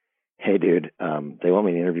 hey, dude, they want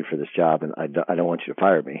me to interview for this job, and I don't want you to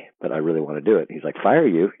fire me, but I really want to do it. He's like, fire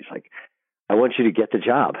you? He's like, I want you to get the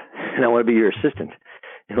job, and I want to be your assistant.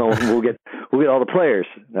 We'll get all the players.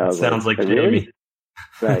 Sounds like Jamie.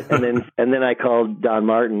 Right. And then I called Don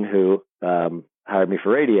Martin, who hired me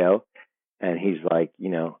for radio, and he's like,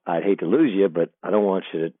 I'd hate to lose you, but I don't want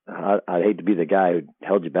you to, I'd hate to be the guy who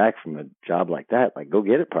held you back from a job like that. Like, go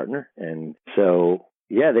get it, partner. And so,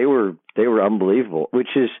 yeah, they were unbelievable, which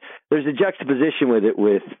is, there's a juxtaposition with it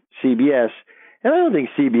with CBS. And I don't think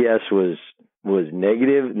CBS was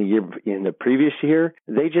negative in the previous year.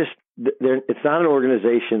 It's not an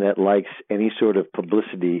organization that likes any sort of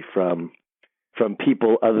publicity from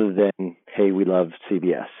people other than, hey, we love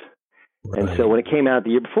CBS. Right. And so when it came out the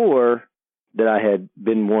year before that I had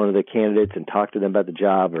been one of the candidates and talked to them about the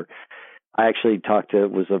job, or I actually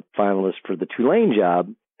was a finalist for the Tulane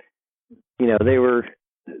job, they were,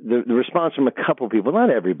 the response from a couple of people, not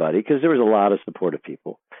everybody, because there was a lot of supportive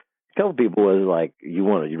people. A couple of people was like,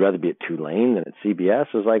 you'd rather be at Tulane than at CBS?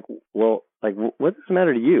 I was like, well, like, what does it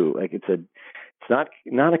matter to you? Like, it's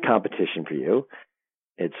not a competition for you.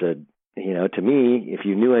 It's to me, if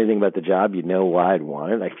you knew anything about the job, you'd know why I'd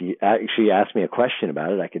want it. Like, if you actually asked me a question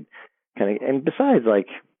about it, I could kind of, and besides, like,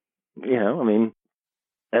 when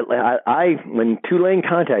Tulane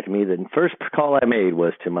contacted me, the first call I made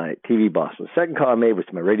was to my TV boss. The second call I made was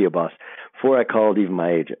to my radio boss before I called even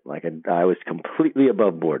my agent. Like, I was completely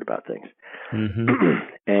above board about things. Mm-hmm.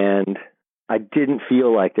 And I didn't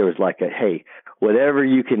feel like there was like a, hey, whatever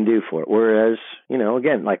you can do for it. Whereas,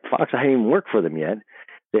 again, like Fox, I hadn't even worked for them yet.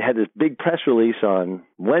 They had this big press release on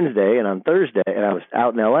Wednesday, and on Thursday, and I was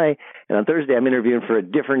out in LA, and on Thursday I'm interviewing for a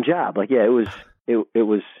different job. Like, yeah, it was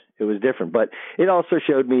different, but it also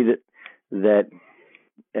showed me that,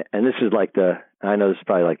 and this is like I know this is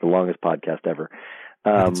probably like the longest podcast ever.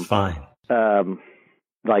 It's fine.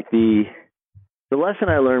 Like the lesson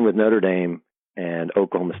I learned with Notre Dame and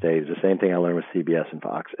Oklahoma State is the same thing I learned with CBS and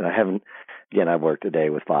Fox. And I've worked a day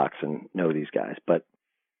with Fox and know these guys, but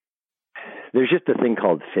there's just a thing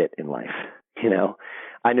called fit in life.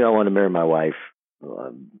 I knew I wanted to marry my wife,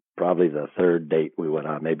 probably the third date we went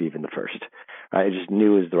on, maybe even the first. I just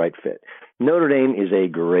knew it was the right fit. Notre Dame is a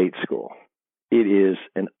great school. It is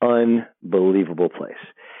an unbelievable place.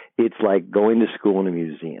 It's like going to school in a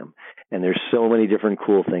museum, and there's so many different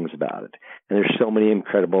cool things about it, and there's so many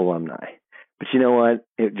incredible alumni. But you know what?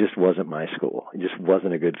 It just wasn't my school. It just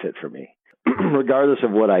wasn't a good fit for me. Regardless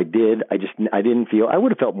of what I did, I didn't feel, I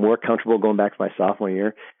would have felt more comfortable going back to my sophomore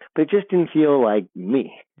year, but it just didn't feel like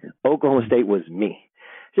me. Oklahoma State was me.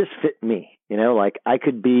 It just fit me. Like I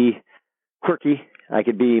could be quirky. I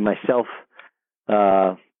could be myself.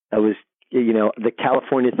 I was, the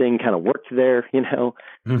California thing kind of worked there,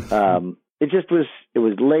 it just was, it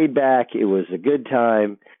was laid back. It was a good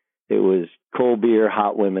time. It was cold beer,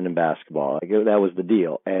 hot women, and basketball. Like, that was the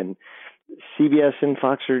deal. And CBS and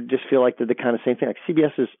Fox just feel like they're the kind of same thing. Like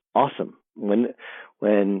CBS is awesome. When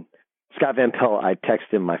Scott Van Pelt, I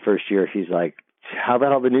texted him my first year, he's like, how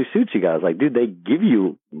about all the new suits you got? I was like, dude, they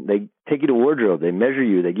take you to wardrobe, they measure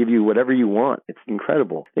you, they give you whatever you want. It's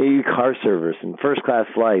incredible. They give you car service and first class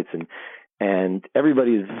flights, and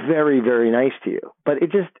everybody is very, very nice to you. But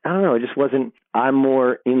it just, I don't know, it just wasn't, I'm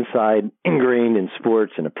more inside, ingrained in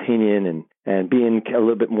sports and opinion and being a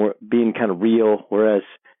little bit more, being kind of real, whereas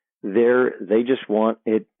they just want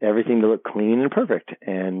everything to look clean and perfect,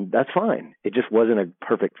 and that's fine. It just wasn't a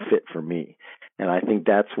perfect fit for me, and I think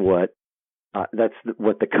that's what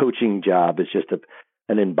the coaching job is, just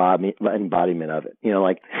an embodiment of it.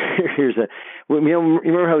 Like you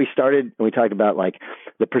remember how we started and we talked about like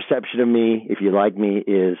the perception of me. If you like me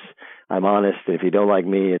is I'm honest, and if you don't like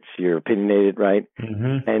me, it's you're opinionated, right?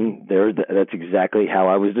 Mm-hmm. And that's exactly how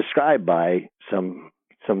I was described by some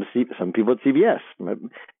people at CBS.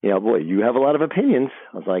 Boy, you have a lot of opinions.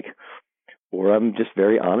 I was like, or I'm just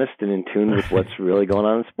very honest and in tune with what's really going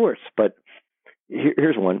on in sports. But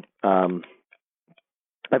here's one.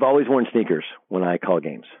 I've always worn sneakers when I call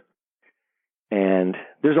games, and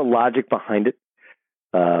there's a logic behind it.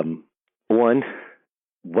 One,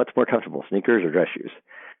 what's more comfortable, sneakers or dress shoes?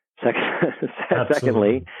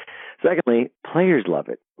 Secondly, players love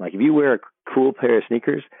it. Like if you wear a cool pair of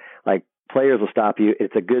sneakers, like players will stop you.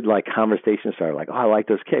 It's a good like conversation starter. Like, oh, I like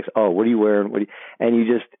those kicks. Oh, what are you wearing?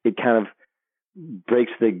 And it kind of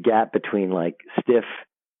breaks the gap between like stiff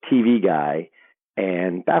TV guy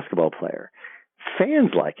and basketball player.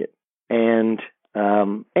 Fans like it, and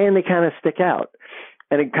they kind of stick out,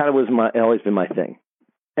 and it kind of was always been my thing.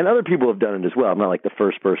 And other people have done it as well. I'm not like the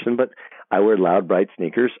first person, but I wear loud, bright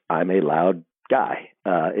sneakers. I'm a loud guy.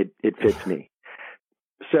 It fits me.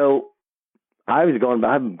 So I've gone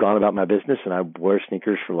about my business, and I wear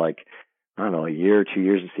sneakers for like, I don't know, a year or 2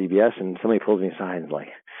 years at CBS, and somebody pulls me aside and is like,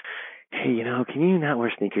 hey, can you not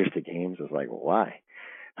wear sneakers to games? I was like, well, why?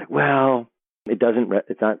 Like, well, it's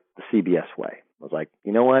not the CBS way. I was like,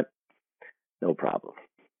 you know what? No problem.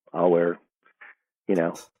 I'll wear,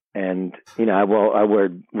 and I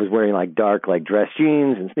was wearing like dark, like dress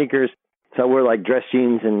jeans and sneakers. So I wore like dress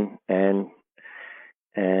jeans and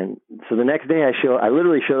so the next day I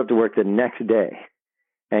literally showed up to work the next day,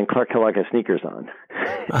 and Clark had like sneakers on,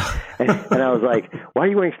 and I was like, why are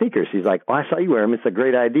you wearing sneakers? He's like, oh, I saw you wear them. It's a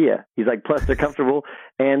great idea. He's like, plus they're comfortable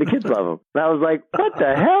and the kids love them. And I was like, what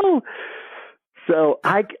the hell? So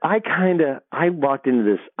I walked into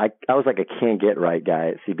this, I was like a can't get right guy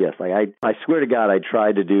at CBS. Like I swear to God, I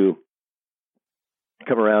tried to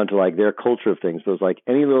come around to like their culture of things. So it was like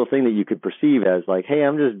any little thing that you could perceive as like, hey,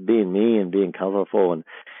 I'm just being me and being colorful and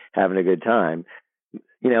having a good time.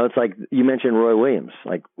 It's like you mentioned Roy Williams.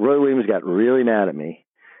 Like Roy Williams got really mad at me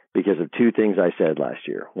because of two things I said last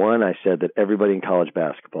year. One, I said that everybody in college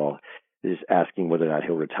basketball is asking whether or not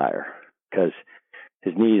he'll retire because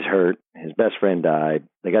his knees hurt. His best friend died.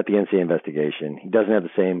 They got the NCAA investigation. He doesn't have the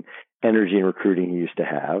same energy in recruiting he used to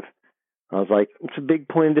have. I was like, it's a big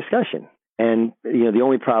point of discussion. And, the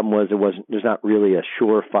only problem was there's not really a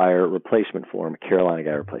surefire replacement for him, a Carolina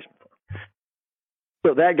guy replacement for him.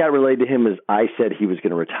 So that got relayed to him as I said he was going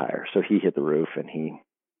to retire. So he hit the roof and he,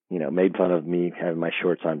 made fun of me having my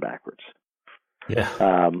shorts on backwards. Yeah.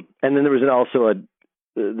 And then there was also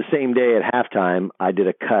the same day at halftime, I did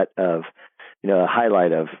a cut of, a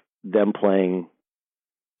highlight of them playing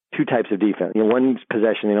two types of defense. One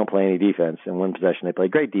possession they don't play any defense, and one possession they play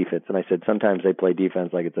great defense. And I said sometimes they play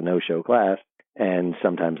defense like it's a no-show class, and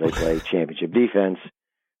sometimes they play championship defense.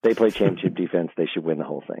 They play championship defense. They should win the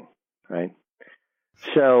whole thing, right?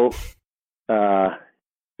 So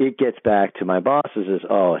it gets back to my bosses as,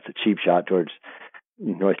 it's a cheap shot towards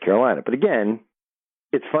North Carolina. But again,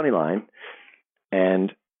 it's a funny line.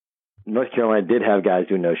 And North Carolina did have guys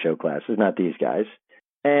doing no-show classes, not these guys.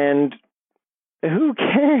 And who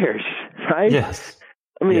cares, right? Yes.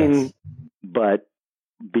 I mean, but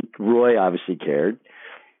Roy obviously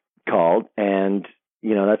called, and,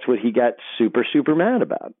 that's what he got super, super mad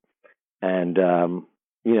about. And,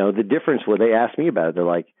 the difference where they asked me about it, they're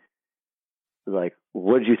like,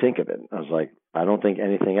 what did you think of it? I was like, I don't think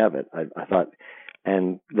anything of it. I thought,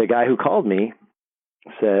 and the guy who called me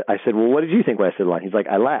I said, well, what did you think when I said the line? He's like,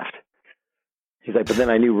 I laughed. He's like, but then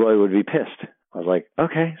I knew Roy would be pissed. I was like,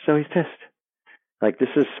 okay, so he's pissed. Like, this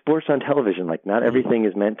is sports on television. Like, not everything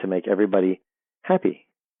is meant to make everybody happy.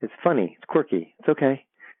 It's funny. It's quirky. It's okay.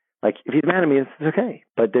 Like, if he's mad at me, it's okay.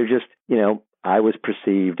 But they're just, I was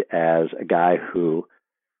perceived as a guy who,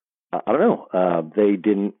 I don't know, they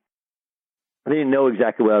didn't know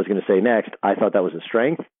exactly what I was going to say next. I thought that was a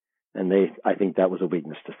strength, and I think that was a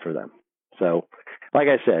weakness for them. So, like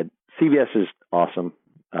I said, CBS is awesome.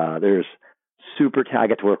 There's I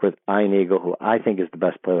get to work with Ian Eagle, who I think is the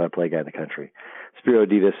best play-by-play guy in the country. Spiro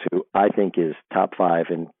Ditas, who I think is top 5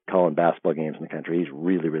 in calling basketball games in the country. He's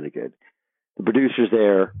really, really good. The producers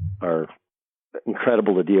there are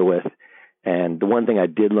incredible to deal with. And the one thing I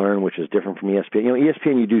did learn, which is different from ESPN,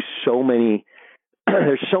 ESPN, you do so many,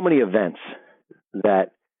 there's so many events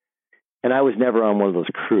that, and I was never on one of those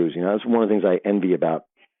crews. That's one of the things I envy about,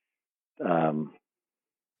 Dan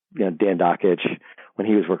Dockich, when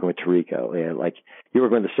he was working with Tirico. Like, you're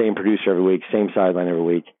working with the same producer every week, same sideline every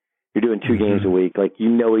week. You're doing 2 games a week. Like, you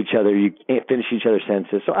know each other. You can't finish each other's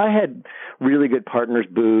sentences. So I had really good partners,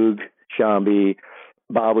 Boog, Shambi,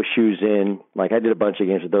 Bob with Shoes In. Like, I did a bunch of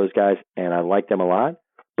games with those guys, and I liked them a lot.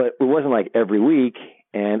 But it wasn't like every week.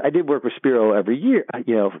 And I did work with Spiro every year,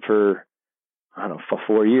 for, I don't know, for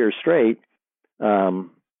 4 years straight.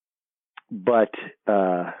 But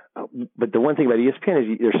the one thing about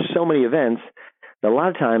ESPN is there's so many events that a lot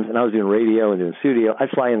of times, and I was doing radio and doing studio,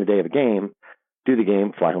 I'd fly in the day of a game, do the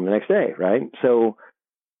game, fly home the next day, right? So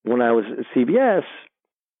when I was at CBS,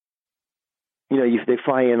 they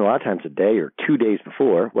fly in a lot of times a day or 2 days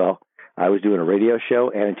before. Well, I was doing a radio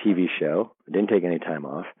show and a TV show. I didn't take any time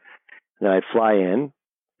off. And then I'd fly in,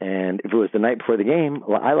 and if it was the night before the game,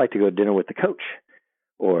 well, I like to go to dinner with the coach,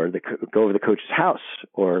 or go over to the coach's house,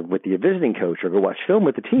 or with the visiting coach, or go watch film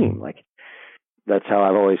with the team. Like, that's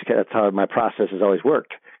how my process has always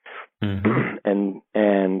worked. Mm-hmm.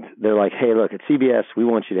 And they're like, hey, look, at CBS, we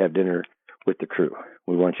want you to have dinner with the crew.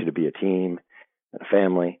 We want you to be a team, a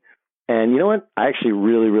family. And you know what? I actually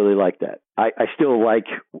really, really like that. I still like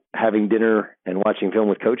having dinner and watching film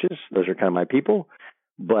with coaches. Those are kind of my people.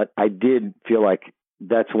 But I did feel like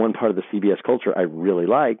that's one part of the CBS culture I really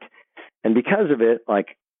liked. And because of it,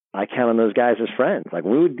 like, I count on those guys as friends. Like,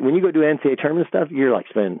 when you go do NCAA tournament stuff, you're like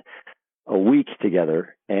spend a week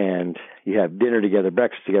together, and you have dinner together,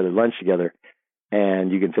 breakfast together, lunch together,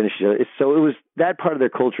 and you can finish each other. So it was, that part of their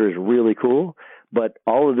culture is really cool. But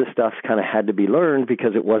all of this stuff kind of had to be learned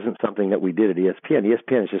because it wasn't something that we did at ESPN.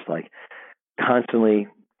 ESPN is just like constantly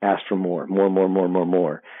ask for more.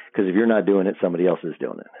 Because if you're not doing it, somebody else is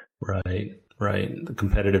doing it. Right. The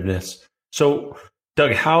competitiveness. So,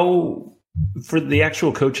 Doug, how, for the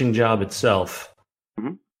actual coaching job itself,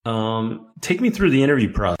 take me through the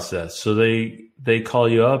interview process. So they call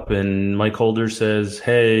you up, and Mike Holder says,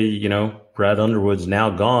 hey, Brad Underwood's now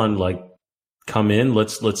gone. Like, come in,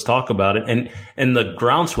 let's talk about it. And the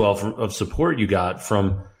groundswell of support you got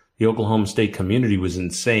from the Oklahoma State community was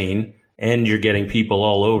insane. And you're getting people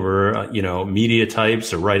all over, media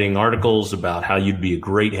types are writing articles about how you'd be a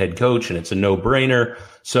great head coach, and it's a no-brainer.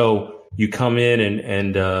 So you come in,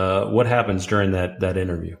 and what happens during that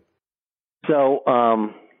interview? So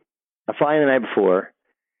I fly in the night before,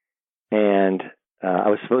 and I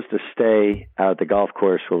was supposed to stay out at the golf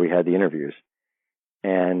course where we had the interviews.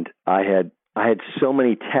 And I had so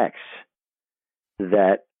many texts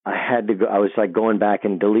that I had to go. I was like going back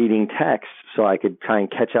and deleting texts so I could try and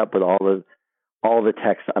catch up with all the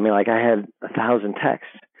texts. I mean, like, I had 1,000 texts.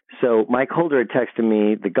 So Mike Holder had texted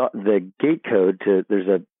me the gate code to.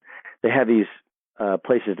 They have these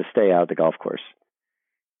places to stay out at the golf course,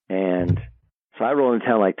 and so I roll into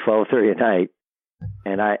town like 12:30 at night,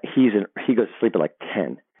 and he goes to sleep at like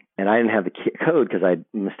 10, and I didn't have the code because I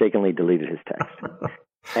mistakenly deleted his text.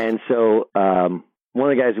 And so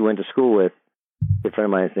one of the guys we went to school with, a friend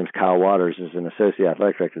of mine, his name's Kyle Waters, is an associate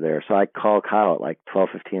athletic director there. So I called Kyle at like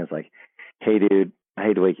 12:15. I was like, "Hey, dude, I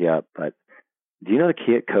hate to wake you up, but do you know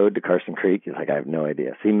the code to Carson Creek?" He's like, "I have no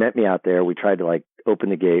idea." So he met me out there. We tried to like open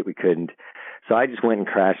the gate. We couldn't. So I just went and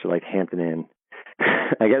crashed at like Hampton Inn.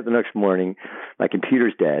 I get up the next morning. My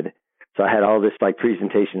computer's dead. So I had all this like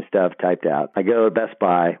presentation stuff typed out. I go to Best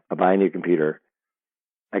Buy. I buy a new computer.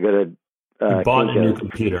 I go to you bought a new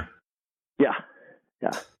computer. Yeah.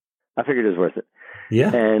 I figured it was worth it.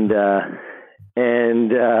 Yeah. And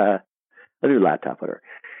I do a laptop, whatever.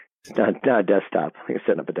 Not a desktop. I think I'm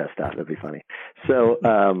setting up a desktop. That'd be funny. So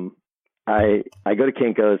I go to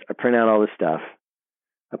Kinko's. I print out all this stuff.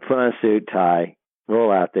 I put on a suit, tie,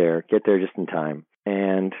 roll out there, get there just in time.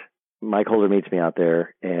 And Mike Holder meets me out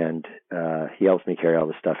there, and he helps me carry all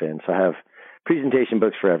this stuff in. So I have presentation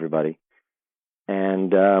books for everybody.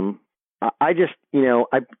 And I just,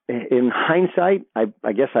 in hindsight,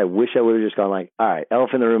 I guess I wish I would have just gone like, all right,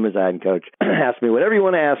 elephant in the room is I hadn't coach. Ask me whatever you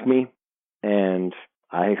want to ask me, and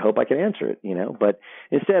I hope I can answer it, But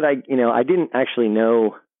instead, I didn't actually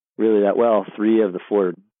know really that well 3 of the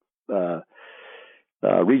 4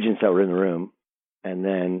 regents that were in the room. And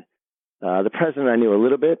then the president I knew a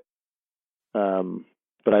little bit,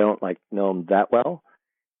 but I don't know him that well.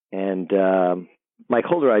 And Mike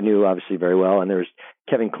Holder I knew obviously very well, and there was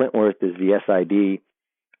Kevin Clintworth is the SID,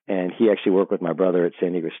 and he actually worked with my brother at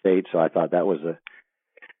San Diego State, so I thought that was a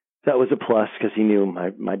plus because he knew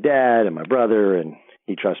my dad and my brother, and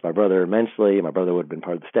he trusts my brother immensely, and my brother would have been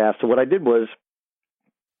part of the staff. So what I did was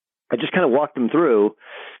I just kind of walked them through,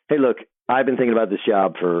 hey, look, I've been thinking about this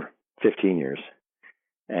job for 15 years,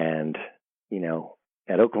 and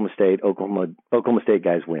at Oklahoma State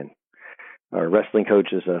guys win. Our wrestling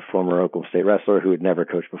coach is a former Oklahoma State wrestler who had never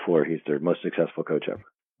coached before. He's their most successful coach ever.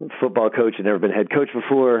 Football coach had never been head coach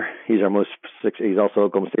before. He's also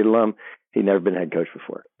Oklahoma State alum. He'd never been head coach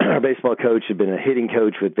before. Our baseball coach had been a hitting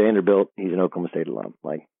coach with Vanderbilt. He's an Oklahoma State alum.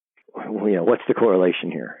 What's the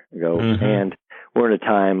correlation here? And we're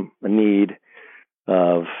in a need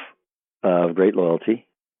of great loyalty,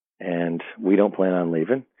 and we don't plan on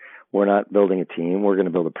leaving. We're not building a team. We're going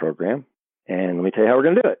to build a program, and let me tell you how we're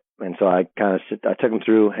going to do it. And so I took them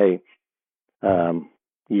through, hey,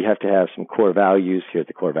 you have to have some core values. Here's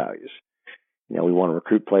the core values. We want to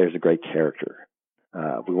recruit players of great character.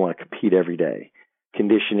 We want to compete every day.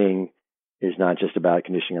 Conditioning is not just about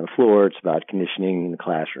conditioning on the floor. It's about conditioning in the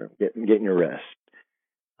classroom, getting your rest.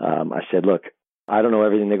 I said, look, I don't know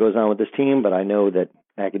everything that goes on with this team, but I know that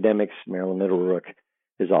academics, Maryland Middlebrook,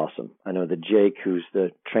 is awesome. I know that Jake, who's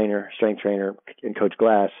the strength trainer, and Coach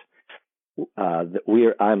Glass,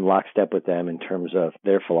 I'm lockstep with them in terms of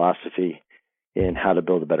their philosophy in how to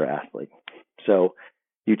build a better athlete. So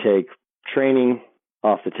you take training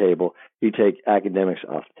off the table, you take academics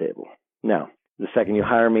off the table. Now, the second you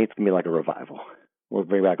hire me, it's going to be like a revival. We'll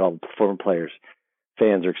bring back all the former players.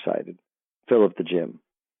 Fans are excited. Fill up the gym.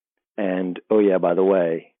 And, oh yeah, by the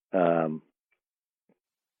way,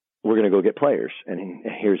 we're going to go get players. And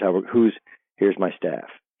here's my staff.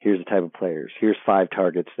 Here's the type of players. Here's 5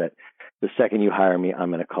 targets that the second you hire me, I'm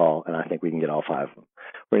going to call, and I think we can get all 5 of them.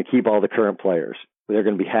 We're going to keep all the current players. They're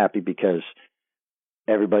going to be happy because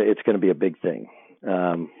it's going to be a big thing.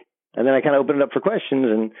 And then I kind of opened it up for questions,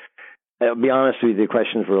 and I'll be honest with you, the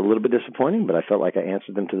questions were a little bit disappointing, but I felt like I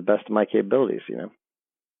answered them to the best of my capabilities,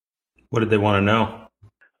 What did they want to know?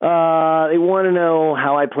 They want to know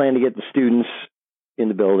how I plan to get the students in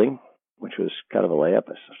the building, which was kind of a layup.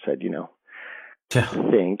 I said,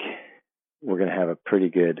 I think we're going to have a pretty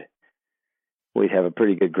good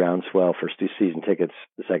groundswell for season tickets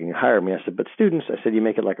the second you hire me. I said, but students, you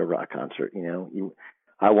make it like a rock concert.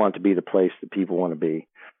 I want to be the place that people want to be.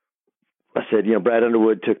 I said, Brad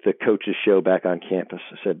Underwood took the coaches show back on campus.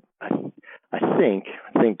 I said, I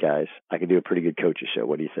think guys, I could do a pretty good coaches show.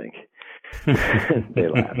 What do you think? They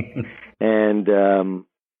laughed. And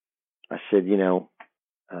I said,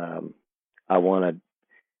 I want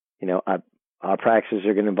to, our practices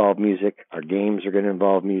are going to involve music. Our games are going to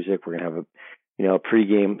involve music. We're going to have a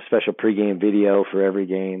special pregame video for every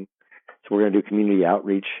game. So we're going to do community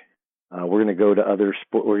outreach. We're going to go to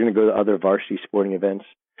other varsity sporting events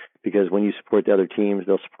because when you support the other teams,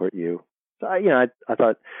 they'll support you. So I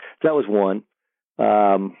thought that was one.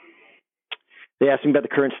 They asked me about the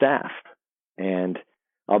current staff, and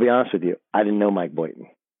I'll be honest with you, I didn't know Mike Boynton.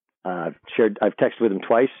 I've texted with him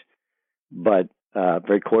twice, but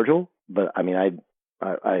very cordial. But I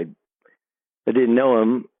didn't know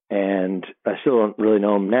him, and I still don't really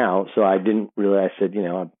know him now. So I said,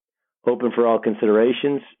 I'm open for all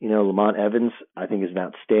considerations. Lamont Evans, I think, is an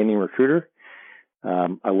outstanding recruiter.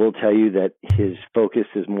 I will tell you that his focus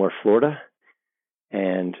is more Florida,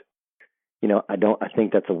 and I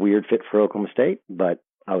think that's a weird fit for Oklahoma State, but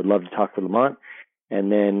I would love to talk with Lamont.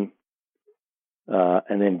 And then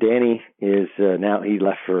Danny is now, he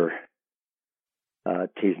left for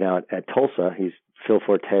he's now at Tulsa. He's Phil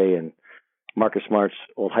Forte and Marcus Smart's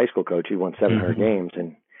old high school coach. He won 700 games,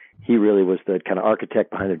 and he really was the kind of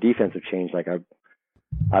architect behind their defensive change. Like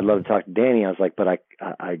I'd love to talk to Danny. I was like, but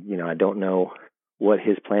I don't know what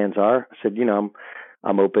his plans are. I said,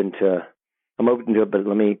 I'm open to it, but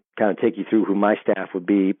let me kind of take you through who my staff would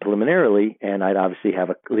be preliminarily, and I'd obviously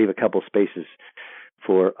leave a couple spaces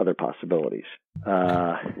for other possibilities.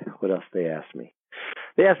 What else they asked me?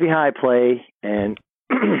 They asked me how I play, and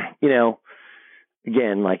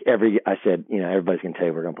again, I said, everybody's going to tell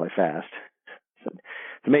you we're going to play fast. So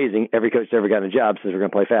it's amazing. Every coach that's ever gotten a job says we're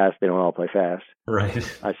going to play fast. They don't all play fast.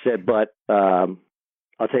 Right. I said, but I'll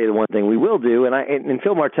tell you the one thing we will do, and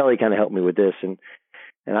Phil Martelli kind of helped me with this, and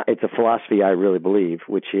it's a philosophy I really believe,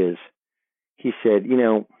 which is, he said,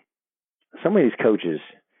 some of these coaches,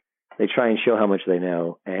 they try and show how much they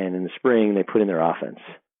know, and in the spring they put in their offense.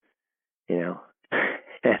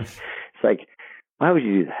 It's like, why would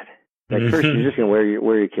you do that? Like, first, you're just going to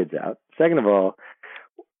wear your kids out. Second of all,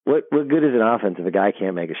 what good is an offense if a guy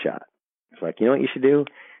can't make a shot? It's like, you know what you should do?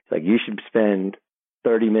 It's like, you should spend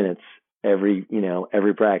 30 minutes every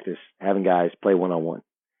practice having guys play one-on-one.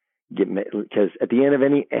 Because at the end of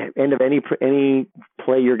any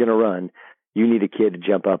play you're going to run, you need a kid to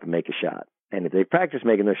jump up and make a shot. And if they practice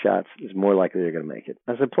making their shots, it's more likely they're going to make it.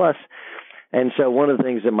 I said, plus, and so one of the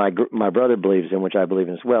things that my brother believes in, which I believe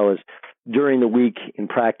in as well, is during the week in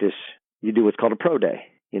practice, you do what's called a pro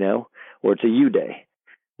day, or it's a U day,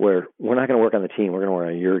 where we're not going to work on the team, we're going to work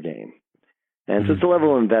on your game. And so it's a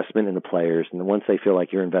level of investment in the players, and once they feel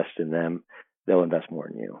like you're invested in them, they'll invest more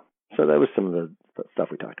in you. So that was some of the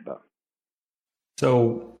stuff we talked about.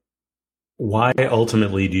 So why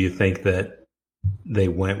ultimately do you think that they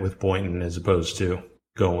went with Boynton as opposed to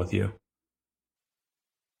going with you?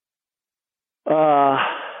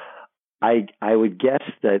 I would guess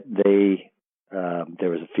that there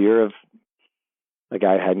was a fear of a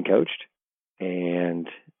guy who hadn't coached, and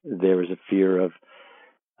there was a fear of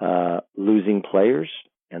losing players,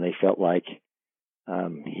 and they felt like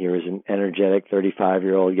here is an energetic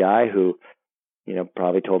 35-year-old guy who,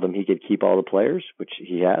 probably told them he could keep all the players, which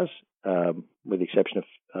he has, with the exception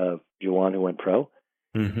of Juwan, who went pro.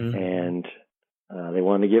 Mm-hmm. And they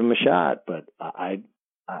wanted to give him a shot. But I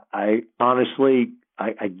honestly,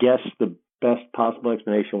 I guess the best possible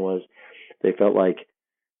explanation was they felt like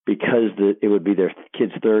because it would be their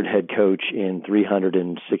kid's third head coach in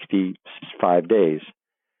 365 days,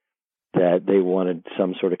 that they wanted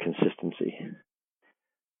some sort of consistency.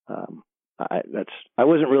 I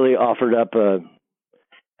wasn't really offered up a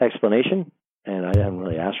explanation, and I haven't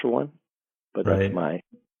really asked for one, but that's my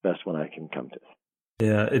best one I can come to.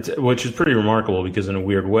 Yeah, which is pretty remarkable because in a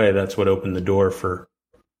weird way, that's what opened the door for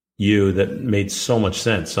you. That made so much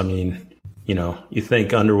sense. I mean, you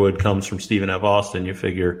think Underwood comes from Stephen F. Austin, you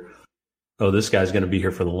figure, oh, this guy's going to be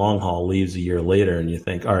here for the long haul, leaves a year later, and you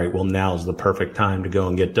think, all right, well, now's the perfect time to go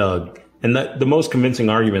and get Doug. And the most convincing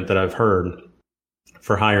argument that I've heard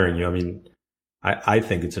for hiring you, I mean, I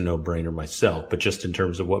think it's a no-brainer myself, but just in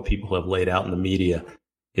terms of what people have laid out in the media,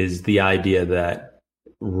 is the idea that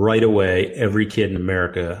right away, every kid in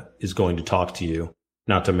America is going to talk to you,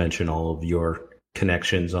 not to mention all of your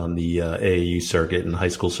connections on the AAU circuit and high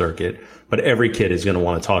school circuit, but every kid is going to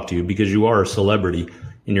want to talk to you because you are a celebrity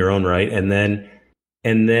in your own right. And then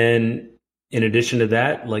in addition to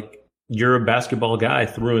that, like, you're a basketball guy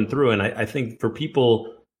through and through. And I think for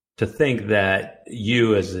people to think that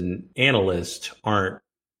you as an analyst aren't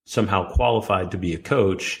somehow qualified to be a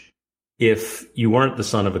coach, if you weren't the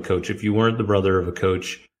son of a coach, if you weren't the brother of a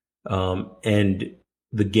coach, and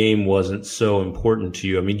the game wasn't so important to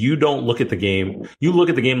you. I mean, you don't look at the game. You look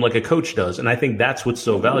at the game like a coach does. And I think that's what's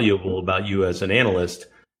so valuable about you as an analyst.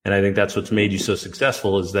 And I think that's what's made you so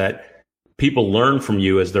successful, is that people learn from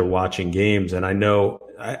you as they're watching games. And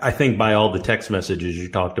I think by all the text messages you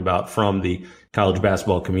talked about from the college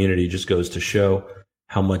basketball community just goes to show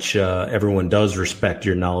how much everyone does respect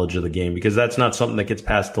your knowledge of the game, because that's not something that gets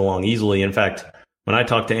passed along easily. In fact, when I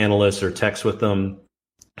talk to analysts or text with them,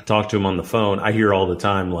 talk to them on the phone, I hear all the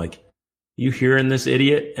time, like, you hearing this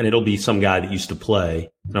idiot? And it'll be some guy that used to play.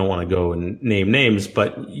 I don't want to go and name names,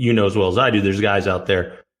 but you know as well as I do, there's guys out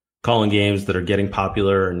there calling games that are getting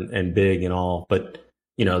popular and big and all, but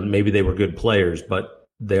maybe they were good players, but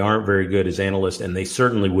they aren't very good as analysts, and they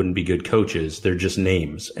certainly wouldn't be good coaches. They're just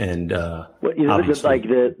names. And well, like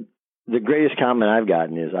the greatest comment I've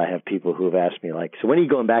gotten is I have people who have asked me, like, so when are you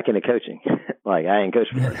going back into coaching? Like, I ain't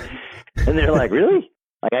coached before. And they're like, really?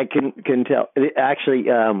 Like, I couldn't tell. Actually,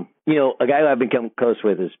 a guy who I've become close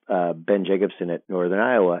with is Ben Jacobson at Northern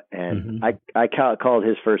Iowa. And I called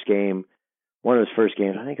his first game, one of his first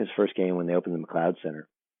games. I think it was his first game when they opened the McLeod Center.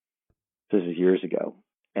 This is years ago.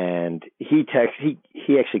 And he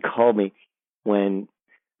actually called me when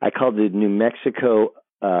I called the New Mexico,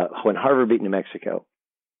 when Harvard beat New Mexico.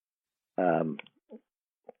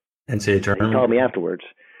 NCAA tournament. He called me afterwards,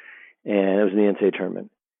 and it was in the NCAA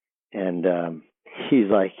tournament. And he's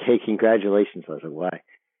like, "Hey, congratulations." I was like, "Why?"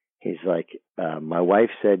 He's like, "My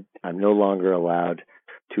wife said I'm no longer allowed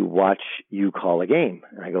to watch you call a game."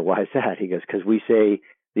 And I go, "Why is that?" He goes, "Because we say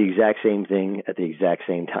the exact same thing at the exact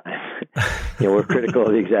same time." We're critical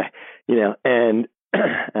of the exact, and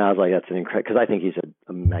I was like, "That's an incredible," because I think he's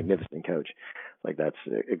a magnificent coach. Like, that's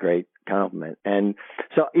a great compliment. And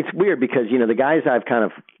so it's weird because, the guys I've kind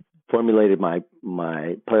of formulated my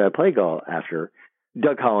play-by-play goal after,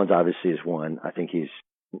 Doug Collins obviously is one. I think he's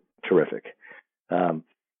terrific. And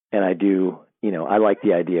I do, I like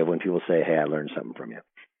the idea of when people say, "Hey, I learned something from you."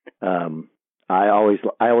 I always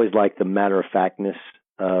like the matter-of-factness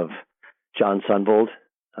of John Sunvold.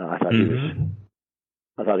 I thought he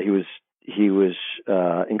was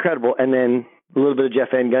incredible. And then a little bit of Jeff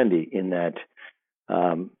Van Gundy in that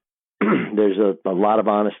there's a lot of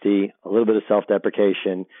honesty, a little bit of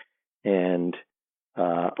self-deprecation, and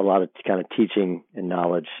a lot of kind of teaching and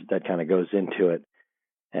knowledge that kind of goes into it.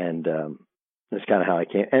 And that's kind of how I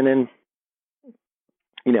came. And then,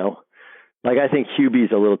 I think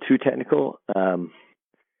Hubie's a little too technical.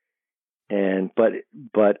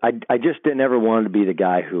 But I just didn't ever want to be the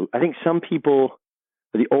guy who, I think some people,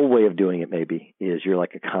 the old way of doing it maybe is you're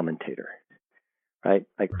like a commentator, right?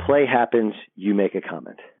 Like, play happens, you make a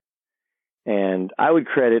comment. And I would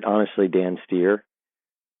credit, honestly, Dan Steer,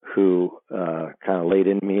 who kind of laid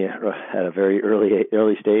in me at a very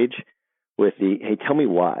early stage with the, "Hey, tell me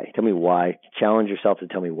why, challenge yourself to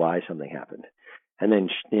tell me why something happened." And then,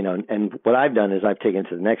 and what I've done is I've taken it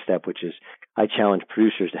to the next step, which is I challenge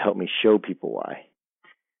producers to help me show people why,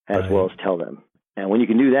 as well as tell them. And when you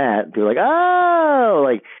can do that, people are like,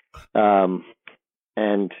 "Oh,"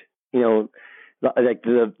 and like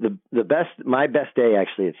the best, my best day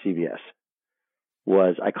actually at CBS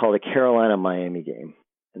was I called a Carolina-Miami game,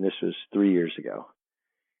 and this was 3 years ago.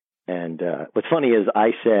 And what's funny is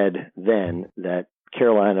I said then that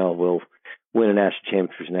Carolina will win a national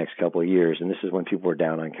championship for the next couple of years, and this is when people were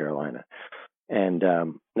down on Carolina, and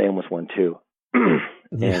they almost won two.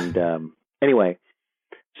 And anyway,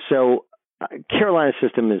 so Carolina's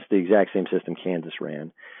system is the exact same system Kansas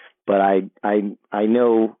ran, but I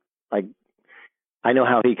know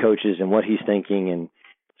how he coaches and what he's thinking, and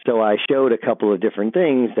so I showed a couple of different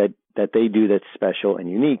things that they do that's special and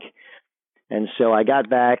unique. And so I got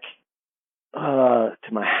back to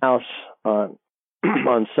my house on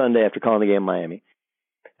Sunday after calling the game in Miami,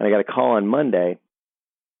 and I got a call on Monday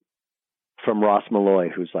from Ross Malloy,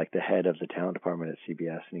 who's like the head of the talent department at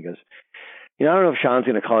CBS, and he goes, "I don't know if Sean's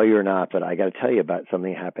going to call you or not, but I got to tell you about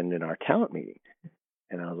something that happened in our talent meeting."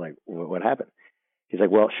 And I was like, "What happened?" He's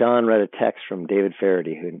like, "Well, Sean read a text from David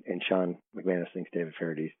Faraday, and Sean McManus thinks David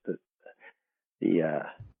Faraday's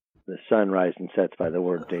the sun rises and sets by the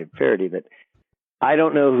word David Faraday, that I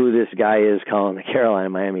don't know who this guy is calling the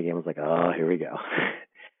Carolina-Miami game." I was like, "Oh, here we go."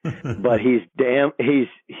 But he's damn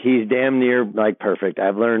near like perfect.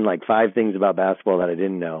 I've learned like 5 things about basketball that I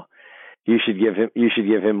didn't know. You should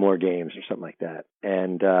give him more games or something like that.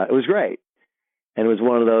 And it was great. And it was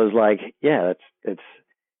one of those like, yeah,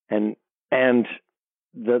 and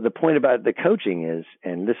the point about the coaching is,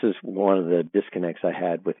 and this is one of the disconnects I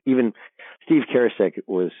had with even Steve Karasek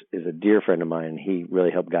is a dear friend of mine. And he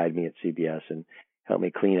really helped guide me at CBS and help me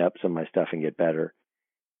clean up some of my stuff and get better.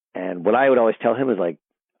 And what I would always tell him is like,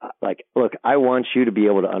 look, I want you to be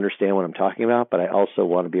able to understand what I'm talking about, but I also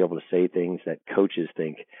want to be able to say things that coaches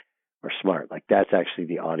think are smart. Like, that's actually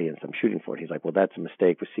the audience I'm shooting for. And he's like, "Well, that's a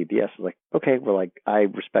mistake with CBS." I was like, "Okay, well, like, I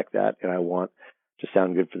respect that, and I want to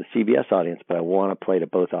sound good for the CBS audience, but I want to play to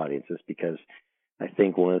both audiences, because I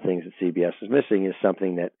think one of the things that CBS is missing is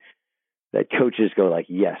something that coaches go like,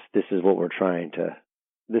 yes, this is what I'm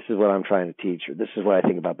trying to teach, or this is what I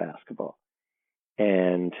think about basketball."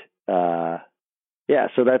 And yeah,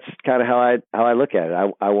 so that's kind of how I look at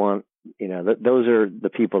it. I want, those are the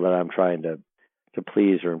people that I'm trying to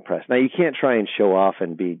please or impress. Now, you can't try and show off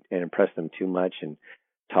and impress them too much and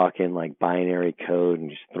talk in like binary code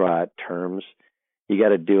and just throw out terms. you got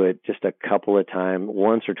to do it just a couple of times,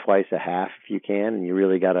 once or twice a half if you can, and you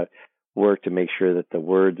really got to work to make sure that the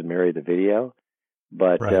words marry the video.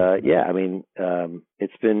 But right.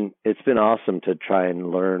 It's been awesome to try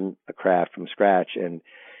and learn a craft from scratch. And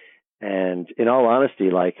in all honesty,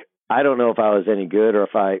 like, I don't know if I was any good or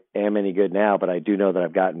if I am any good now, but I do know that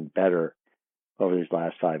I've gotten better over these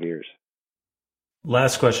last 5 years.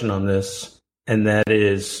 Last question on this, and that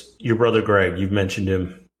is your brother Greg. You've mentioned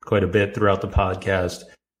him quite a bit throughout the podcast.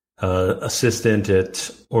 Assistant at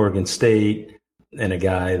Oregon State, and a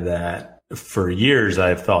guy that for years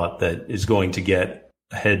I've thought that is going to get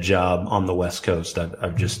a head job on the West Coast.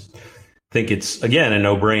 I've just think it's, again, a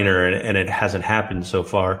no-brainer, and it hasn't happened so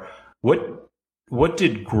far. What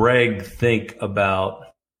did Greg think about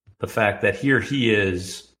the fact that here he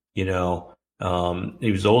is, he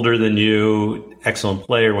was older than you, excellent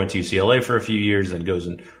player, went to UCLA for a few years, then goes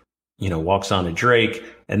and, walks on to Drake,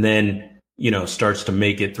 and then, starts to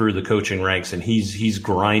make it through the coaching ranks, and he's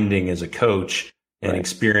grinding as a coach and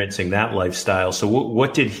experiencing that lifestyle. So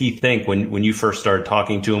what did he think when you first started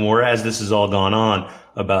talking to him, or as this has all gone on,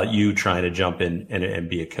 about you trying to jump in and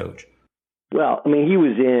be a coach? Well, he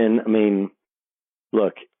was in,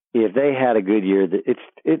 look, if they had a good year,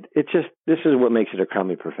 it's just, this is what makes it a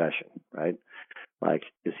crummy profession, right? Like,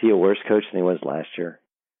 is he a worse coach than he was last year?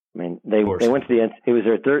 They went to the end. It was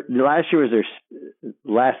their third. Last year was their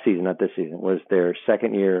last season, not this season. Was their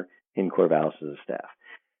second year in Corvallis as a staff.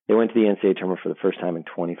 They went to the NCAA tournament for the first time in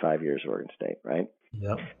 25 years at Oregon State, right?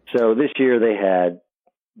 Yep. So this year they had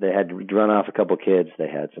to run off a couple kids. They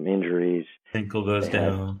had some injuries. Tinkle goes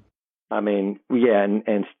down. And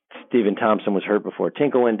Stephen Thompson was hurt before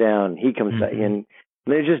Tinkle went down. He comes back in.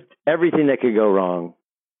 There's just everything that could go wrong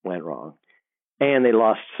went wrong. And they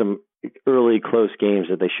lost some early close games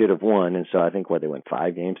that they should have won. And so I think they won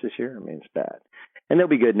 5 games this year. It's bad. And they'll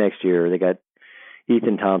be good next year. They got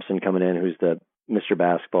Ethan Thompson coming in, who's the Mr.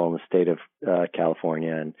 Basketball in the state of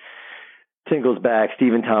California. And Tinkle's back.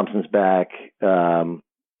 Stephen Thompson's back.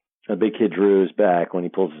 A big kid Drew's back when he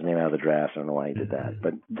pulls his name out of the draft. I don't know why he did that,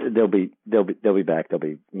 but they'll be back. They'll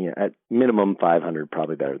be, at minimum 500,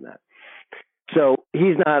 probably better than that. So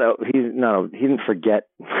he didn't forget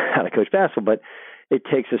how to coach basketball, but it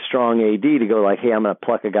takes a strong AD to go like, hey, I'm going to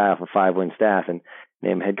pluck a guy off a 5-win staff and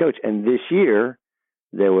name him head coach. And this year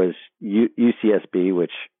there was UCSB,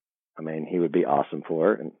 which, he would be awesome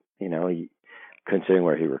for, and, considering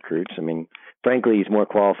where he recruits. Frankly, he's more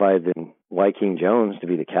qualified than Wyking Jones to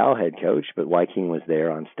be the Cal head coach, but Wyking was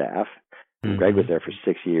there on staff. Mm-hmm. Greg was there for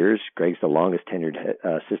 6 years. Greg's the longest tenured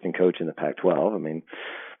assistant coach in the Pac-12.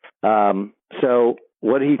 So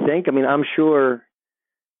what did he think? I'm sure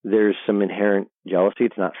there's some inherent jealousy.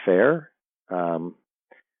 It's not fair.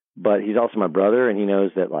 But he's also my brother, and he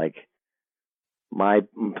knows that, like,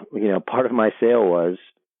 part of my sale was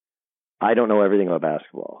I don't know everything about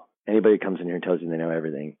basketball. Anybody who comes in here and tells you they know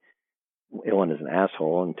everything, one is an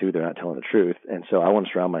asshole, and two, they're not telling the truth. And so I want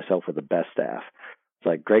to surround myself with the best staff. It's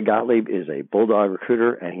like Greg Gottlieb is a bulldog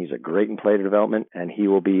recruiter, and he's a great in player development, and he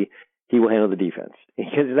will handle the defense.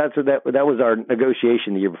 Because that was our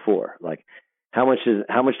negotiation the year before. Like, how much do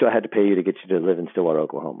I have to pay you to get you to live in Stillwater,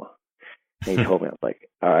 Oklahoma? And he told me, I was like,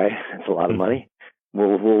 all right, that's a lot of money.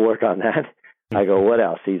 We'll work on that. I go, what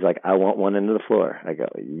else? He's like, I want one end of the floor. I go,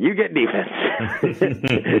 you get defense.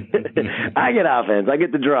 I get offense. I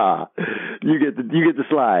get the draw. You get the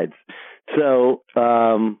slides. So,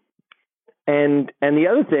 and the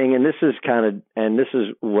other thing, and this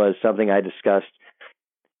was something I discussed.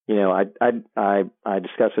 I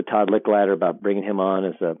discussed with Todd Lickladder about bringing him on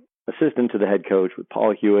as a assistant to the head coach with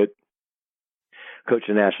Paul Hewitt, coach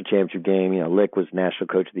the national championship game. Lick was national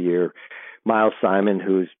coach of the year. Miles Simon,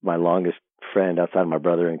 who's my longest friend outside of my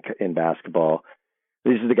brother in basketball.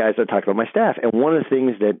 These are the guys that talked about my staff. And one of the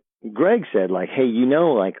things that Greg said, like, hey,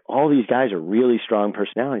 like all these guys are really strong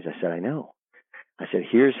personalities. I said, I know. I said,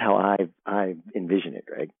 here's how I envision it,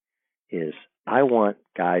 Greg, is I want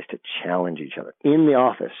guys to challenge each other in the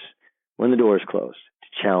office when the door is closed,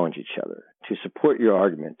 to challenge each other, to support your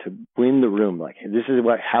argument, to win the room. Like, this is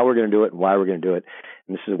how we're going to do it and why we're going to do it.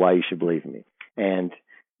 And this is why you should believe in me. And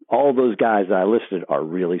all those guys that I listed are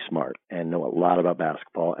really smart and know a lot about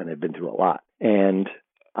basketball, and they've been through a lot. And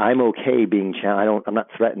I'm okay being challenged. I'm not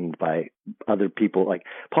threatened by other people. Like,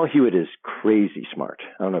 Paul Hewitt is crazy smart.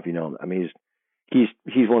 I don't know if you know him. I mean, he's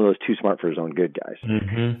one of those too smart for his own good guys.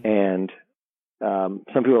 Mm-hmm. And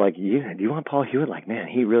some people are like, do you want Paul Hewitt? Like, man,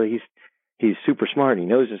 he's super smart. He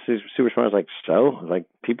knows he's super smart. I was like, so? Like,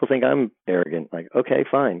 people think I'm arrogant. Like, okay,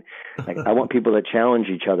 fine. Like, I want people that challenge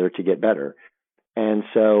each other to get better. And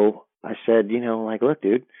so I said, like, look,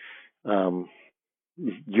 dude,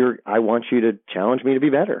 I want you to challenge me to be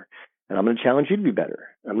better, and I'm going to challenge you to be better.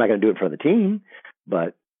 I'm not going to do it for the team,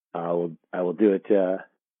 but I will do it. That's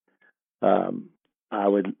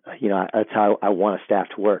how I want a staff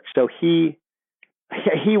to work. So he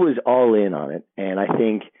was all in on it. And I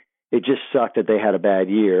think it just sucked that they had a bad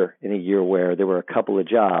year, in a year where there were a couple of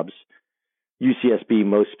jobs, UCSB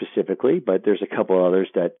most specifically, but there's a couple others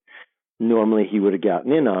that normally he would have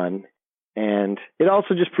gotten in on. And it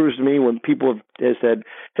also just proves to me, when people have said,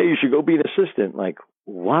 hey, you should go be an assistant, like,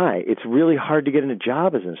 why? It's really hard to get in a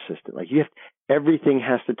job as an assistant. Like, everything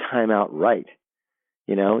has to time out right.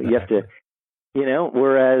 You have to,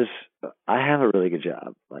 whereas I have a really good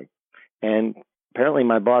job. Like, and apparently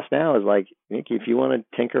my boss now is like, Nicky, if you want to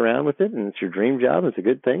tinker around with it and it's your dream job, it's a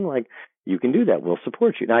good thing, like, you can do that. We'll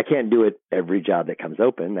support you. Now, I can't do it every job that comes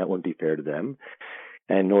open. That wouldn't be fair to them.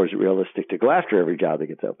 And nor is it realistic to go after every job that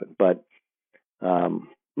gets open. But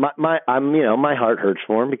my heart hurts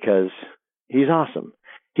for him because he's awesome.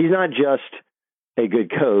 He's not just a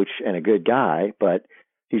good coach and a good guy, but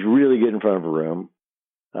he's really good in front of a room.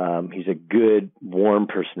 He's a good, warm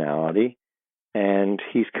personality, and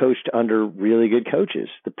he's coached under really good coaches.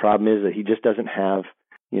 The problem is that he just doesn't have,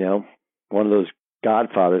 one of those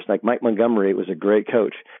godfathers. Like Mike Montgomery was a great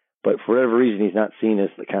coach, but for whatever reason, he's not seen as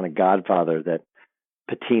the kind of godfather that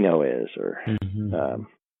Pitino is, or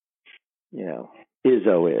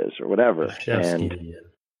Izzo is, or whatever. And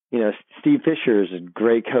Steve Fisher is a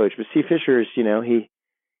great coach, but Steve Fisher is,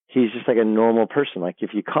 he's just like a normal person. Like,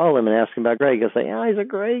 if you call him and ask him about Greg, he'll say, he's a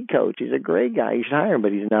great coach. He's a great guy. You should hire him.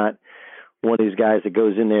 But he's not one of these guys that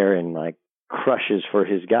goes in there and like crushes for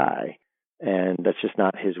his guy. And that's just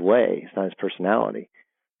not his way. It's not his personality.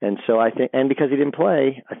 And so I think, and because he didn't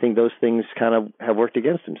play, I think those things kind of have worked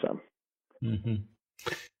against him some. Mm-hmm.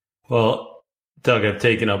 Well, Doug, I've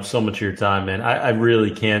taken up so much of your time, man. I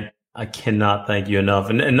cannot thank you enough.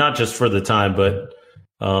 And not just for the time, but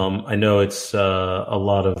I know it's a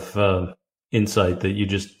lot of insight that you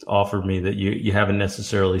just offered me that you haven't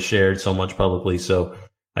necessarily shared so much publicly. So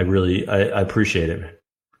I appreciate it, man.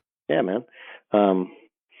 Yeah, man.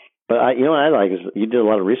 But what I like is you did a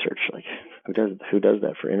lot of research. Like, who does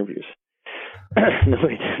that for interviews?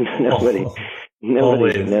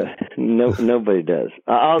 Nobody does.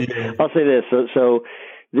 I'll say this. So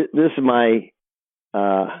this is my.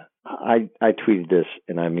 I tweeted this,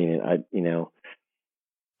 and I mean it.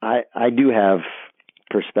 I do have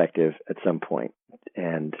perspective at some point,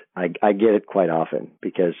 and I get it quite often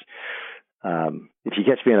because if you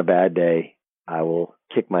catch me on a bad day, I will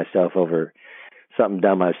kick myself over something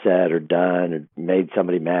dumb I've said or done or made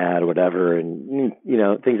somebody mad or whatever, and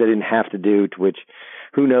things I didn't have to do, to which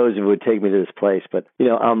who knows if it would take me to this place. But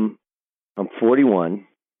I'm 41.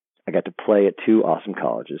 I got to play at 2 awesome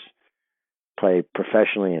colleges, play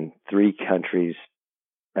professionally in 3 countries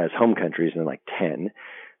as home countries, and then like 10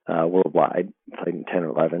 worldwide, played in 10 or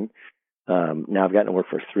 11. Now I've gotten to work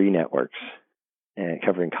for 3 networks and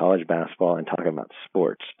covering college basketball and talking about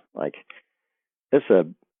sports. Like,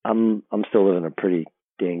 I'm still living a pretty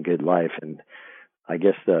dang good life. And I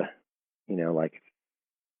guess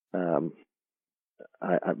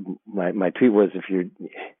my tweet was, if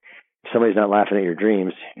somebody's not laughing at your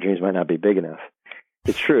dreams might not be big enough.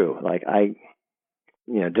 It's true. Like, did I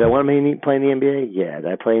want to play in the NBA? Yeah.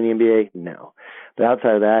 Did I play in the NBA? No. But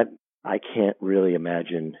outside of that, I can't really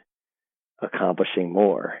imagine accomplishing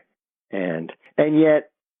more. And yet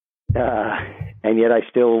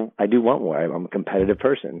I do want more. I'm a competitive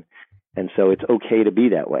person. And so it's okay to be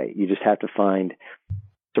that way. You just have to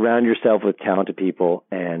surround yourself with talented people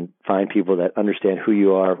and find people that understand who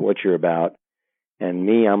you are, what you're about. And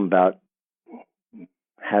me, I'm about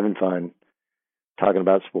having fun, talking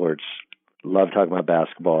about sports, love talking about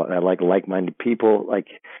basketball. And I like-minded people,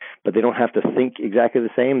 but they don't have to think exactly the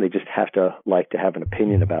same. They just have to like to have an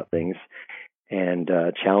opinion about things and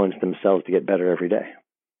challenge themselves to get better every day.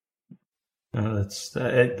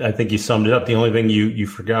 I think you summed it up. The only thing you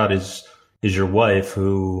forgot is your wife,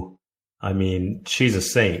 who, I mean, she's a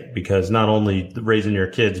saint, because not only raising your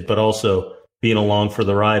kids, but also being along for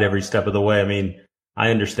the ride every step of the way. I mean,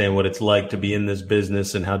 I understand what it's like to be in this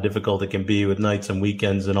business and how difficult it can be with nights and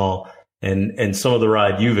weekends and all. And some of the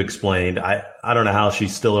ride you've explained, I don't know how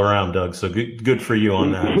she's still around, Doug. So good for you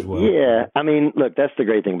on that as well. Yeah. I mean, look, that's the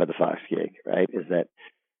great thing about the Fox gig, right? Is that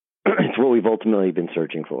it's what we've ultimately been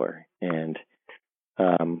searching for. And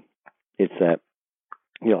it's that,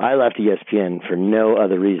 I left ESPN for no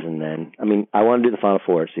other reason than, I wanted to do the Final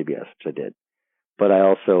Four at CBS, which I did. But I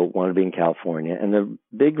also wanted to be in California. And the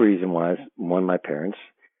big reason was, one, my parents,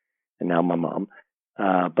 and now my mom.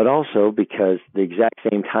 But also because the exact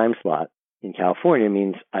same time slot in California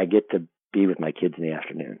means I get to be with my kids in the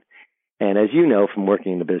afternoon. And as you know from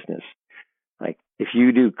working in the business, like if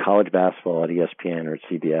you do college basketball at ESPN or at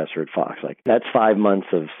CBS or at Fox, like that's 5 months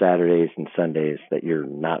of Saturdays and Sundays that you're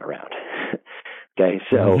not around. Okay,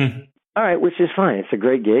 so all right, which is fine. It's a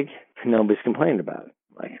great gig. Nobody's complaining about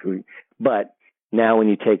it. But now when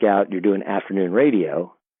you take out, you're doing afternoon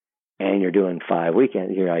radio and you're doing 5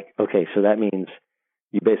 weekends, you're like, okay, so that means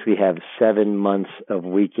you basically have 7 months of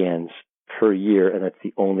weekends per year, and that's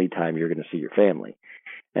the only time you're going to see your family.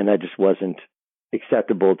 And that just wasn't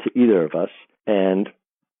acceptable to either of us. And,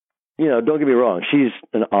 don't get me wrong, she's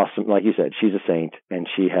an awesome, like you said, she's a saint, and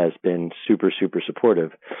she has been super, super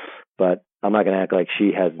supportive. But I'm not going to act like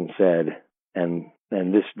she hasn't said, and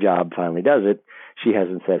this job finally does it, she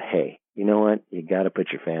hasn't said, hey, you know what, you got to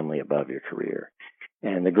put your family above your career.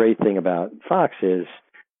 And the great thing about Fox is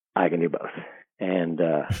I can do both. And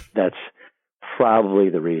that's probably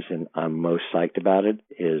the reason I'm most psyched about it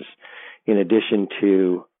is in addition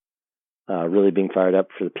to really being fired up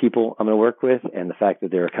for the people I'm going to work with and the fact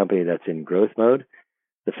that they're a company that's in growth mode,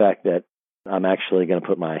 the fact that I'm actually going to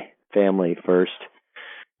put my family first,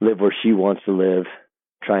 live where she wants to live,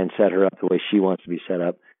 try and set her up the way she wants to be set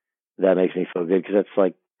up, that makes me feel good because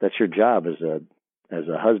that's your job as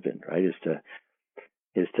a husband, right?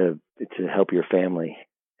 Is to help your family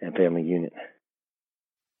and family unit.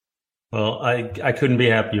 Well, I couldn't be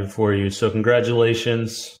happier for you. So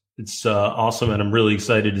congratulations. It's awesome. And I'm really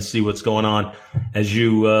excited to see what's going on as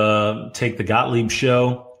you take the Gottlieb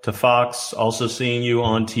show to Fox, also seeing you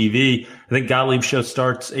on TV. I think Gottlieb show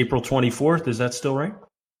starts April 24th. Is that still right?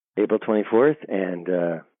 April 24th. And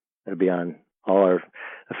it'll be on all our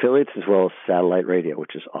affiliates as well as satellite radio,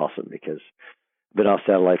 which is awesome because I've been off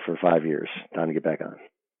satellite for 5 years. Time to get back on.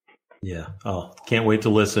 Yeah. Oh, can't wait to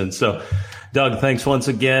listen. So, Doug, thanks once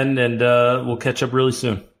again, and we'll catch up really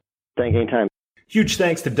soon. Thank you anytime. Huge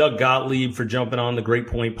thanks to Doug Gottlieb for jumping on the Great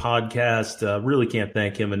Point podcast. Really can't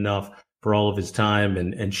thank him enough for all of his time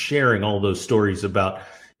and sharing all those stories about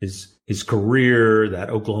his career, that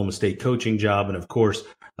Oklahoma State coaching job, and, of course,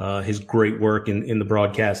 his great work in the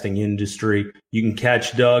broadcasting industry. You can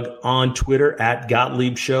catch Doug on Twitter at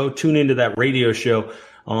Gottlieb Show. Tune into that radio show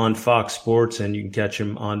on Fox Sports, and you can catch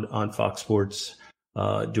him on Fox Sports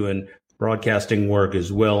doing broadcasting work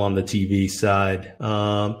as well on the TV side.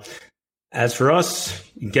 As for us,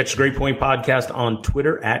 you can catch the Great Point Podcast on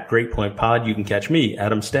Twitter at Great Point Pod. You can catch me,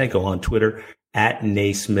 Adam Stanco, on Twitter at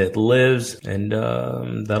NaismithLives.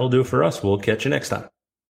 And that'll do it for us. We'll catch you next time.